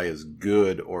this guy is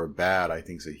good or bad, I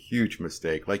think is a huge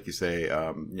mistake. Like you say,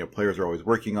 players are always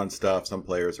working on stuff. Some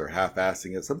players are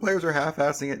half-assing it. Some players are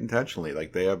half-assing it intentionally.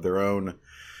 Like they have their own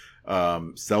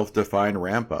self-defined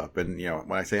ramp up. And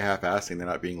when I say half-assing, they're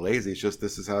not being lazy. It's just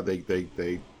this is how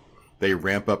they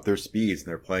ramp up their speeds, and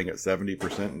they're playing at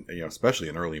 70%, especially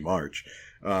in early March.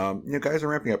 Guys are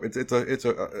ramping up. It's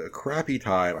a crappy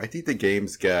time. I think the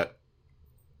games get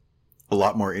a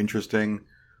lot more interesting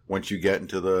once you get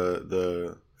into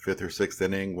the fifth or sixth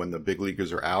inning when the big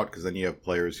leaguers are out, because then you have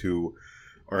players who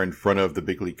are in front of the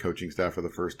big league coaching staff for the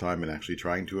first time and actually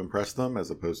trying to impress them, as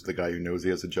opposed to the guy who knows he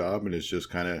has a job and is just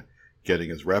kind of getting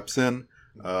his reps in.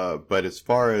 But as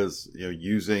far as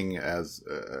using as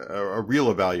a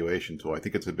real evaluation tool, I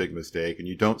think it's a big mistake, and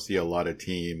you don't see a lot of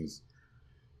teams.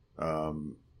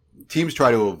 Teams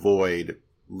try to avoid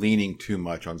leaning too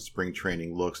much on spring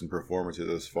training looks and performances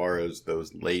as far as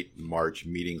those late March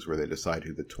meetings where they decide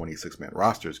who the 26-man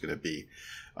roster is going to be.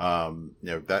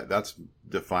 That's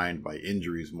defined by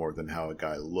injuries more than how a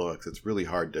guy looks. It's really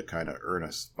hard to kind of earn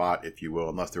a spot, if you will,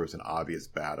 unless there was an obvious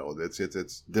battle.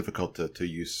 It's difficult to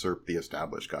usurp the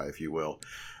established guy, if you will.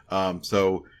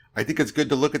 So I think it's good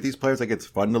to look at these players. Like, it's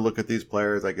fun to look at these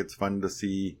players. Like, it's fun to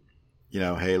see,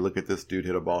 hey, look at this dude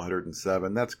hit a ball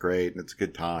 107. That's great, and it's a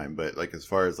good time. But like, as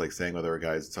far as like saying whether a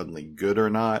guy's suddenly good or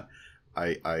not,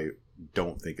 I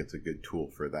don't think it's a good tool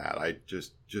for that. I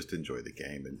just enjoy the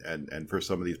game, and for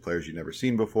some of these players you've never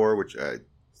seen before, which is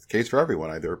the case for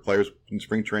everyone. There are players in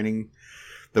spring training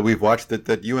that we've watched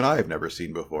that you and I have never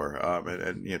seen before,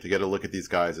 and to get a look at these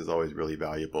guys is always really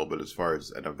valuable. But as far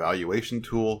as an evaluation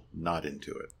tool, not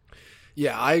into it.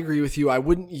 Yeah, I agree with you. I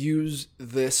wouldn't use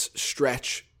this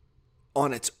stretch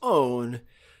on its own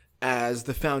as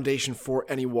the foundation for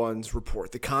anyone's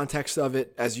report. The context of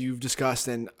it, as you've discussed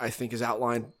and I think is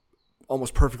outlined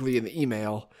almost perfectly in the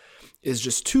email, is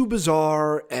just too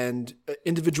bizarre and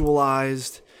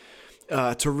individualized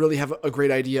to really have a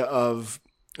great idea of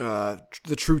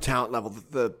the true talent level.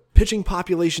 The pitching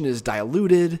population is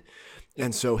diluted,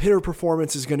 and so hitter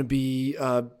performance is going to be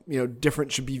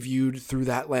different, should be viewed through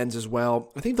that lens as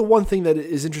well. I think the one thing that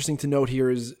is interesting to note here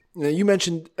is you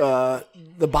mentioned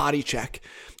the body check,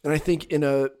 and I think in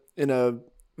a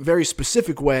very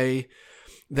specific way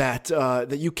that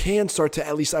you can start to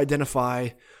at least identify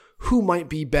who might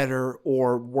be better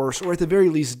or worse, or at the very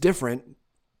least different,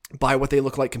 by what they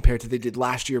look like compared to they did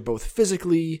last year, both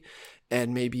physically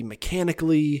and maybe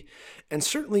mechanically. And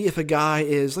certainly if a guy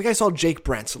is, like I saw Jake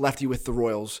Brent's lefty with the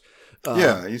Royals.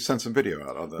 You sent some video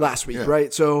out on that last week,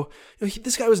 right? So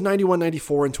this guy was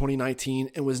 91-94 in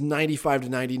 2019 and was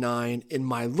 95-99 in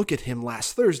my look at him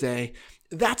last Thursday.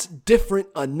 That's different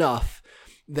enough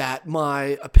that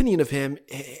my opinion of him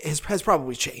has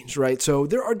probably changed, right? So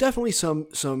there are definitely some.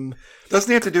 Doesn't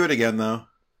he have to do it again though?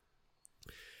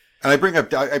 And I bring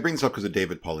this up because of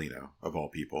David Paulino, of all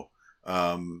people.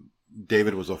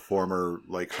 David was a former,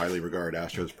 highly regarded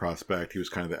Astros prospect. He was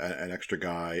kind of an extra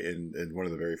guy in one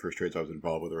of the very first trades I was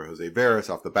involved with, or Jose Veras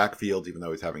off the backfield, even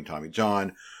though he's having Tommy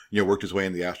John. Worked his way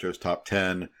in the Astros top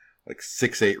 10,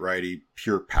 6'8" righty,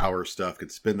 pure power stuff,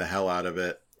 could spin the hell out of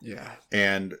it. Yeah.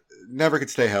 And never could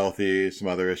stay healthy, some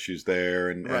other issues there.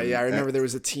 I remember there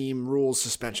was a team rules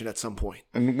suspension at some point.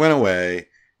 And went away.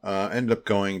 Ended up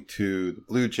going to the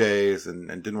Blue Jays and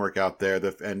didn't work out there.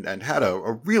 And had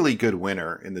a really good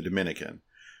winter in the Dominican.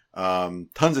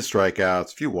 Tons of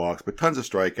strikeouts, few walks, but tons of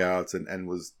strikeouts, and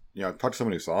was, I talked to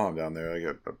someone who saw him down there,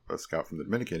 like a scout from the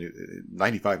Dominican,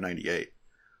 95, 98.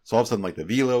 So all of a sudden, like, the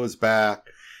velo is back,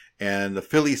 and the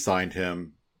Phillies signed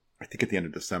him, I think at the end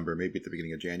of December, maybe at the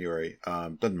beginning of January,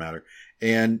 doesn't matter.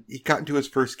 And he got into his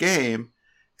first game,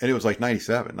 and it was like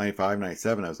 97, 95,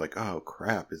 97. I was like, oh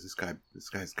crap, this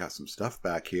guy's got some stuff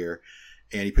back here.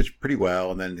 And he pitched pretty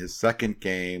well. And then his second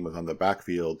game was on the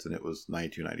backfields, and it was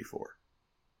 92, 94.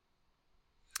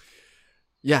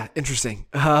 Yeah, interesting.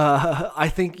 I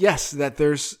think, yes, that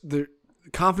the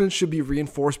confidence should be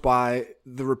reinforced by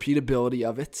the repeatability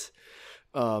of it.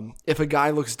 If a guy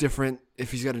looks different,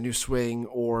 if he's got a new swing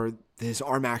or his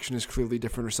arm action is clearly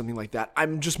different or something like that,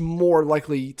 I'm just more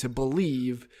likely to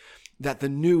believe that the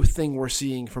new thing we're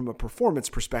seeing from a performance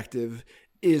perspective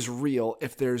is real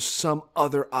if there's some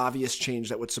other obvious change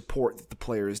that would support that the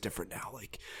player is different now.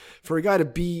 Like, for a guy to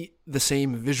be the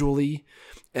same visually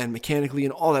and mechanically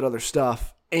and all that other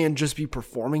stuff and just be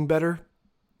performing better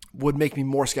would make me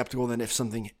more skeptical than if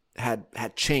something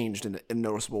had changed in a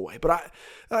noticeable way. But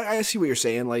I see what you're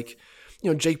saying. Like,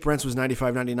 Jake Brent's was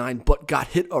 95, 99, but got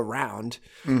hit around.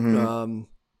 Mm-hmm.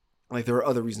 Like, there are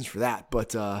other reasons for that.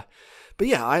 But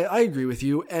yeah, I agree with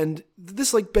you. And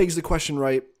this, like, begs the question,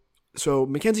 right? So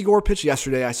Mackenzie Gore pitched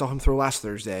yesterday. I saw him throw last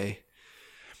Thursday.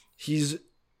 He's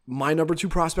my number 2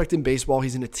 prospect in baseball.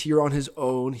 He's in a tier on his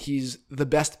own. He's the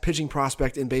best pitching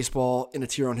prospect in baseball in a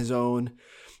tier on his own,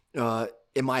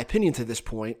 in my opinion, to this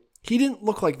point. He didn't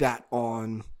look like that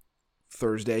on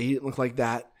Thursday. He didn't look like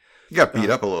that. He got beat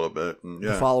up a little bit.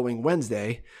 The following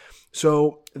Wednesday.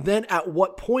 So then at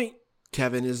what point,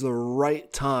 Kevin, is the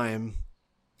right time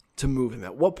to move him?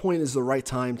 At what point is the right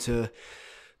time to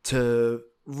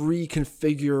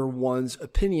reconfigure one's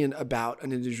opinion about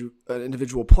an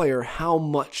individual player? How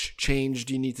much change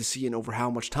do you need to see and over how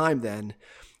much time then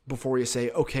before you say,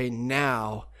 okay,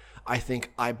 now I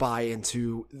think I buy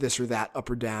into this or that, up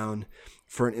or down,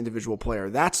 for an individual player?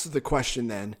 That's the question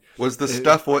then. Was the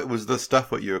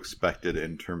stuff what you expected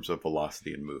in terms of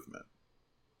velocity and movement?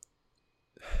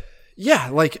 Yeah,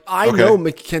 like I know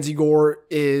Mackenzie Gore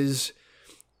is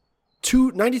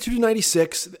 92 to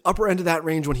 96, the upper end of that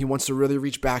range when he wants to really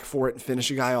reach back for it and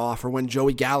finish a guy off, or when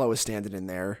Joey Gallo is standing in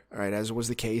there, all right, as was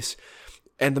the case.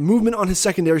 And the movement on his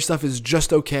secondary stuff is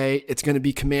just okay. It's going to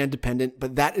be command dependent,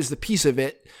 but that is the piece of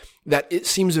it that it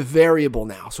seems a variable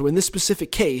now. So in this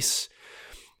specific case,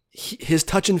 his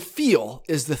touch and feel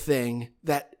is the thing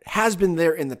that has been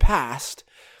there in the past,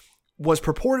 was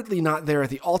purportedly not there at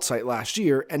the alt site last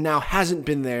year, and now hasn't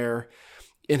been there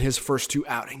in his first 2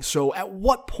 outings. So at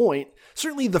what point,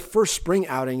 certainly the first spring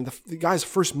outing, the guy's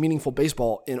first meaningful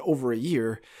baseball in over a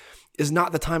year, is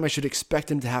not the time I should expect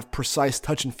him to have precise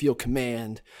touch and feel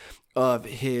command of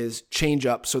his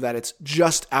changeup so that it's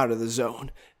just out of the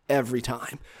zone every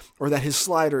time, or that his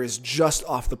slider is just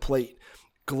off the plate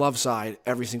glove side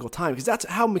every single time, because that's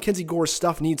how Mackenzie Gore's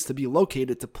stuff needs to be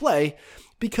located to play,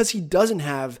 because he doesn't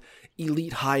have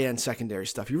elite high-end secondary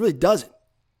stuff. He really doesn't.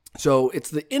 So it's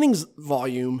the innings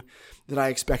volume that I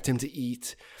expect him to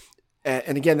eat.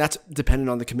 And again, that's dependent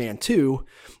on the command too.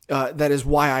 That is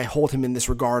why I hold him in this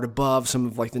regard above some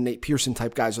of like the Nate Pearson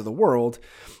type guys of the world.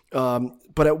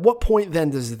 But at what point then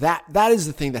does that is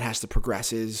the thing that has to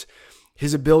progress, is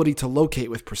his ability to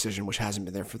locate with precision, which hasn't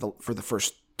been there for the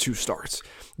first 2 starts.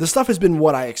 The stuff has been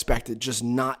what I expected, just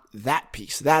not that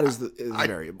piece. That is the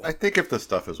variable. I think if the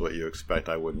stuff is what you expect,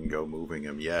 I wouldn't go moving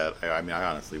him yet. I mean, I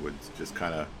honestly would just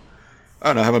kind of, I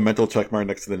don't know, have a mental check mark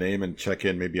next to the name and check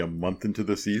in maybe a month into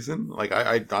the season. Like,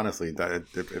 I honestly,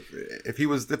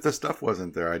 if the stuff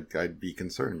wasn't there, I'd be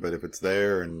concerned. But if it's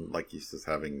there and like he's just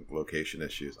having location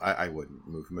issues, I wouldn't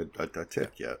move him a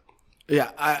tick yet.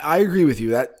 Yeah, I agree with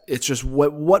you. That it's just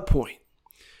what point,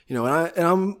 and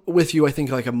I'm with you. I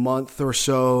think like a month or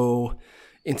so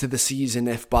into the season,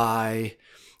 and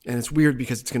it's weird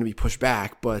because it's going to be pushed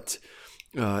back, but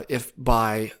if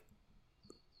by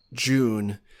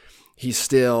June he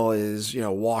still is,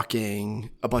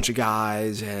 walking a bunch of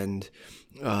guys and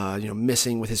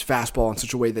missing with his fastball in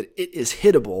such a way that it is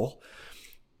hittable,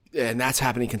 and that's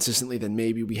happening consistently, then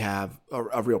maybe we have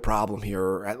a real problem here,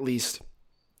 or at least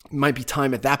might be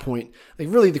time at that point. Like,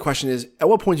 really the question is, at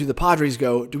what point do the Padres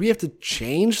go, do we have to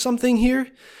change something here?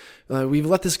 We've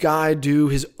let this guy do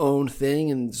his own thing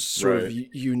in sort of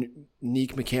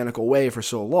unique mechanical way for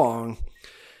so long.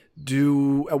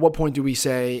 At what point do we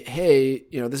say, hey,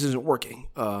 this isn't working?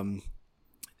 And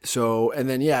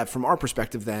then, from our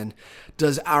perspective then,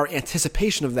 does our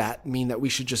anticipation of that mean that we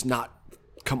should just not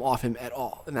come off him at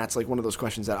all? And that's like one of those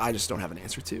questions that I just don't have an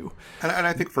answer to. And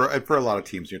I think for a lot of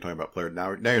teams, you're talking about player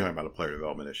now. Now you're talking about a player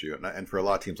development issue, and for a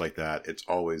lot of teams like that, it's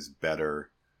always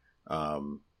better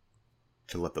to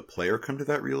let the player come to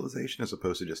that realization as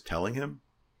opposed to just telling him.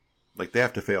 Like, they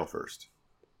have to fail first,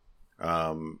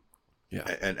 and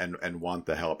want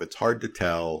the help. It's hard to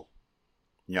tell.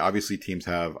 You know, obviously teams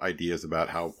have ideas about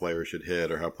how players should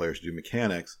hit or how players should do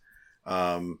mechanics.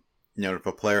 You know, if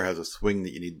a player has a swing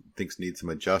that thinks needs some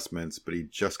adjustments, but he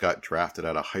just got drafted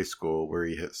out of high school where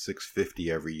he hit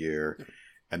 650 every year,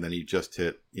 and then he just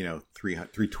hit,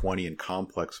 320 in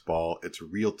complex ball, it's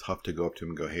real tough to go up to him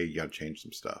and go, hey, you got to change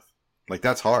some stuff. Like,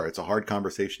 that's hard. It's a hard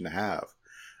conversation to have.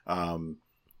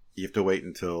 You have to wait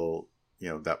until,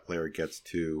 that player gets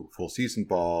to full season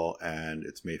ball and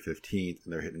it's May 15th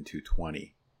and they're hitting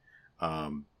 220.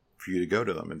 For you to go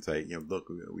to them and say, look,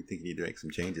 we think you need to make some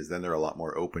changes. Then they're a lot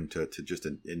more open to just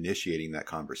initiating that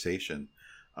conversation.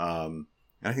 And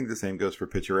I think the same goes for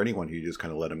pitcher or anyone who you just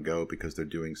kind of let them go because they're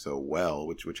doing so well,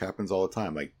 which happens all the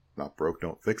time. Like, not broke,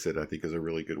 don't fix it, I think is a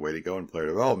really good way to go in player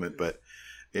development. But,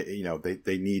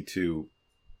 they need to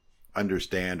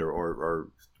understand or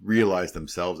realize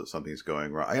themselves that something's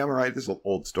going wrong. I am right. This is an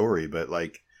old story, but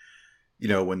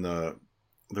when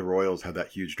the Royals had that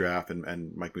huge draft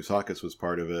and Mike Moustakas was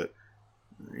part of it,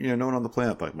 no one on the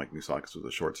planet thought Mike Moustakas was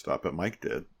a shortstop, but Mike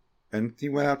did. And he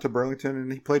went out to Burlington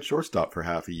and he played shortstop for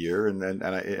half a year. And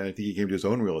I think he came to his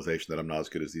own realization that I'm not as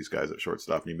good as these guys at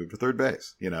shortstop. And he moved to third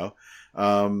base, And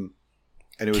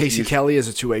it was Casey Kelly as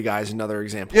a two-way guy is another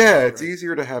example. Yeah, it's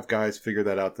easier to have guys figure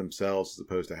that out themselves as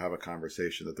opposed to have a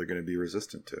conversation that they're going to be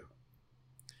resistant to.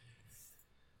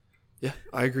 Yeah,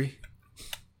 I agree.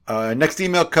 Next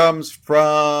email comes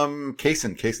from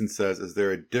Kaysen. Kaysen says, is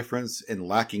there a difference in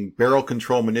lacking barrel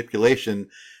control manipulation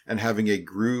and having a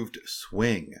grooved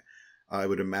swing? I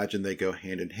would imagine they go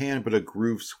hand in hand, but a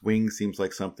grooved swing seems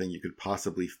like something you could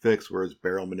possibly fix, whereas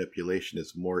barrel manipulation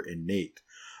is more innate.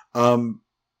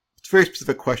 It's a very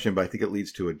specific question, but I think it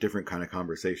leads to a different kind of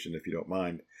conversation, if you don't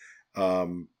mind.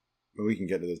 We can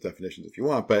get into those definitions if you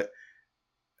want, but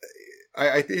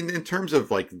I in terms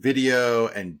of like video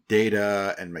and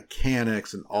data and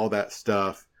mechanics and all that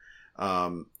stuff,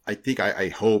 I think I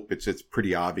hope it's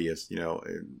pretty obvious,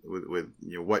 with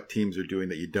what teams are doing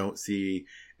that you don't see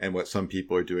and what some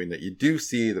people are doing that you do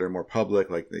see that are more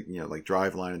public, like like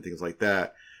Driveline and things like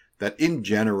that. That in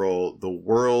general, the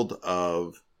world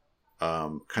of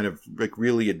kind of like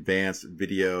really advanced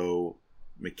video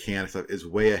mechanics is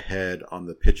way ahead on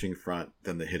the pitching front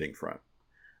than the hitting front.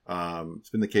 It's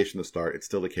been the case from the start. It's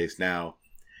still the case now.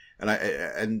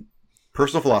 And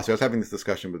personal philosophy, I was having this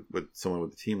discussion with someone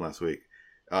with the team last week.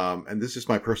 And this is just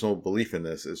my personal belief in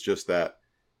this, is just that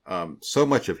so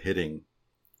much of hitting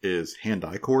is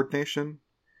hand-eye coordination.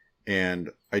 And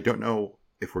I don't know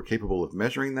if we're capable of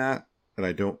measuring that. And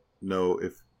I don't know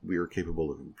if we are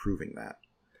capable of improving that.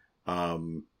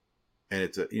 And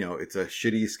it's a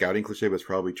shitty scouting cliche, but it's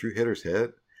probably true. Hitters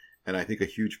hit. And I think a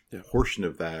huge portion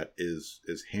of that is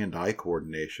hand-eye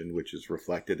coordination, which is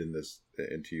reflected in this,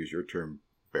 and to use your term,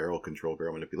 barrel control,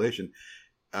 barrel manipulation.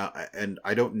 And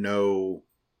I don't know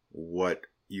what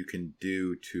you can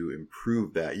do to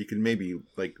improve that. You can maybe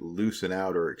like loosen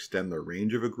out or extend the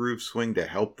range of a groove swing to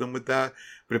help them with that.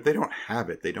 But if they don't have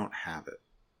it, they don't have it.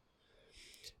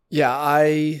 Yeah,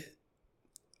 I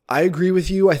agree with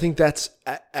you. I think that's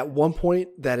at one point,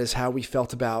 that is how we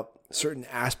felt about certain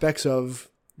aspects of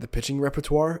the pitching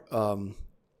repertoire,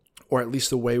 or at least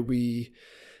the way we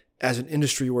as an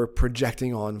industry were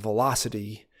projecting on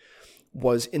velocity,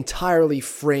 was entirely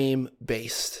frame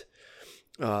based.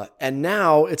 And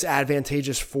now it's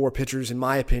advantageous for pitchers, in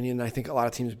my opinion. I think a lot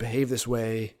of teams behave this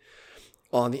way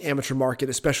on the amateur market,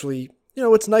 especially,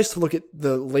 it's nice to look at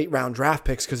the late round draft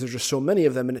picks because there's just so many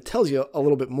of them, and it tells you a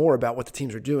little bit more about what the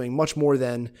teams are doing, much more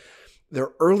than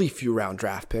their early few round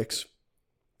draft picks.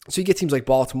 So you get teams like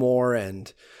Baltimore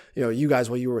and, you guys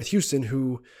while you were with Houston,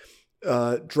 who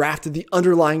drafted the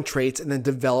underlying traits and then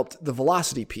developed the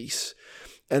velocity piece.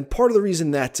 And part of the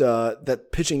reason that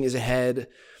that pitching is ahead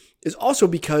is also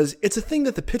because it's a thing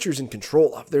that the pitcher's in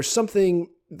control of. There's something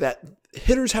that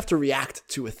hitters have to react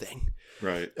to a thing.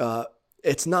 Right.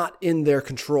 It's not in their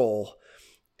control.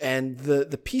 And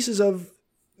the pieces of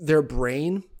their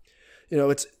brain,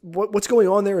 it's what's going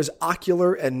on there is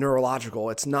ocular and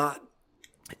neurological. It's not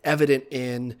evident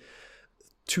in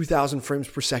 2,000 frames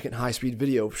per second high-speed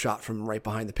video shot from right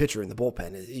behind the pitcher in the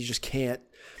bullpen. You just can't.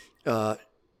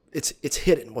 It's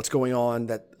hidden what's going on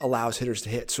that allows hitters to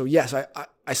hit. So yes,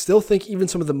 I still think even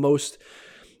some of the most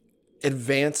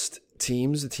advanced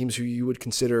teams, the teams who you would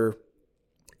consider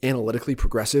analytically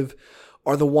progressive,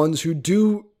 are the ones who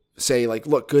do say like,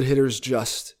 look, good hitters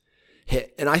just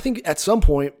hit. And I think at some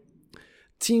point,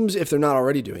 teams, if they're not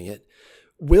already doing it,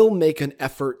 will make an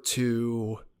effort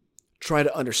to try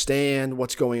to understand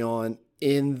what's going on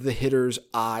in the hitter's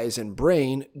eyes and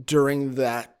brain during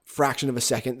that fraction of a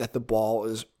second that the ball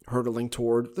is hurtling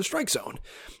toward the strike zone.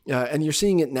 And you're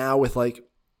seeing it now with like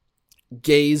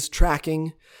gaze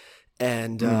tracking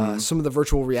and some of the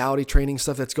virtual reality training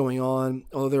stuff that's going on,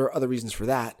 although there are other reasons for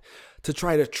that, to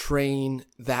try to train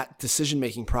that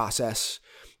decision-making process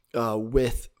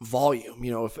with volume.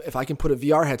 You know, if I can put a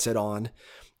VR headset on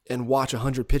and watch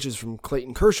 100 pitches from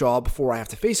Clayton Kershaw before I have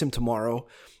to face him tomorrow,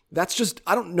 that's just,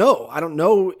 I don't know. I don't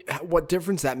know what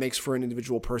difference that makes for an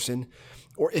individual person,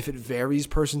 or if it varies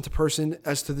person to person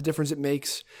as to the difference it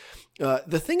makes.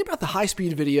 The thing about the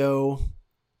high-speed video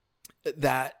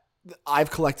that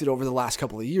I've collected over the last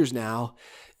couple of years now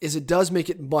is it does make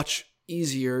it much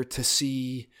easier to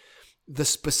see the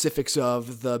specifics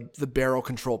of the barrel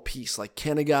control piece. Like,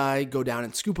 can a guy go down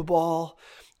and scoop a ball?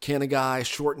 Can a guy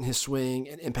shorten his swing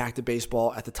and impact the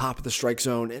baseball at the top of the strike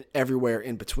zone and everywhere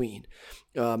in between?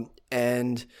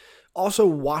 And also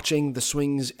watching the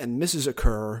swings and misses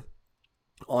occur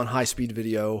on high-speed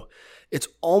video, it's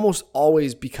almost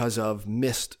always because of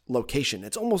missed location.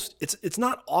 It's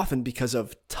not often because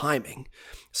of timing.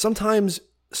 Sometimes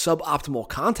suboptimal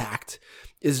contact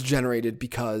is generated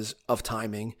because of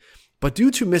timing, but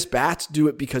due to missed bats, do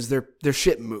it because their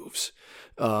shit moves.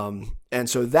 And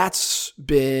so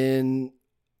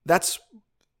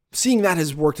seeing that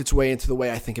has worked its way into the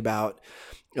way I think about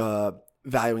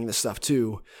valuing this stuff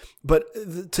too. But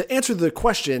to answer the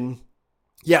question,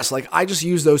 yes, like I just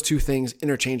use those two things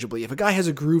interchangeably. If a guy has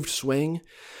a grooved swing,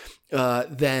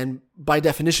 then by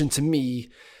definition to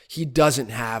me, he doesn't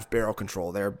have barrel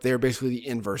control. They're basically the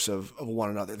inverse of one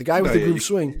another. The guy with the grooved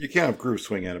swing. You can't have groove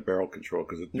swing and a barrel control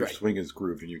because your swing is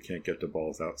grooved and you can't get the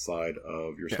balls outside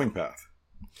of your swing path.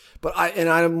 But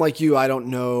I'm like you, I don't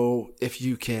know if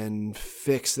you can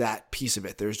fix that piece of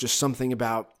it. There's just something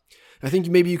about, I think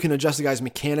maybe you can adjust the guy's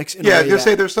mechanics.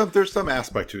 Say there's some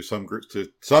aspect to some groups to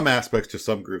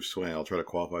some groove swing. I'll try to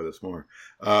qualify this more.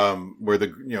 Where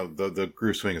the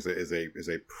groove swing is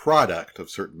a product of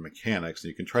certain mechanics, and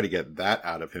you can try to get that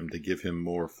out of him to give him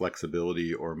more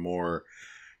flexibility or more,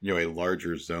 a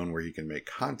larger zone where he can make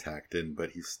contact in.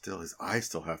 But his eyes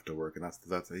still have to work, and that's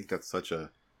I think that's such a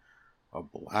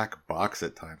black box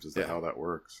at times as to how that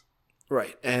works.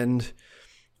 Right, and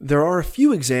there are a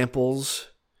few examples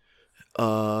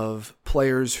of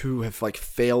players who have like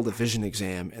failed a vision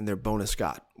exam and their bonus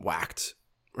got whacked,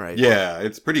 right? Yeah,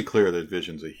 it's pretty clear that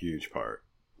vision's a huge part.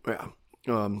 Yeah.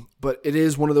 But it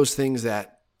is one of those things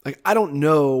that like I don't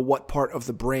know what part of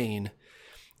the brain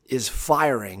is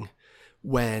firing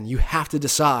when you have to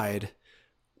decide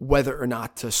whether or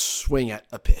not to swing at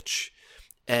a pitch.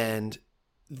 And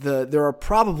there are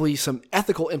probably some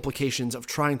ethical implications of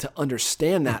trying to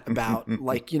understand that about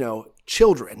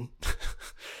children,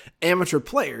 amateur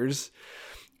players,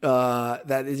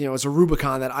 that is, it's a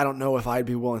Rubicon that I don't know if I'd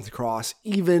be willing to cross,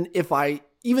 even if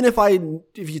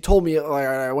you told me like,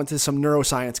 I went to some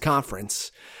neuroscience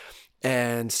conference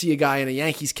and see a guy in a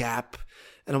Yankees cap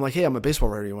and I'm like, hey, I'm a baseball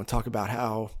writer. You want to talk about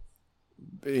how,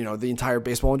 the entire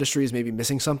baseball industry is maybe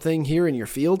missing something here in your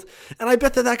field? And I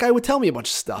bet that guy would tell me a bunch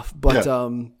of stuff, but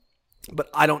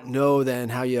I don't know then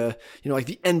how like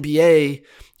the NBA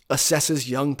assesses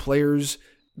young players'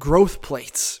 growth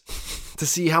plates to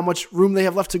see how much room they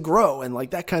have left to grow. And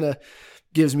like that kind of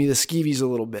gives me the skeevies a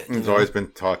little bit. There's always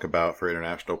been talk about for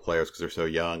international players because they're so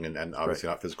young and obviously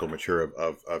not physical mature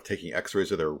of taking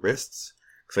x-rays of their wrists.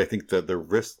 Because I think that the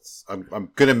wrists, I'm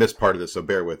going to miss part of this, so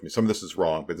bear with me. Some of this is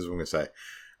wrong, but this is what I'm going to say.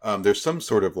 There's some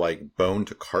sort of like bone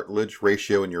to cartilage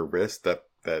ratio in your wrist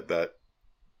that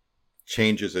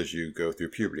changes as you go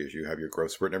through puberty, as you have your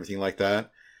growth spurt and everything like that.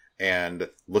 And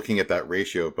looking at that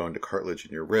ratio of bone to cartilage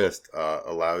in your wrist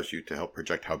allows you to help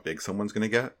project how big someone's going to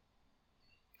get.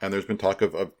 And there's been talk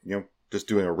of just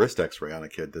doing a wrist x-ray on a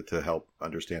kid to help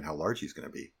understand how large he's going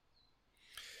to be.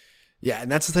 Yeah, and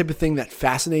that's the type of thing that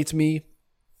fascinates me.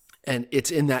 And it's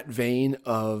in that vein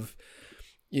of,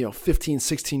 15,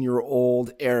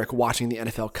 16-year-old Eric watching the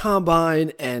NFL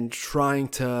Combine and trying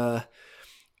to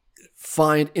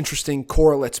find interesting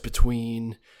correlates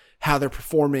between how they're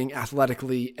performing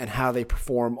athletically and how they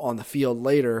perform on the field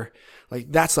later.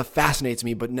 Like that stuff fascinates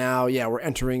me. But now, we're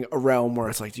entering a realm where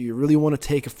it's like, do you really want to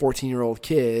take a 14-year-old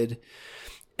kid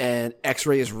and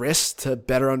x-ray his wrist to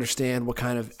better understand what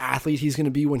kind of athlete he's going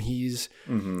to be when he's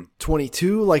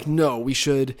 22? Like, no, we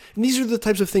should. And these are the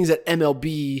types of things that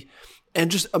MLB and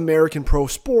just American pro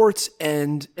sports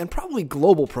and probably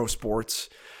global pro sports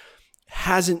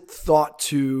hasn't thought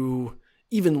to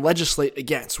even legislate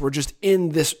against. We're just in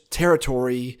this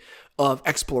territory of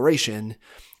exploration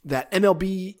that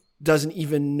MLB doesn't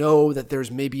even know that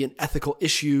there's maybe an ethical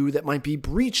issue that might be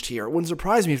breached here. It wouldn't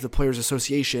surprise me if the Players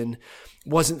Association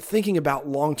wasn't thinking about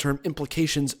long-term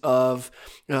implications of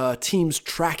teams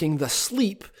tracking the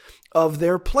sleep of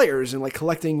their players and like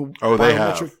collecting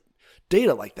biometric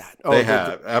data like that. They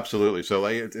have, absolutely. So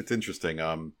like it's interesting.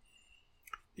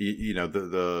 You know,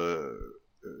 the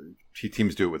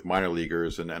teams do it with minor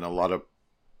leaguers, and a lot of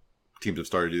teams have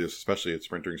started to do this, especially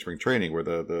during spring training, where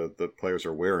the players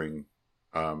are wearing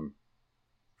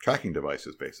tracking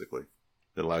devices, basically,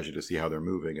 that allows you to see how they're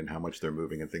moving and how much they're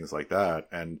moving and things like that.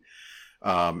 And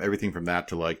everything from that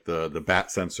to like the bat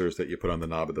sensors that you put on the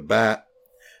knob of the bat,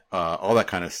 all that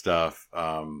kind of stuff.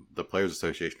 The Players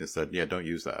Association has said, yeah, don't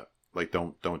use that. Like,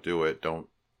 don't do it. Don't,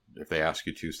 if they ask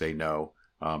you to, say no.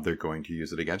 They're going to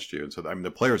use it against you. And so, I mean,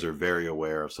 the players are very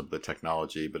aware of some of the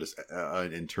technology, but it's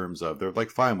in terms of, they're like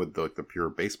fine with the pure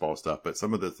baseball stuff, but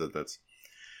some of that's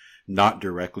not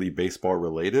directly baseball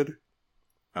related,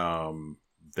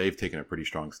 they've taken a pretty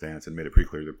strong stance and made it pretty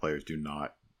clear that players do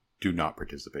not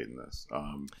participate in this,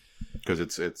 because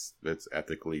it's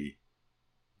ethically,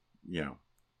 you know,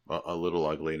 a little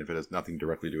ugly, and if it has nothing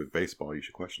directly to do with baseball, you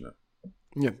should question it.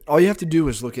 Yeah, all you have to do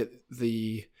is look at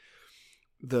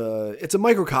it's a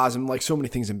microcosm, like so many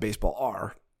things in baseball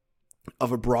are,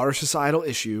 of a broader societal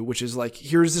issue, which is like,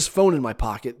 here's this phone in my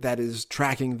pocket that is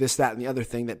tracking this, that, and the other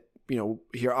thing that, you know,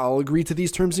 here I'll agree to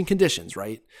these terms and conditions,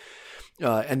 right?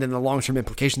 And then the long-term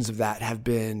implications of that have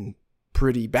been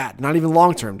pretty bad. Not even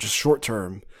long-term, just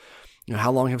short-term. You know,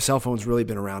 how long have cell phones really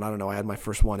been around? I don't know. I had my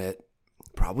first one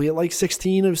probably at like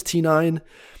 16. It was T9.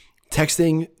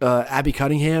 Texting Abby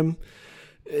Cunningham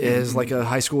is like a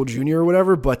high school junior or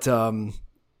whatever, but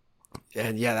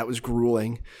and yeah, that was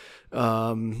grueling.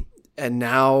 And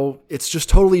now it's just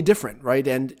totally different, right?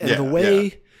 And the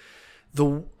way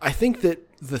I think that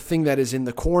the thing that is in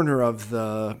the corner of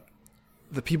the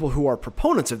people who are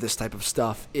proponents of this type of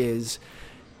stuff is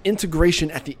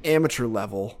integration at the amateur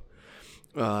level.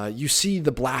 You see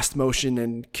the blast motion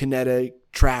and kinetic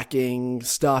tracking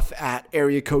stuff at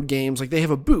area code games. Like, they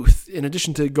have a booth. In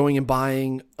addition to going and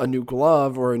buying a new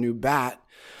glove or a new bat,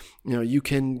 you know, you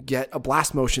can get a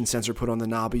blast motion sensor put on the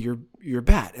knob of your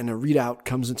bat, and a readout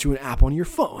comes into an app on your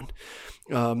phone.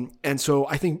 And so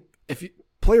I think if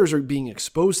players are being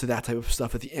exposed to that type of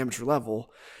stuff at the amateur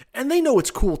level, and they know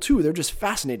it's cool too, they're just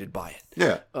fascinated by it.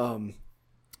 Yeah.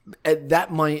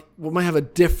 That might have a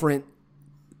different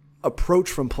approach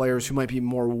from players who might be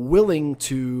more willing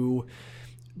to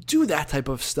do that type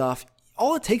of stuff.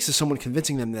 All it takes is someone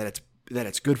convincing them that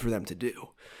it's good for them to do.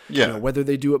 Yeah. You know, whether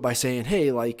they do it by saying,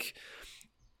 hey, like,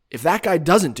 if that guy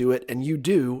doesn't do it and you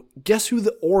do, guess who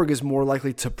the org is more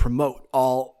likely to promote,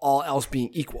 all else being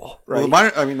equal, right?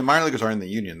 Well, the minor leaguers are in the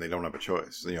union. They don't have a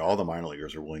choice. You know, all the minor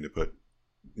leaguers are willing to put,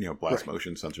 you know, blast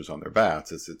motion sensors on their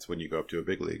bats. It's when you go up to a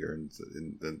big leaguer,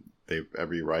 and they have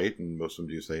every right, and most of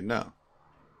them do say no.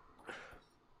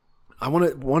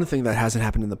 One thing that hasn't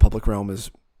happened in the public realm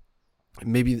is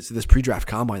maybe this pre-draft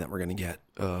combine that we're going to get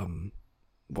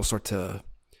will start to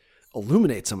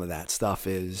illuminate some of that stuff,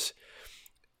 is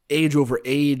age over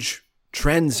age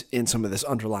trends in some of this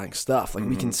underlying stuff. Like,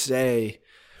 we can say,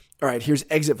 all right, here's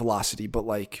exit velocity, but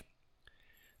like,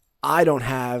 I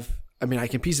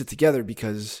can piece it together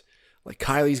because like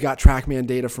Kylie's got TrackMan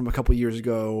data from a couple years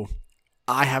ago.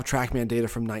 I have TrackMan data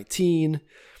from 19.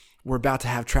 We're about to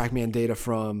have TrackMan data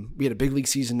we had a big league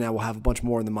season. Now we'll have a bunch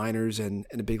more in the minors and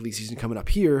a big league season coming up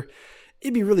here.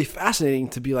 It'd be really fascinating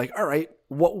to be like, all right,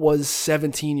 what was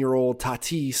 17-year-old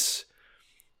Tatis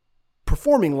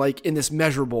performing like in this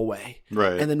measurable way?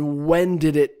 Right. And then when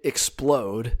did it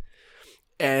explode?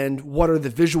 And what are the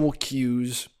visual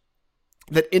cues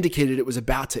that indicated it was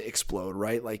about to explode,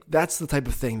 right? Like, that's the type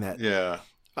of thing that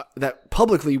that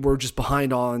publicly we're just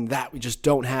behind on that. We just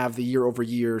don't have the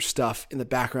year-over-year stuff in the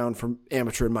background from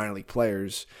amateur and minor league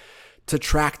players to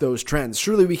track those trends.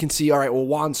 Surely we can see, all right, well,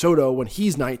 Juan Soto, when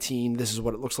he's 19, this is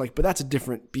what it looks like, but that's a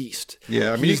different beast.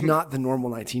 Yeah, I mean, he's not the normal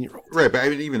 19-year-old. Right, but I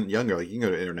mean, even younger, like, you can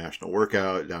go to international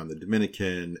workout down in the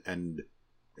Dominican, and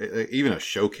even a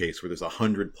showcase where there's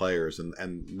 100 players,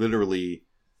 and literally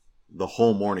the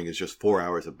whole morning is just 4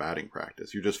 hours of batting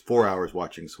practice. You're just 4 hours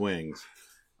watching swings.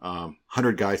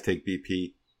 100 guys take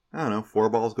BP. I don't know, 4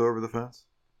 balls go over the fence.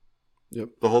 Yep.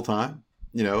 The whole time,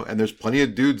 you know, and there's plenty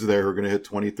of dudes there who are going to hit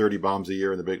 20, 30 bombs a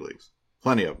year in the big leagues.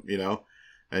 Plenty of them, you know,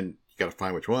 and you got to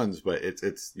find which ones, but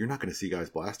it's, you're not going to see guys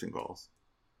blasting balls.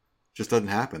 It just doesn't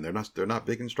happen. They're not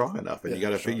big and strong enough. And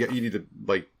you need to,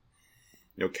 like,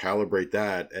 you know, calibrate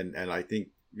that. And I think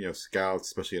scouts,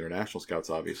 especially international scouts,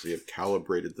 obviously have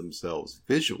calibrated themselves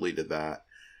visually to that.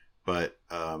 But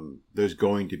there's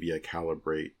going to be a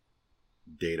calibrate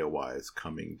data-wise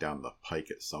coming down the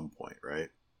pike at some point, right?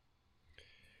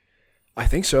 I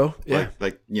think so. Yeah.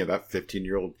 Like that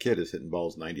 15-year-old kid is hitting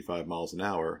balls 95 miles an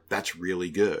hour. That's really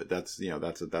good. That's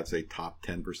a top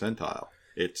 10 percentile.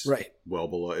 It's right. Well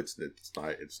below. It's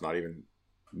not even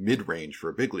mid-range for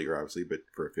a big leaguer, obviously, but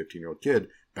for a 15-year-old kid,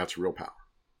 that's real power.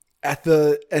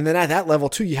 And then at that level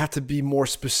too, you have to be more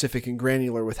specific and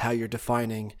granular with how you're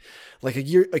defining. Like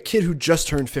a kid who just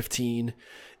turned 15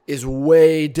 is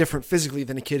way different physically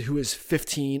than a kid who is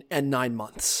 15 and 9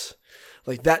 months.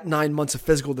 Like that 9 months of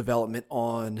physical development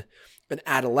on an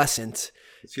adolescent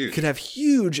could have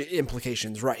huge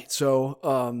implications, right? So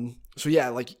yeah,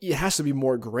 like it has to be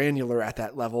more granular at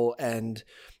that level, and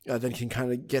then can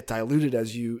kind of get diluted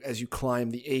as you climb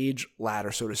the age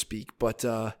ladder, so to speak. But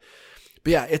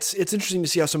yeah, it's interesting to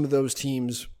see how some of those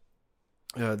teams.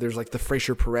 There's like the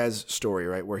Frazier Perez story,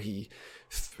 right, where he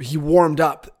warmed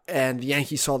up and the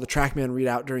Yankees saw the TrackMan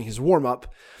readout during his warm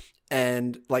up.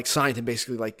 And like signed him,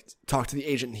 basically like talked to the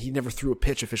agent. He never threw a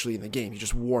pitch officially in the game. He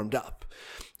just warmed up.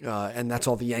 And that's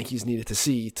all the Yankees needed to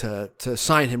see to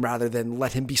sign him rather than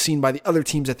let him be seen by the other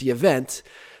teams at the event.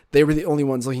 They were the only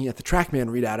ones looking at the TrackMan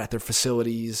readout at their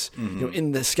facilities,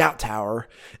 in the scout tower,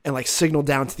 and like signaled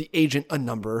down to the agent a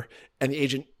number, and the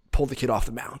agent pulled the kid off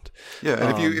the mound. Yeah,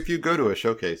 and if you go to a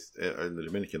showcase in the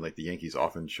Dominican, like the Yankees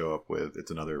often show up with,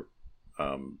 it's another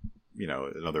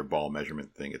another ball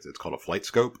measurement thing. It's called a flight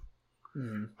scope.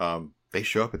 Mm-hmm. They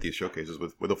show up at these showcases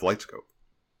with a flight scope.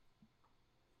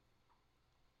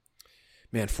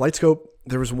 Man, flight scope.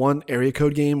 There was one area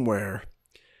code game where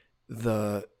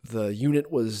the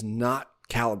unit was not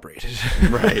calibrated.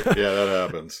 Right. Yeah, that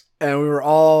happens. And we were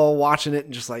all watching it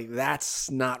and just like,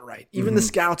 that's not right. Even the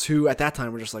scouts who at that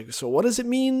time were just like, so what does it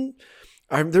mean?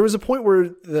 There was a point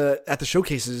where at the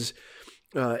showcases,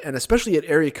 and especially at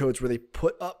area codes where they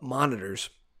put up monitors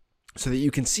so that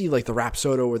you can see like the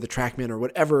Rapsodo or the TrackMan or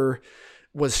whatever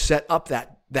was set up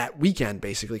that weekend,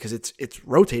 basically, because it's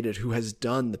rotated who has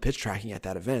done the pitch tracking at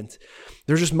that event.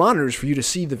 There's just monitors for you to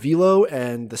see the velo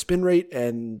and the spin rate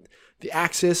and the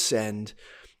axis and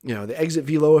the exit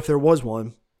velo if there was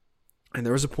one. And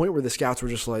there was a point where the scouts were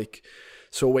just like,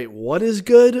 so wait, what is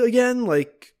good again?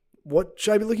 Like, what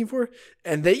should I be looking for?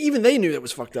 And they knew that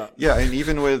was fucked up. Yeah, and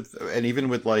even with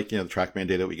like the TrackMan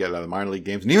data we get out of the minor league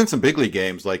games, and even some big league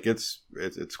games, like it's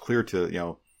clear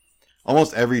to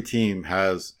almost every team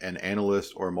has an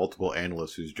analyst or multiple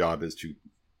analysts whose job is to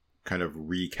kind of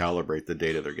recalibrate the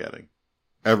data they're getting.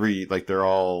 Every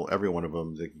one of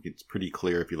them. It's pretty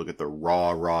clear if you look at the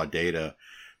raw data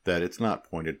that it's not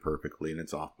pointed perfectly and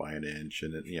it's off by an inch,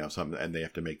 and and they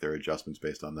have to make their adjustments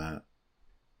based on that.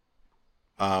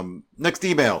 Next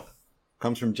email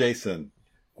comes from Jason.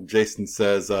 Jason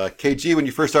says, KG, when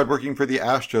you first started working for the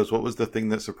Astros, what was the thing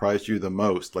that surprised you the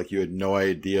most? Like you had no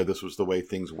idea this was the way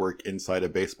things work inside a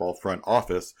baseball front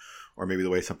office, or maybe the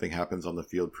way something happens on the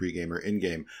field pregame or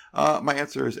in-game. My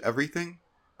answer is everything.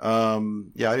 I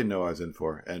didn't know what I was in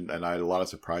for, and I had a lot of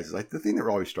surprises. Like the thing that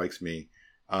always strikes me,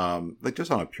 like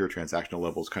just on a pure transactional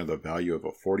level, is kind of the value of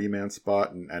a 40-man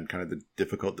spot and kind of the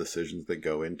difficult decisions that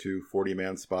go into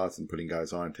 40-man spots and putting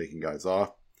guys on and taking guys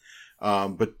off.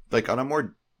 But like on a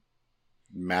more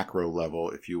macro level,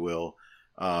 if you will,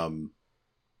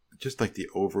 just like the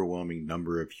overwhelming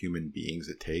number of human beings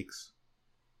it takes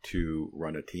to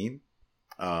run a team.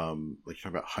 Like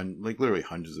you're talking about literally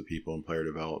hundreds of people in player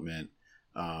development,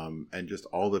 and just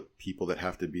all the people that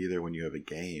have to be there when you have a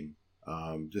game.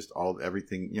 Just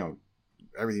everything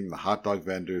from the hot dog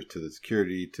vendors to the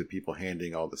security to people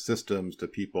handling all the systems to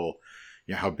people,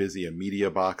 how busy a media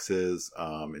box is,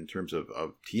 in terms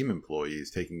of team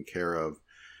employees taking care of,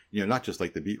 not just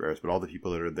like the beat writers, but all the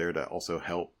people that are there to also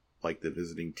help like the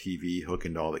visiting TV hook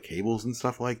into all the cables and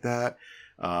stuff like that.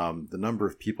 The number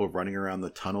of people running around the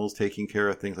tunnels taking care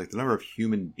of things, like the number of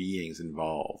human beings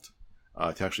involved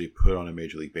to actually put on a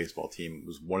Major League Baseball team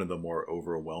was one of the more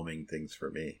overwhelming things for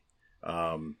me.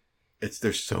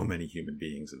 There's so many human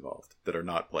beings involved that are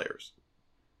not players.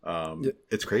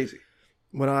 It's crazy.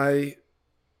 When I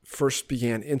first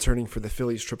began interning for the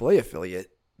Phillies AAA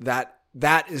affiliate, that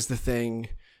is the thing.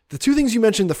 The two things you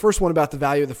mentioned, the first one about the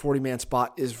value of the 40-man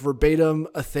spot is verbatim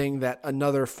a thing that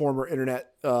another former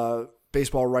internet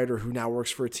baseball writer who now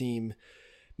works for a team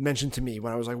mentioned to me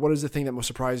when I was like, what is the thing that most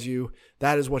surprised you?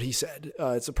 That is what he said.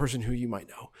 It's a person who you might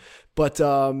know. But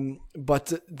then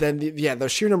the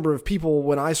sheer number of people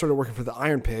when I started working for the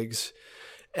Iron Pigs,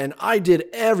 and I did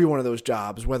every one of those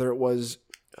jobs, whether it was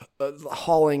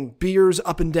hauling beers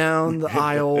up and down the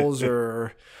aisles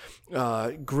or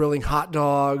grilling hot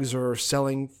dogs or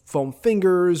selling foam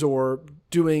fingers or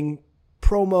doing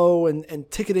promo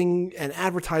and ticketing and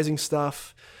advertising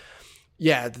stuff.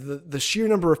 Yeah, the sheer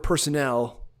number of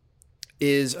personnel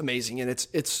is amazing, and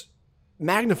it's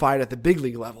magnified at the big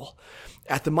league level.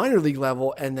 At the minor league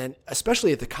level, and then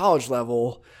especially at the college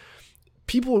level,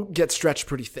 people get stretched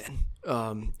pretty thin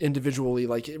individually.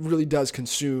 Like, it really does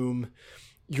consume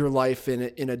your life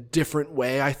in a different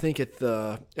way, I think, at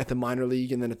the minor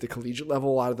league and then at the collegiate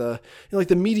level. A lot of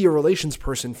the media relations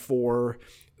person for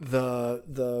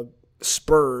the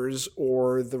Spurs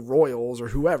or the Royals or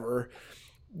whoever,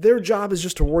 their job is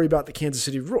just to worry about the Kansas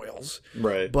City Royals.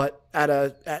 Right. But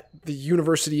at the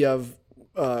University of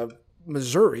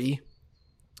Missouri,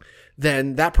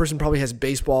 then that person probably has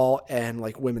baseball and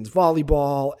like women's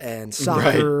volleyball and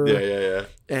soccer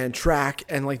and track,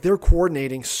 and like they're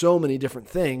coordinating so many different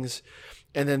things.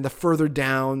 And then the further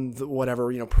down the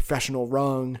whatever, professional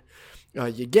rung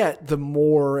you get, the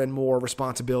more and more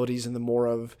responsibilities and the more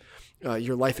of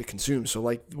your life it consumes. So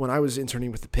like when I was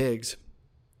interning with the Pigs,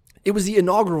 it was the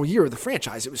inaugural year of the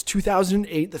franchise. It was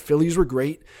 2008. The Phillies were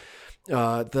great.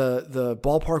 The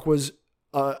ballpark was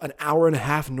an hour and a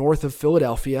half north of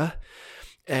Philadelphia,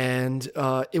 and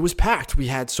it was packed. We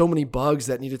had so many bugs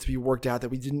that needed to be worked out that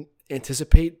we didn't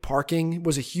anticipate. Parking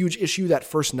was a huge issue that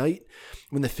first night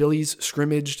when the Phillies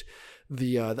scrimmaged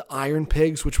the Iron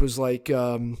Pigs, which was like,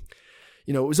 it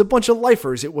was a bunch of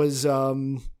lifers. It was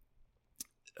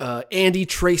Andy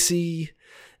Tracy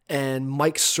and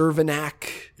Mike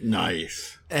Cervenak.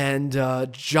 Nice. And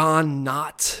John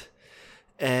Knott,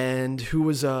 and who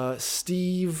was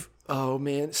Steve... Oh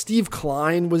man, Steve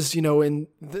Klein was, in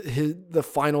the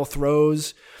final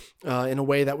throws in a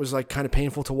way that was like kind of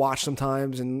painful to watch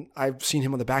sometimes. And I've seen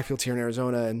him on the backfield here in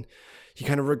Arizona, and he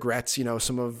kind of regrets,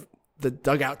 some of the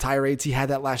dugout tirades he had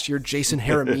that last year. Jason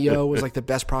Jaramillo was like the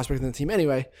best prospect in the team.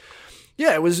 Anyway,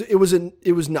 yeah, it was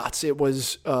nuts. It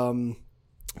was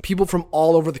people from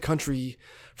all over the country,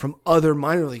 from other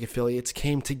minor league affiliates,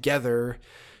 came together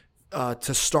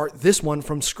to start this one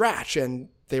from scratch, and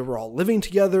they were all living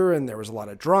together, and there was a lot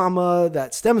of drama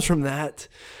that stems from that.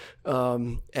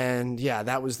 And yeah,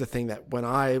 that was the thing that when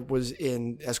I was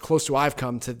in as close to I've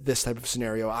come to this type of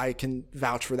scenario, I can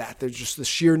vouch for that. There's just the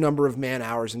sheer number of man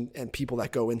hours and people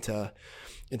that go into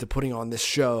putting on this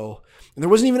show. And there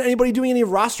wasn't even anybody doing any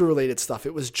roster related stuff.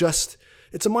 It was just,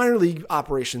 it's a minor league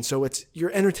operation. So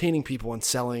you're entertaining people and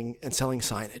selling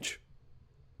signage.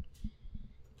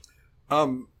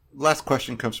 Last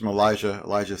question comes from Elijah.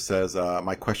 Elijah says,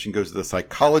 my question goes to the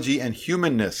psychology and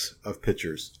humanness of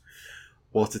pitchers.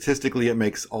 While statistically it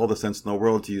makes all the sense in the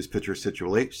world to use pitchers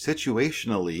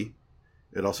situationally,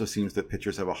 it also seems that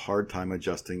pitchers have a hard time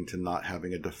adjusting to not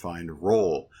having a defined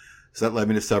role. So that led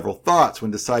me to several thoughts.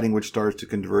 When deciding which stars to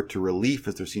convert to relief,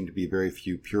 as there seem to be very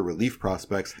few pure relief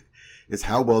prospects, is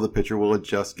how well the pitcher will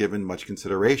adjust given much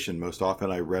consideration. Most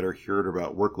often I read or heard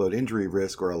about workload injury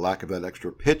risk or a lack of that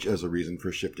extra pitch as a reason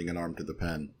for shifting an arm to the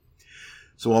pen.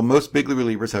 So while most big league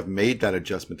relievers have made that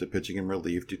adjustment to pitching and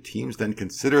relief, do teams then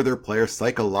consider their players'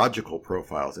 psychological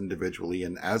profiles individually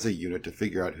and as a unit to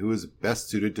figure out who is best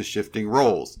suited to shifting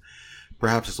roles?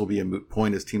 Perhaps this will be a moot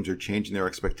point as teams are changing their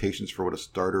expectations for what a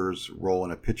starter's role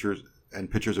in a pitcher's,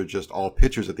 and pitchers are just all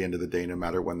pitchers at the end of the day, no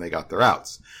matter when they got their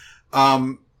outs.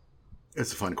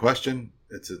 It's a fun question.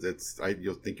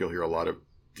 You'll hear a lot of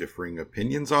differing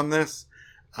opinions on this.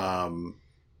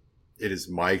 It is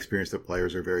my experience that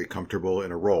players are very comfortable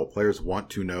in a role. Players want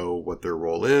to know what their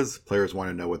role is. Players want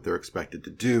to know what they're expected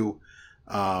to do.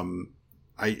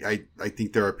 I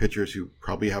think there are pitchers who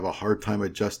probably have a hard time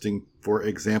adjusting, for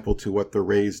example, to what the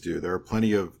Rays do. There are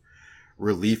plenty of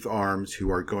relief arms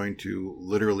who are going to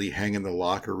literally hang in the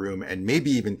locker room and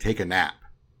maybe even take a nap.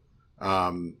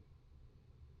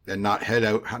 And not head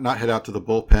out to the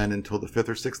bullpen until the fifth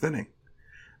or sixth inning.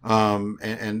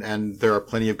 And there are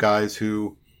plenty of guys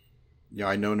who,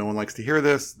 I know no one likes to hear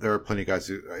this. There are plenty of guys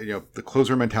who, the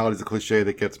closer mentality is a cliche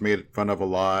that gets made fun of a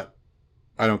lot.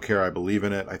 I don't care. I believe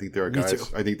in it. I think there are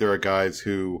guys. I think there are guys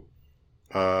who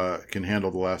can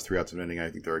handle the last 3 outs of an inning. I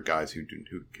think there are guys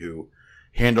who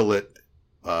handle it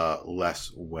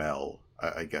less well.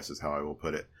 I guess is how I will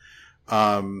put it.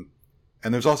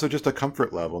 And there's also just a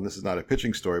comfort level, and this is not a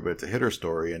pitching story, but it's a hitter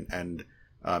story, and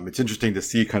it's interesting to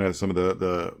see kind of some of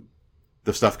the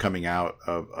stuff coming out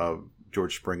of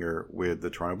George Springer with the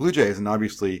Toronto Blue Jays, and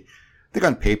obviously, I think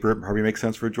on paper it probably makes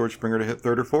sense for George Springer to hit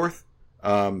third or fourth.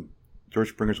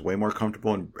 George Springer's way more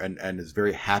comfortable and is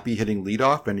very happy hitting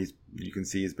leadoff, and you can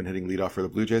see he's been hitting leadoff for the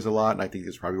Blue Jays a lot, and I think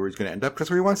that's probably where he's going to end up, because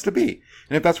where he wants to be.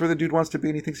 And if that's where the dude wants to be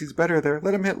and he thinks he's better there,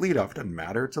 let him hit leadoff. It doesn't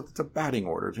matter. It's a batting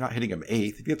order. If you're not hitting him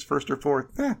eighth, if he gets first or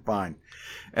fourth, fine.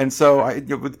 And so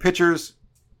with pitchers,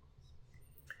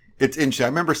 it's interesting. I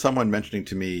remember someone mentioning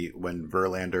to me when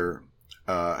Verlander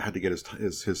had to get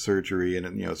his surgery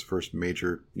and his first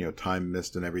major time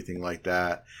missed and everything like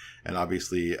that, and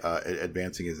obviously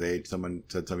advancing his age. Someone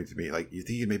said something to me like, "You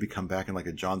think he'd maybe come back in like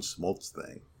a John Smoltz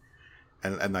thing?"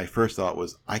 And my first thought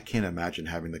was, I can't imagine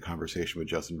having the conversation with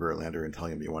Justin Verlander and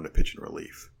telling him you want to pitch in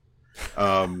relief,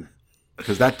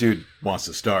 because that dude wants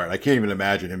to start. I can't even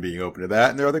imagine him being open to that.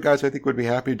 And there are other guys who I think would be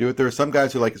happy to do it. There are some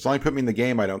guys who are like, as long as you put me in the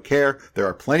game, I don't care. There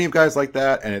are plenty of guys like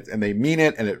that, and they mean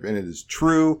it, and it is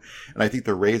true. And I think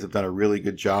the Rays have done a really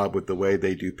good job with the way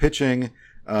they do pitching,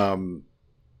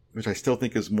 which I still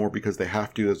think is more because they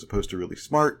have to as opposed to really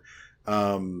smart.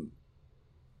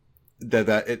 They've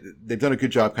done a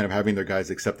good job kind of having their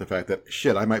guys accept the fact that,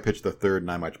 shit, I might pitch the third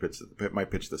and I might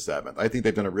pitch the seventh. I think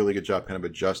they've done a really good job kind of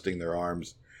adjusting their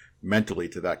arms mentally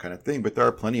to that kind of thing. But there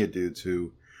are plenty of dudes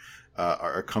who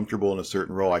are comfortable in a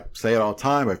certain role. I say it all the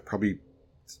time.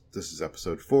 This is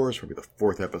episode 4. It's probably the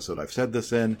 4th episode I've said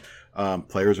this in.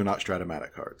 Players are not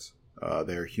Stratomatic cards.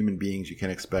 They're human beings. You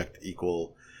can't expect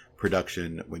equal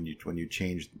production when you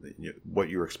change what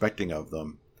you're expecting of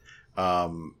them.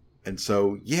 And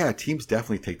so, yeah, teams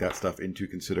definitely take that stuff into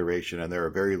consideration, and there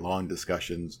are very long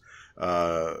discussions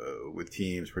with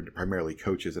teams, primarily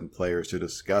coaches and players, to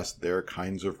discuss their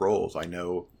kinds of roles. I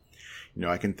know,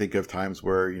 I can think of times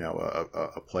where,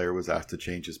 a player was asked to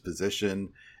change his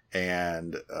position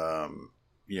and,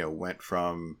 went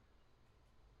from,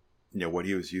 what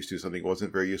he was used to, something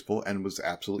wasn't very useful, and was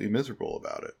absolutely miserable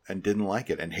about it and didn't like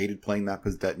it and hated playing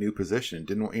that new position.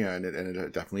 Didn't, and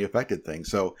it definitely affected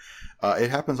things. So it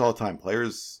happens all the time.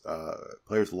 Players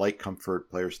like comfort.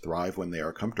 Players thrive when they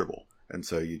are comfortable. And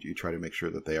so you try to make sure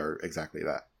that they are exactly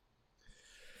that.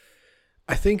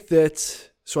 I think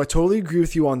so I totally agree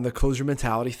with you on the closer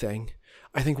mentality thing.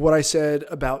 I think what I said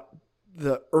about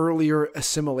the earlier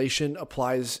assimilation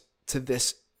applies to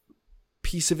this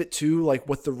piece of it too, like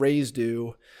what the Rays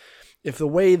do. If the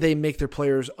way they make their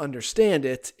players understand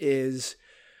it is,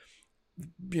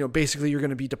 basically you're going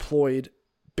to be deployed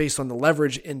based on the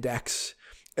leverage index,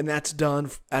 and that's done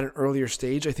at an earlier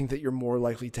stage, I think that you're more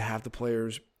likely to have the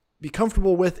players be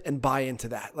comfortable with and buy into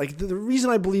that. Like the reason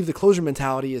I believe the closer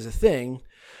mentality is a thing,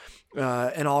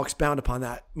 and I'll expound upon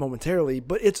that momentarily,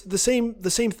 but it's the same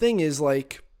thing is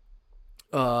like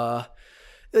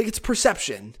it's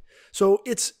perception. So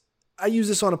I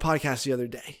used this on a podcast the other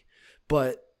day,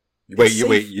 but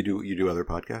you do other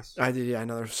podcasts? I did, yeah.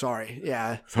 Another, sorry,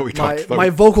 yeah. My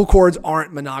vocal cords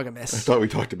aren't monogamous. I thought we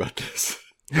talked about this.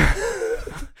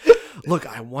 Look,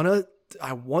 I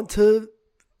want to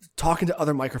talk into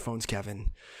other microphones,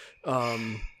 Kevin.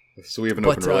 So we have an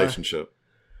open relationship.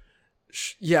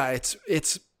 Yeah, it's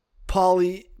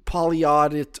auditory.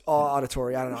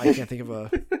 I don't know. I can't think of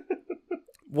a.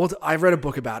 Well, I've read a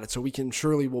book about it, so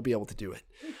we'll be able to do it.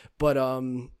 But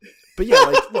yeah,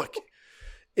 like, look,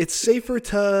 it's safer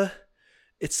to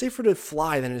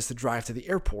fly than it is to drive to the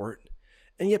airport,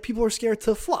 and yet people are scared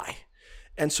to fly.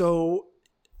 And so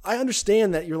I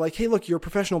understand that you're like, hey, look, you're a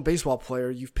professional baseball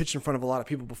player. You've pitched in front of a lot of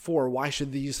people before. Why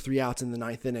should these 3 outs in the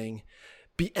 9th inning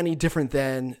be any different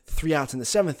than 3 outs in the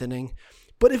 7th inning?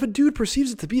 But if a dude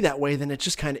perceives it to be that way, then it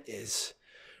just kind of is,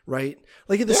 right?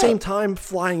 Like at the same time,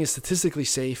 flying is statistically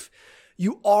safe.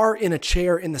 You are in a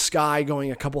chair in the sky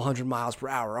going a couple 100 miles per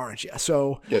hour, aren't you?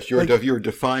 So yes, you're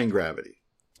defying gravity.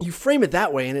 You frame it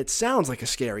that way, and it sounds like a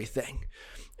scary thing.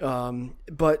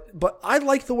 But I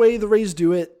like the way the Rays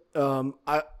do it.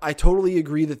 I totally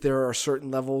agree that there are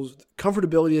certain levels.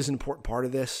 Comfortability is an important part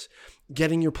of this.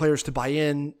 Getting your players to buy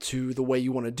in to the way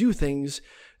you want to do things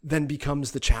then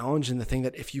becomes the challenge, and the thing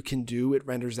that if you can do, it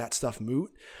renders that stuff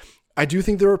moot. I do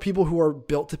think there are people who are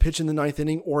built to pitch in the 9th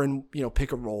inning or in,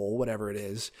 pick a role, whatever it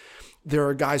is. There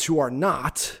are guys who are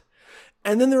not.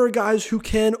 And then there are guys who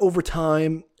can, over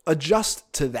time,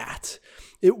 adjust to that.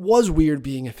 It was weird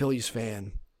being a Phillies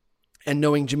fan and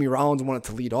knowing Jimmy Rollins wanted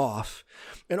to lead off,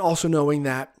 and also knowing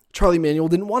that Charlie Manuel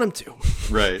didn't want him to.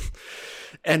 Right.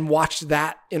 And watch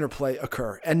that interplay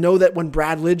occur. And know that when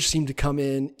Brad Lidge seemed to come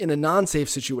in a non-safe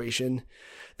situation,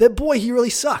 that, boy, he really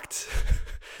sucked.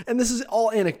 And this is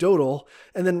all anecdotal.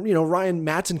 And then, Ryan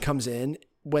Madsen comes in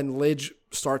when Lidge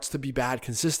starts to be bad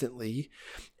consistently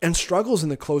and struggles in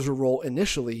the closer role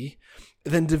initially,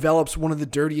 then develops one of the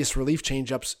dirtiest relief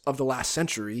changeups of the last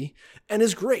century and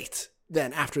is great.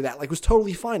 then after that, like was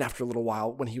totally fine after a little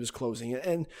while when he was closing.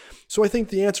 And so I think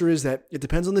the answer is that it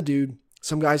depends on the dude.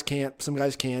 Some guys can't, some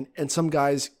guys can, and some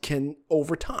guys can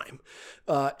over time.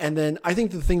 And then I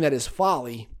think the thing that is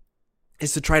folly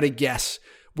is to try to guess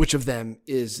which of them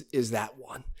is that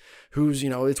one. Who's,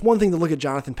 it's one thing to look at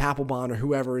Jonathan Papelbon or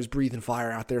whoever is breathing fire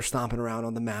out there stomping around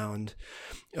on the mound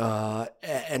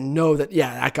and know that,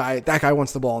 that guy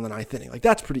wants the ball in the ninth inning. Like,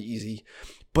 that's pretty easy.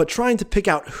 But trying to pick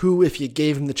out who, if you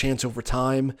gave him the chance over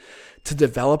time to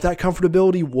develop that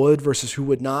comfortability, would versus who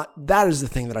would not, that is the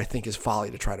thing that I think is folly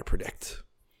to try to predict.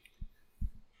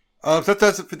 So that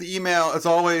does it for the email. As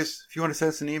always, if you want to send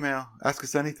us an email, ask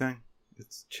us anything.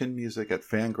 It's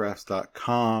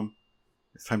chinmusic@fangraphs.com.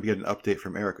 It's time to get an update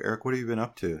from Eric. Eric, what have you been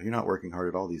up to? You're not working hard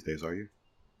at all these days, are you?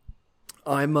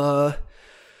 I'm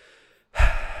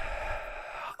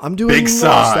doing big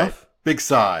sigh. Stuff. Big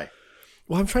sigh.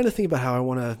 Well, I'm trying to think about how I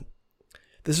want to.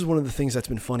 This is one of the things that's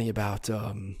been funny about.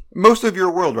 Most of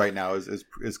your world right now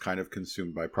is kind of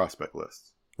consumed by prospect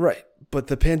lists. Right. But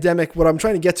the pandemic, what I'm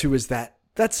trying to get to is that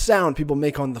sound people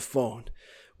make on the phone.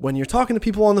 When you're talking to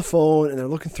people on the phone and they're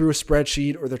looking through a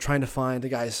spreadsheet or they're trying to find a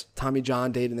guy's Tommy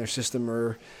John date in their system,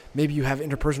 or maybe you have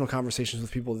interpersonal conversations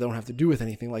with people that don't have to do with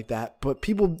anything like that, but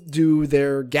people do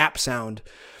their gap sound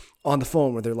on the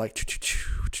phone where they're like,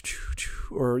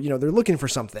 or, they're looking for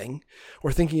something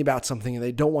or thinking about something and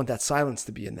they don't want that silence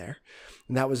to be in there.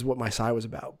 And that was what my sigh was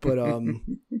about. But, but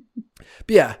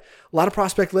yeah, a lot of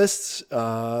prospect lists,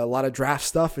 a lot of draft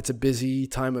stuff. It's a busy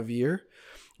time of year.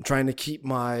 I'm trying to keep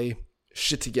my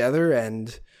shit together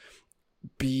and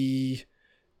be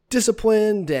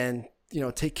disciplined and,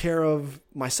 take care of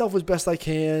myself as best I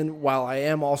can while I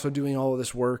am also doing all of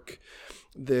this work.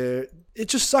 It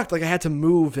just sucked. Like, I had to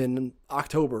move in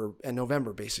October and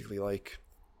November, basically. Like,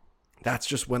 that's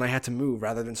just when I had to move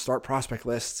rather than start prospect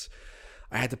lists.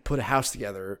 I had to put a house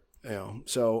together,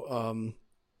 So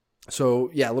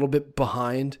yeah, a little bit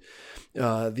behind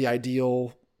the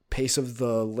ideal pace of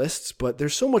the lists, but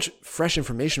there's so much fresh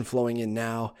information flowing in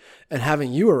now, and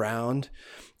having you around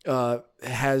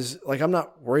has, like, I'm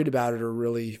not worried about it or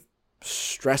really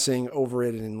stressing over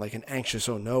it in like an anxious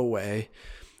no way.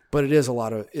 But it is a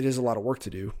lot of work to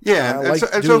do. Yeah, I like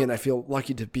doing it. And I feel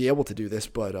lucky to be able to do this,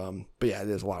 but yeah, it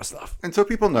is a lot of stuff. And so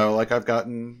people know, like, I've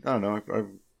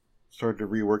started to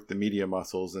rework the media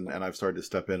muscles, and I've started to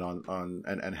step in on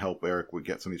and help Eric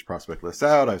get some of these prospect lists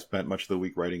out. I've spent much of the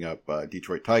week writing up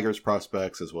Detroit Tigers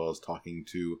prospects, as well as talking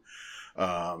to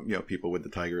people with the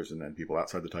Tigers and then people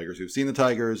outside the Tigers who've seen the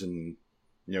Tigers, and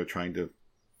trying to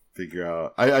figure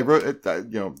out. I wrote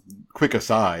it. Quick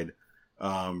aside.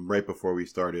 Right before we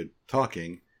started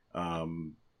talking, I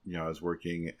was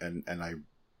working and I,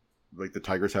 like, the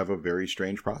Tigers have a very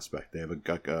strange prospect. They have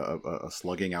a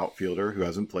slugging outfielder who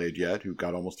hasn't played yet, who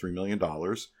got almost $3 million,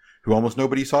 who almost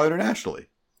nobody saw internationally.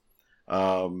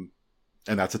 And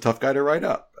that's a tough guy to write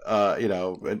up,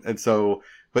 and so,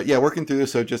 but yeah, working through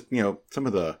this. So just, some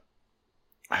of the,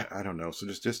 I don't know. So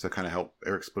just to kind of help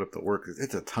Eric split up the work,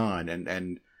 it's a ton,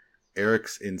 and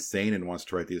Eric's insane and wants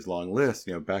to write these long lists.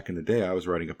 Back in the day, I was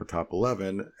writing up a top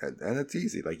 11, and it's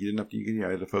easy. Like, you didn't have to, you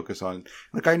had to focus on,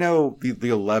 like, I know the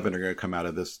 11 are going to come out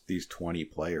of these 20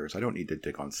 players. I don't need to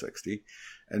dig on 60.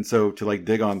 And so to, like,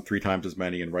 dig on 3 times as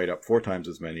many and write up 4 times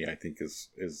as many, I think is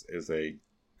a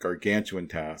gargantuan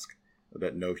task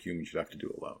that no human should have to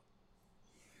do alone.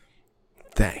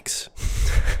 Thanks.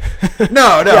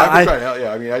 No, yeah, I'm trying to help.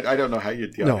 Yeah, I mean, I don't know how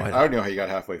you. No, I don't know how you got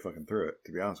halfway fucking through it.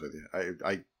 To be honest with you,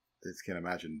 I just can't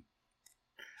imagine.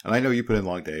 And I know you put in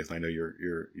long days, and I know you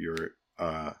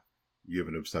have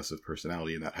an obsessive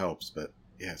personality, and that helps. But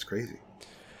yeah, it's crazy.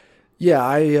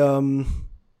 Yeah,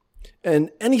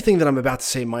 and anything that I'm about to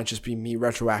say might just be me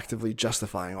retroactively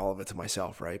justifying all of it to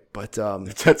myself, right? But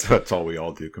that's all we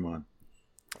all do. Come on.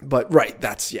 But right,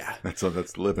 that's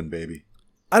living, baby.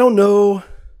 I don't know.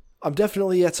 I'm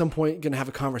definitely at some point going to have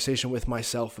a conversation with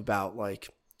myself about, like,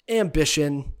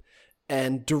 ambition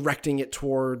and directing it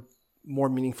toward more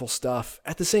meaningful stuff.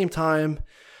 At the same time,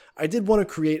 I did want to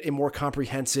create a more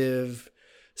comprehensive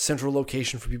central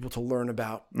location for people to learn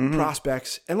about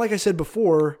prospects. And like I said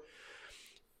before,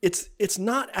 it's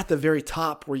not at the very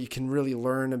top where you can really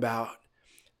learn about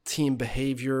team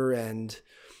behavior and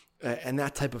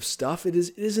that type of stuff. It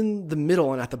is in the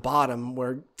middle and at the bottom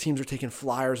where teams are taking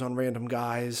flyers on random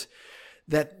guys.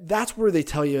 That's where they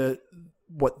tell you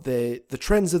what the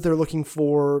trends that they're looking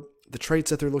for, the traits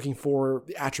that they're looking for,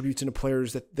 the attributes in the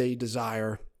players that they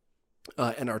desire,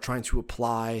 and are trying to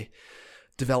apply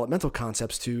developmental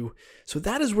concepts to. So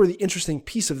that is where the interesting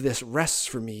piece of this rests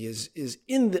for me is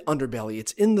in the underbelly.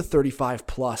 It's in the 35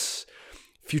 plus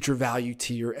future value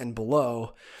tier and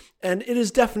below. And it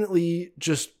is definitely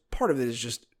just part of it is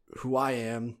just who I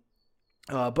am.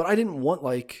 But I didn't want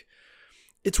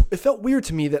it felt weird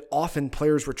to me that often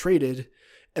players were traded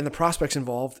and the prospects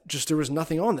involved, just there was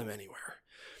nothing on them anywhere.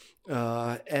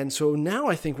 And so now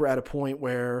I think we're at a point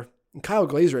where Kyle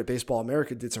Glazer at Baseball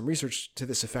America did some research to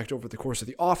this effect over the course of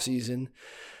the offseason.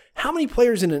 How many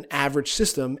players in an average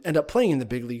system end up playing in the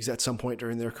big leagues at some point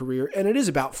during their career? And it is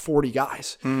about 40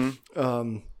 guys.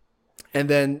 Mm-hmm. And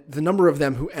then the number of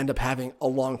them who end up having a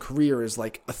long career is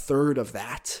like a third of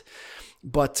that.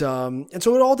 But, and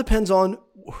so it all depends on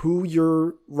who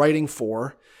you're writing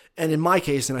for. And in my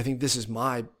case, and I think this is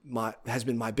has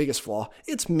been my biggest flaw,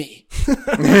 it's me.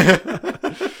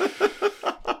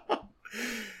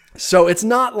 So it's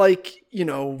not like,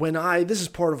 this is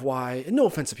part of why, and no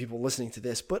offense to people listening to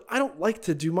this, but I don't like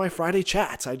to do my Friday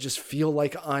chats. I just feel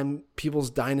like I'm people's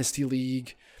Dynasty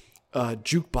League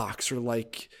jukebox, or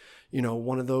like,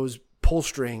 one of those pull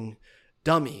string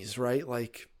dummies, right?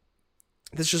 Like,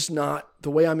 that's just not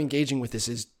the way I'm engaging with this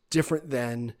is different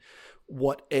than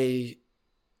what the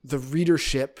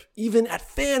readership, even at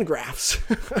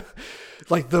FanGraphs,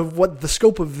 like what the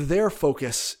scope of their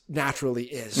focus naturally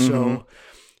is. Mm-hmm.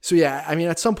 So yeah, I mean,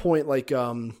 at some point,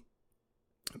 we'll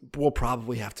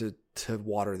probably have to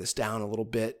water this down a little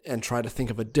bit and try to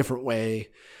think of a different way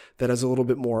that is a little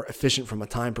bit more efficient from a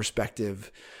time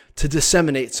perspective to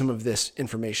disseminate some of this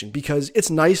information, because it's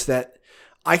nice that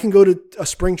I can go to a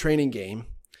spring training game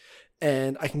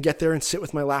and I can get there and sit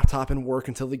with my laptop and work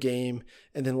until the game,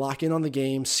 and then lock in on the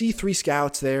game, see 3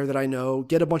 scouts there that I know,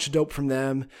 get a bunch of dope from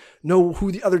them, know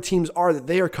who the other teams are that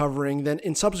they are covering, then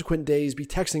in subsequent days be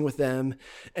texting with them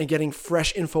and getting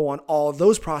fresh info on all of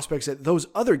those prospects at those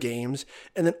other games.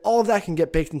 And then all of that can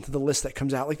get baked into the list that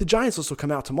comes out. Like the Giants list will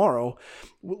come out tomorrow,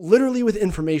 literally with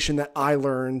information that I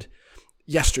learned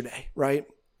yesterday, right?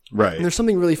 Right. And there's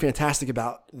something really fantastic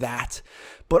about that.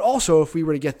 But also, if we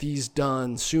were to get these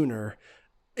done sooner,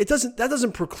 that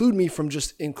doesn't preclude me from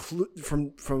just now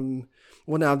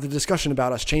the discussion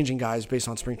about us changing guys based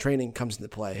on spring training comes into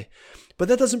play. But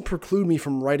that doesn't preclude me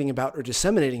from writing about or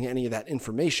disseminating any of that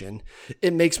information.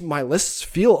 It makes my lists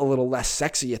feel a little less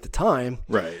sexy at the time.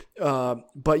 Right.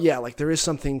 But yeah, like there is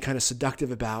something kind of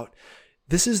seductive about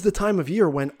this is the time of year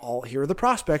when here are the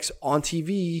prospects on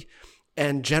TV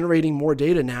and generating more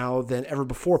data now than ever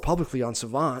before publicly on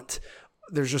Savant.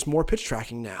 There's just more pitch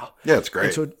tracking now. Yeah, it's great.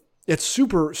 And so it's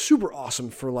super, super awesome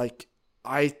for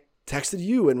I texted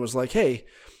you and was like, hey,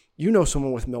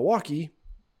 someone with Milwaukee.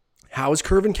 How is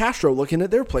Curvin Castro looking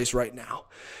at their place right now?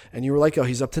 And you were like, oh,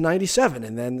 he's up to 97.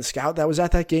 And then the scout that was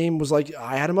at that game was like,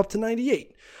 I had him up to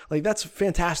 98. Like, that's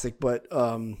fantastic. But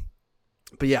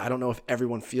yeah, I don't know if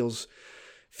everyone feels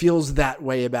that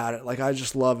way about it. Like, I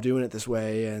just love doing it this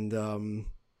way. And,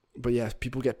 but yeah,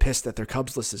 people get pissed that their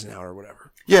Cubs list is now or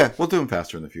whatever. Yeah, we'll do them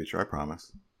faster in the future. I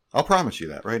promise. I'll promise you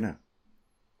that right now.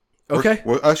 Okay.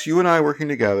 You and I working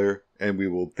together, and we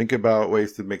will think about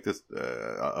ways to make this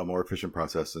a more efficient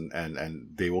process, and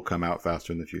they will come out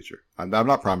faster in the future. I'm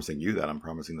not promising you that. I'm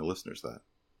promising the listeners that.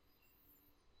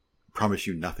 I promise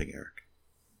you nothing, Eric.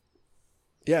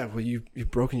 Yeah, well,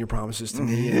 you've broken your promises to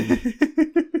me, and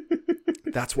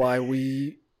that's why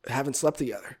we haven't slept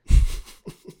together.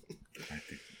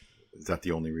 Is that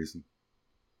the only reason?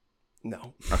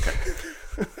 No. Okay.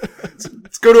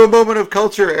 Let's go to a moment of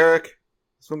culture, Eric.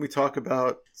 It's when we talk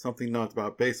about something not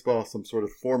about baseball, some sort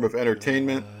of form of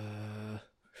entertainment.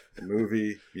 A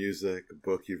movie, music, a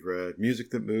book you've read,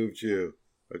 music that moved you,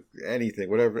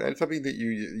 anything, whatever. And something that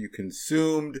you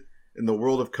consumed in the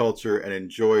world of culture and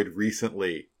enjoyed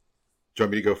recently. Do you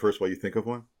want me to go first while you think of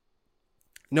one?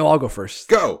 No, I'll go first.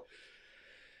 Go!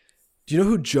 Do you know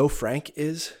who Joe Frank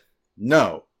is?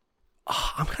 No.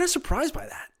 Oh, I'm kind of surprised by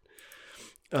that.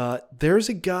 There's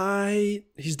a guy,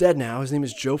 he's dead now. His name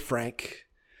is Joe Frank,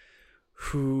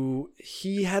 who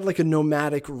he had like a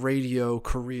nomadic radio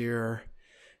career,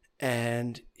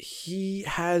 and he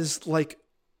has like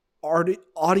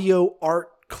audio art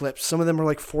clips. Some of them are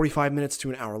like 45 minutes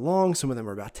to an hour long. Some of them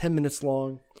are about 10 minutes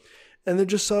long. And they're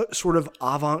just sort of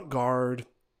avant-garde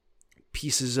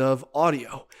pieces of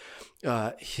audio.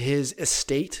 His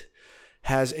estate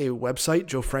has a website,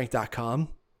 joefrank.com.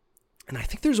 And I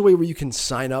think there's a way where you can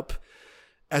sign up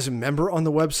as a member on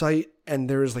the website, and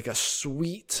there's like a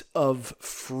suite of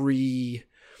free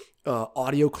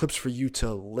audio clips for you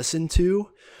to listen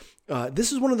to.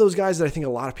 This is one of those guys that I think a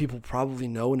lot of people probably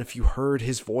know, and if you heard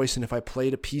his voice and if I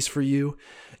played a piece for you,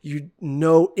 you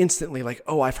know instantly like,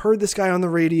 oh, I've heard this guy on the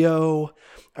radio.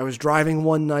 I was driving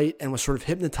one night and was sort of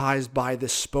hypnotized by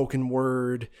this spoken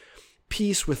word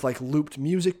piece with like looped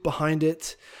music behind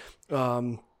it.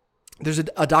 there's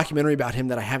a documentary about him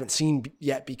that I haven't seen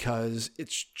yet because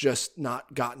it's just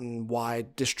not gotten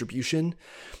wide distribution.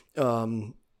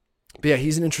 But yeah,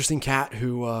 he's an interesting cat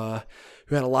who had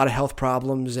a lot of health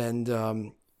problems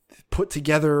and put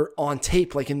together on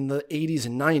tape, like in the 80s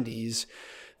and 90s,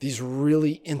 these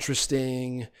really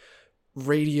interesting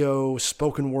radio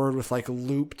spoken word with like a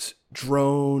looped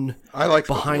drone. I like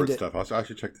behind word it. Stuff. I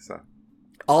should check this out.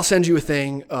 I'll send you a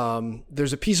thing.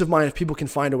 There's a piece of mine if people can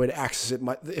find a way to access it.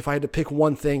 If I had to pick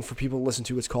one thing for people to listen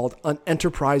to, it's called An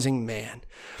Enterprising Man.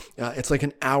 It's like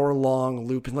an hour-long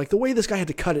loop. And like the way this guy had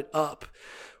to cut it up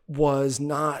was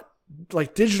not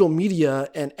like digital media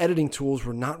and editing tools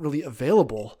were not really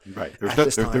available. Right.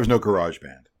 There's no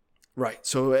GarageBand. Right.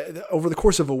 So over the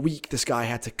course of a week, this guy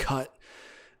had to cut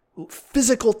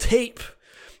physical tape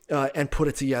and put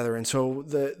it together. And so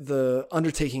the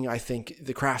undertaking, I think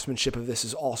the craftsmanship of this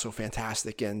is also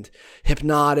fantastic and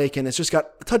hypnotic. And it's just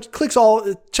checks all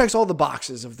the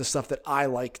boxes of the stuff that I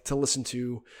like to listen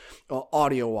to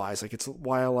audio wise. Like it's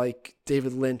why I like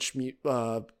David Lynch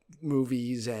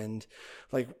movies and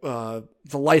like The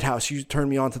Lighthouse. You turned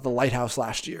me on to The Lighthouse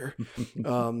last year.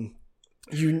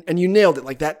 You nailed it.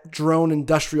 Like that drone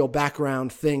industrial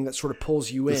background thing that sort of pulls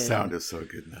you in. The sound is so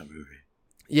good in that movie.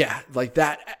 Yeah, like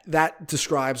that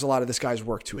describes a lot of this guy's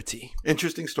work to a T.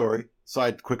 Interesting story.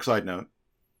 Quick side note.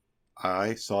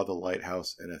 I saw The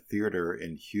Lighthouse in a theater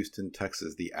in Houston,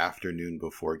 Texas, the afternoon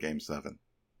before Game 7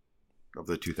 of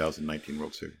the 2019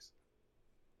 World Series.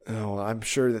 Oh, I'm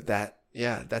sure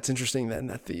that's interesting then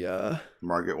that the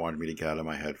Margaret wanted me to get out of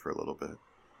my head for a little bit.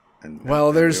 And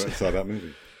saw that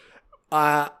movie.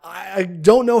 I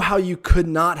don't know how you could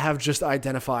not have just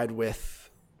identified with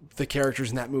the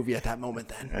characters in that movie at that moment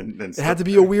then. And it had to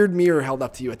be a weird mirror held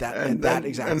up to you at that exact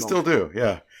moment. And still do,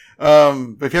 yeah.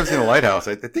 But if you haven't seen The Lighthouse,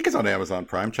 I think it's on Amazon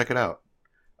Prime. Check it out.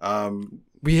 I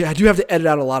do have to edit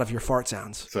out a lot of your fart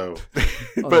sounds. So,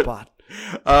 on the pod.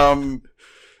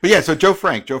 But yeah, so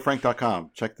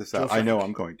joefrank.com. Check this out. Joe Frank. I know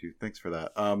I'm going to. Thanks for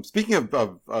that. Speaking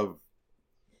of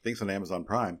things on Amazon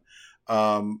Prime,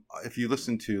 if you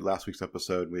listened to last week's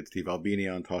episode with Steve Albini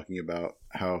on talking about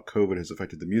how COVID has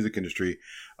affected the music industry,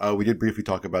 we did briefly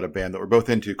talk about a band that we're both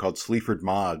into called Sleaford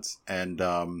Mods. And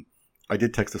I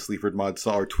did text a Sleaford Mods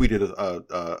song or tweeted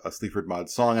a Sleaford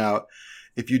Mods song out.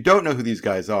 If you don't know who these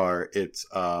guys are, it's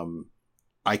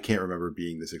I can't remember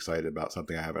being this excited about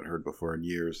something I haven't heard before in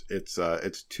years.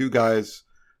 It's two guys,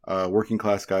 working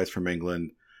class guys from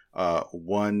England.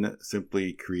 One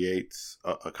simply creates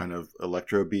a kind of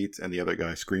electro beats and the other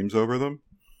guy screams over them.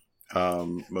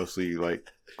 Mostly like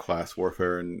class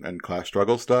warfare and class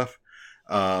struggle stuff.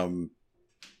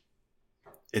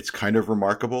 It's kind of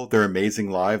remarkable. They're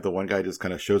amazing live. The one guy just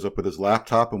kind of shows up with his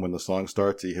laptop, and when the song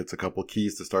starts, he hits a couple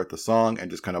keys to start the song and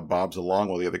just kind of bobs along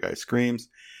while the other guy screams.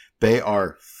 They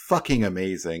are fucking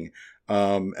amazing.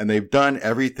 And they've done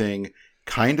everything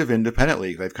kind of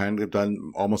independently. They've kind of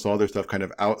done almost all their stuff kind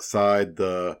of outside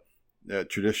the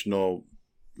traditional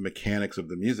mechanics of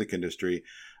the music industry.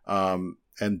 And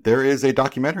there is a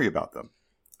documentary about them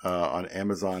on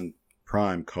Amazon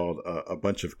Prime called A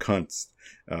Bunch of Cunts.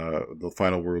 The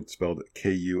final word spelled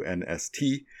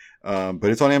Kunst.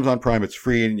 But it's on Amazon Prime. It's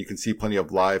free, and you can see plenty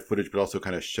of live footage, but also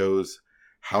kind of shows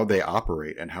how they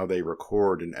operate and how they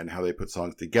record and how they put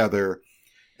songs together.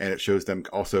 And it shows them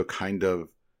also kind of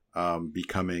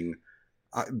becoming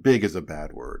big is a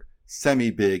bad word,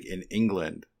 semi-big in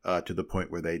England to the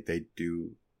point where they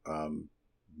do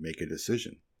make a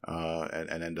decision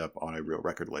and end up on a real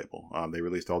record label. They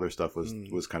released all their stuff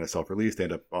was kind of self-released. They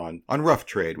end up on Rough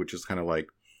Trade, which is kind of like,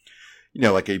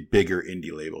 like a bigger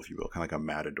indie label, if you will, kind of like a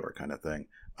Matador kind of thing.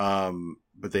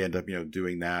 But they end up,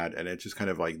 doing that, and it's just kind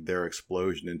of like their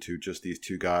explosion into just these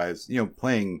two guys,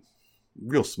 playing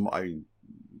real small. I mean,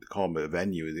 call them a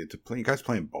venue. Guys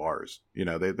playing bars,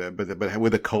 but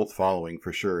with a cult following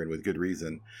for sure, and with good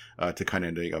reason to kind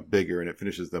of get bigger. And it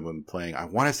finishes them with playing. I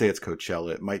want to say it's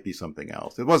Coachella. It might be something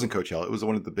else. It wasn't Coachella. It was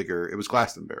one of the bigger. It was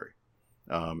Glastonbury,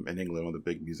 in England, one of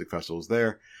the big music festivals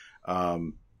there.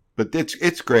 But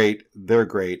it's great. They're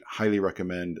great. Highly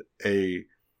recommend.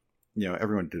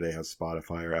 Everyone today has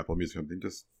Spotify or Apple Music. Something,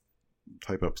 just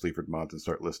type up Sleaford Mods and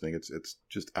start listening. It's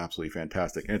just absolutely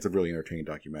fantastic, and it's a really entertaining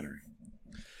documentary.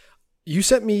 You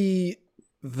sent me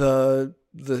the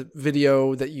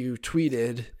video that you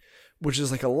tweeted, which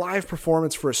is like a live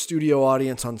performance for a studio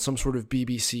audience on some sort of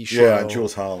BBC show. Yeah,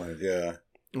 Jules Holland. Yeah.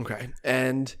 Okay,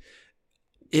 and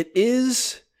it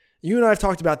is. You and I have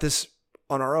talked about this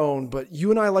on our own, but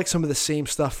you and I like some of the same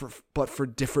stuff, but for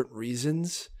different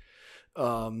reasons.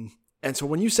 And so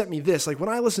when you sent me this, like when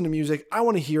I listen to music, I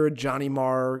want to hear a Johnny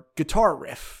Marr guitar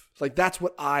riff. Like that's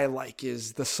what I like,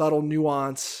 is the subtle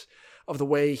nuance of the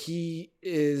way he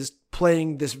is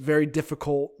playing this very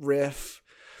difficult riff,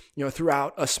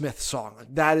 throughout a Smith song.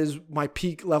 That is my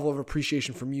peak level of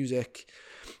appreciation for music,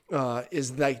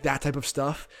 is like that type of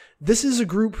stuff. This is a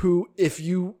group who, if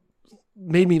you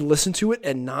made me listen to it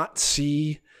and not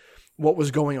see what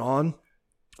was going on,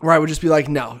 where I would just be like,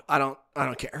 no, I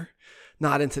don't care.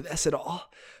 Not into this at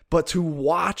all. But to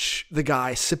watch the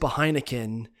guy sip a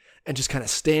Heineken and just kind of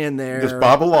stand there, just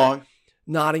bob along,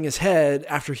 nodding his head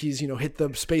after he's, hit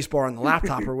the space bar on the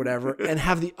laptop or whatever, and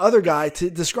have the other guy to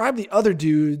describe the other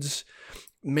dude's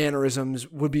mannerisms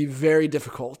would be very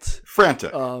difficult.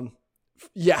 Frantic.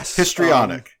 Yes.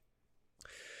 Histrionic.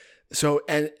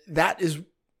 And that is,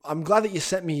 I'm glad that you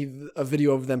sent me a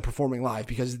video of them performing live,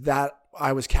 because that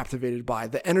I was captivated by.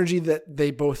 The energy that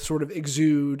they both sort of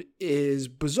exude is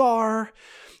bizarre,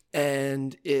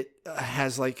 and it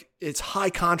has it's high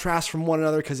contrast from one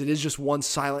another because it is just one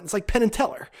silent. It's like Penn and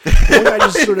Teller. One guy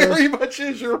just it very much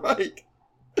is. You're right.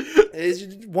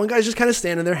 One guy's just kind of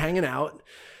standing there hanging out,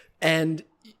 and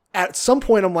at some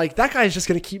point I'm like, that guy's just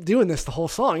going to keep doing this the whole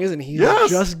song, isn't he? He's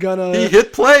just gonna. He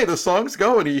hit play. The song's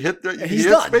going. He hit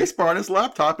space bar on his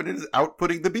laptop, and it is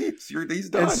outputting the beats. He's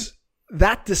done.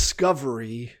 That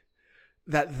discovery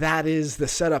that is the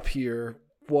setup here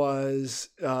was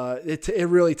it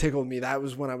really tickled me. That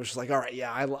was when I was just like, all right,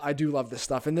 yeah, I do love this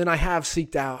stuff. And then I have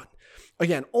seeked out,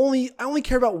 again, I only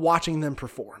care about watching them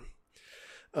perform.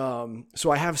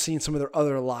 So I have seen some of their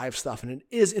other live stuff, and it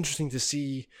is interesting to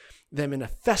see them in a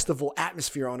festival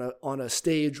atmosphere on a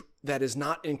stage that is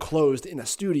not enclosed in a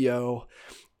studio,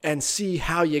 and see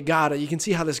how you can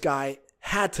see how this guy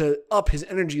had to up his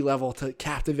energy level to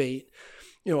captivate,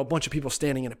 a bunch of people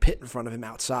standing in a pit in front of him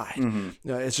outside. Mm-hmm.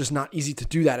 It's just not easy to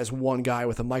do that as one guy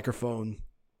with a microphone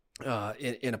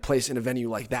in a place, in a venue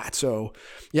like that. So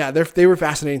yeah, they were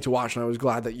fascinating to watch, and I was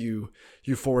glad that you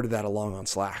forwarded that along on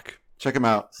Slack. Check them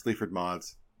out, Sleaford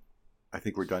Mods. I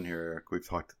think we're done here, Eric. We've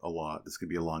talked a lot. This could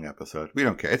be a long episode. We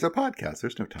don't care. It's a podcast.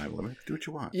 There's no time limit. Do what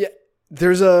you want. Yeah.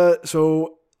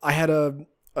 So I had a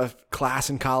class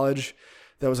in college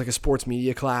that was like a sports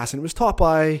media class, and it was taught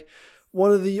by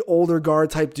one of the older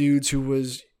guard type dudes who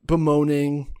was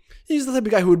bemoaning. He's the type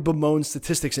of guy who would bemoan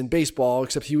statistics in baseball,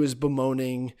 except he was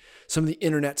bemoaning some of the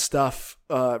internet stuff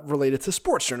related to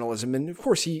sports journalism. And of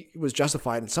course he was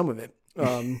justified in some of it.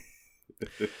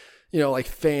 Like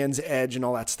Fans Edge and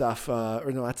all that stuff.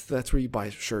 That's where you buy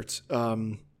shirts.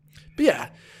 But yeah,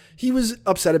 he was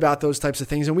upset about those types of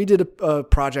things. And we did a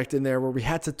project in there where we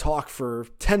had to talk for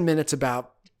 10 minutes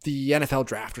about the NFL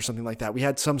draft or something like that. We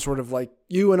had some sort of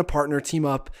you and a partner team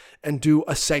up and do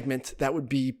a segment that would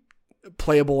be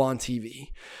playable on TV.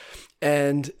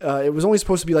 And it was only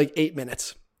supposed to be 8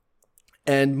 minutes.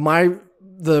 And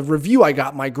the review I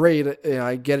got, my grade,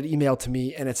 I get it emailed to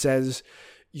me, and it says,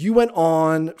 you went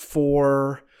on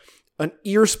for an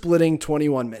ear-splitting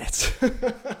 21 minutes.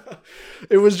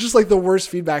 It was just the worst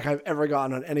feedback I've ever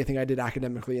gotten on anything I did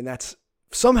academically. And that's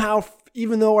somehow,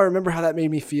 even though I remember how that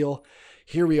made me feel,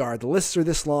 here we are. The lists are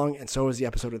this long, and so is the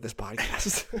episode of this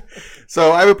podcast.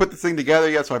 So I haven't put this thing together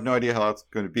yet, so I have no idea how it's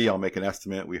going to be. I'll make an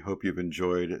estimate. We hope you've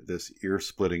enjoyed this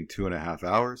ear-splitting 2.5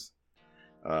 hours.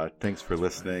 Thanks for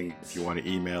listening. If you want to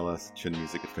email us,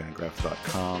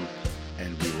 chinmusic@fangraphs.com,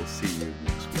 and we will see you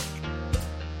next week.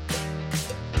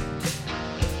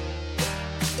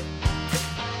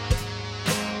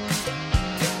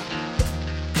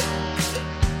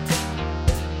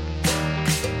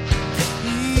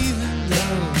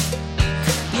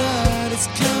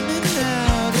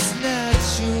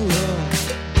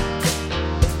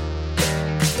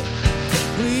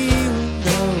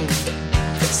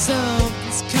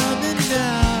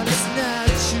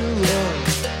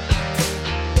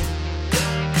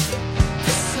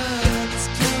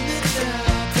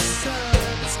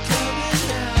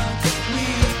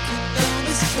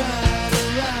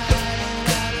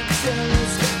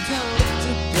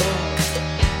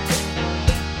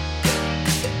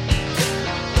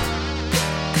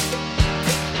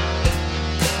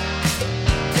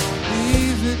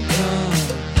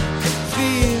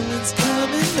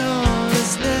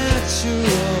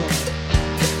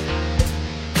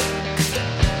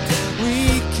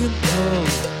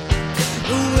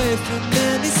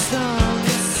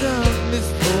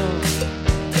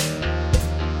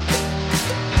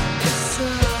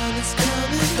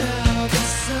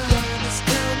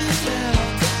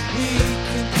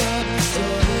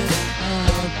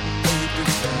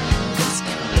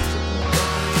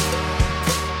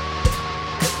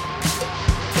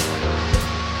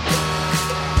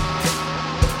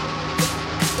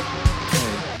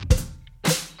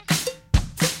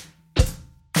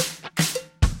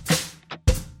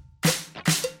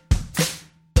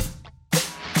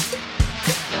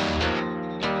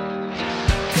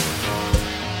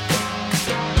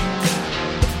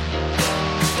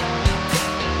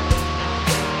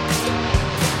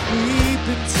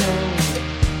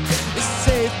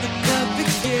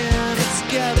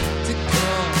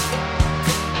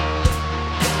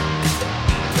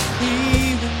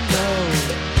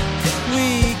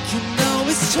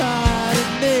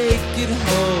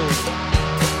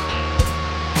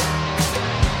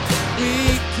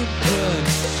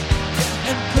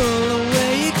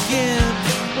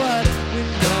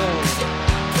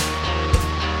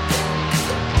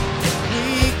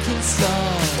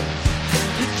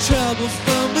 will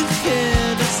start.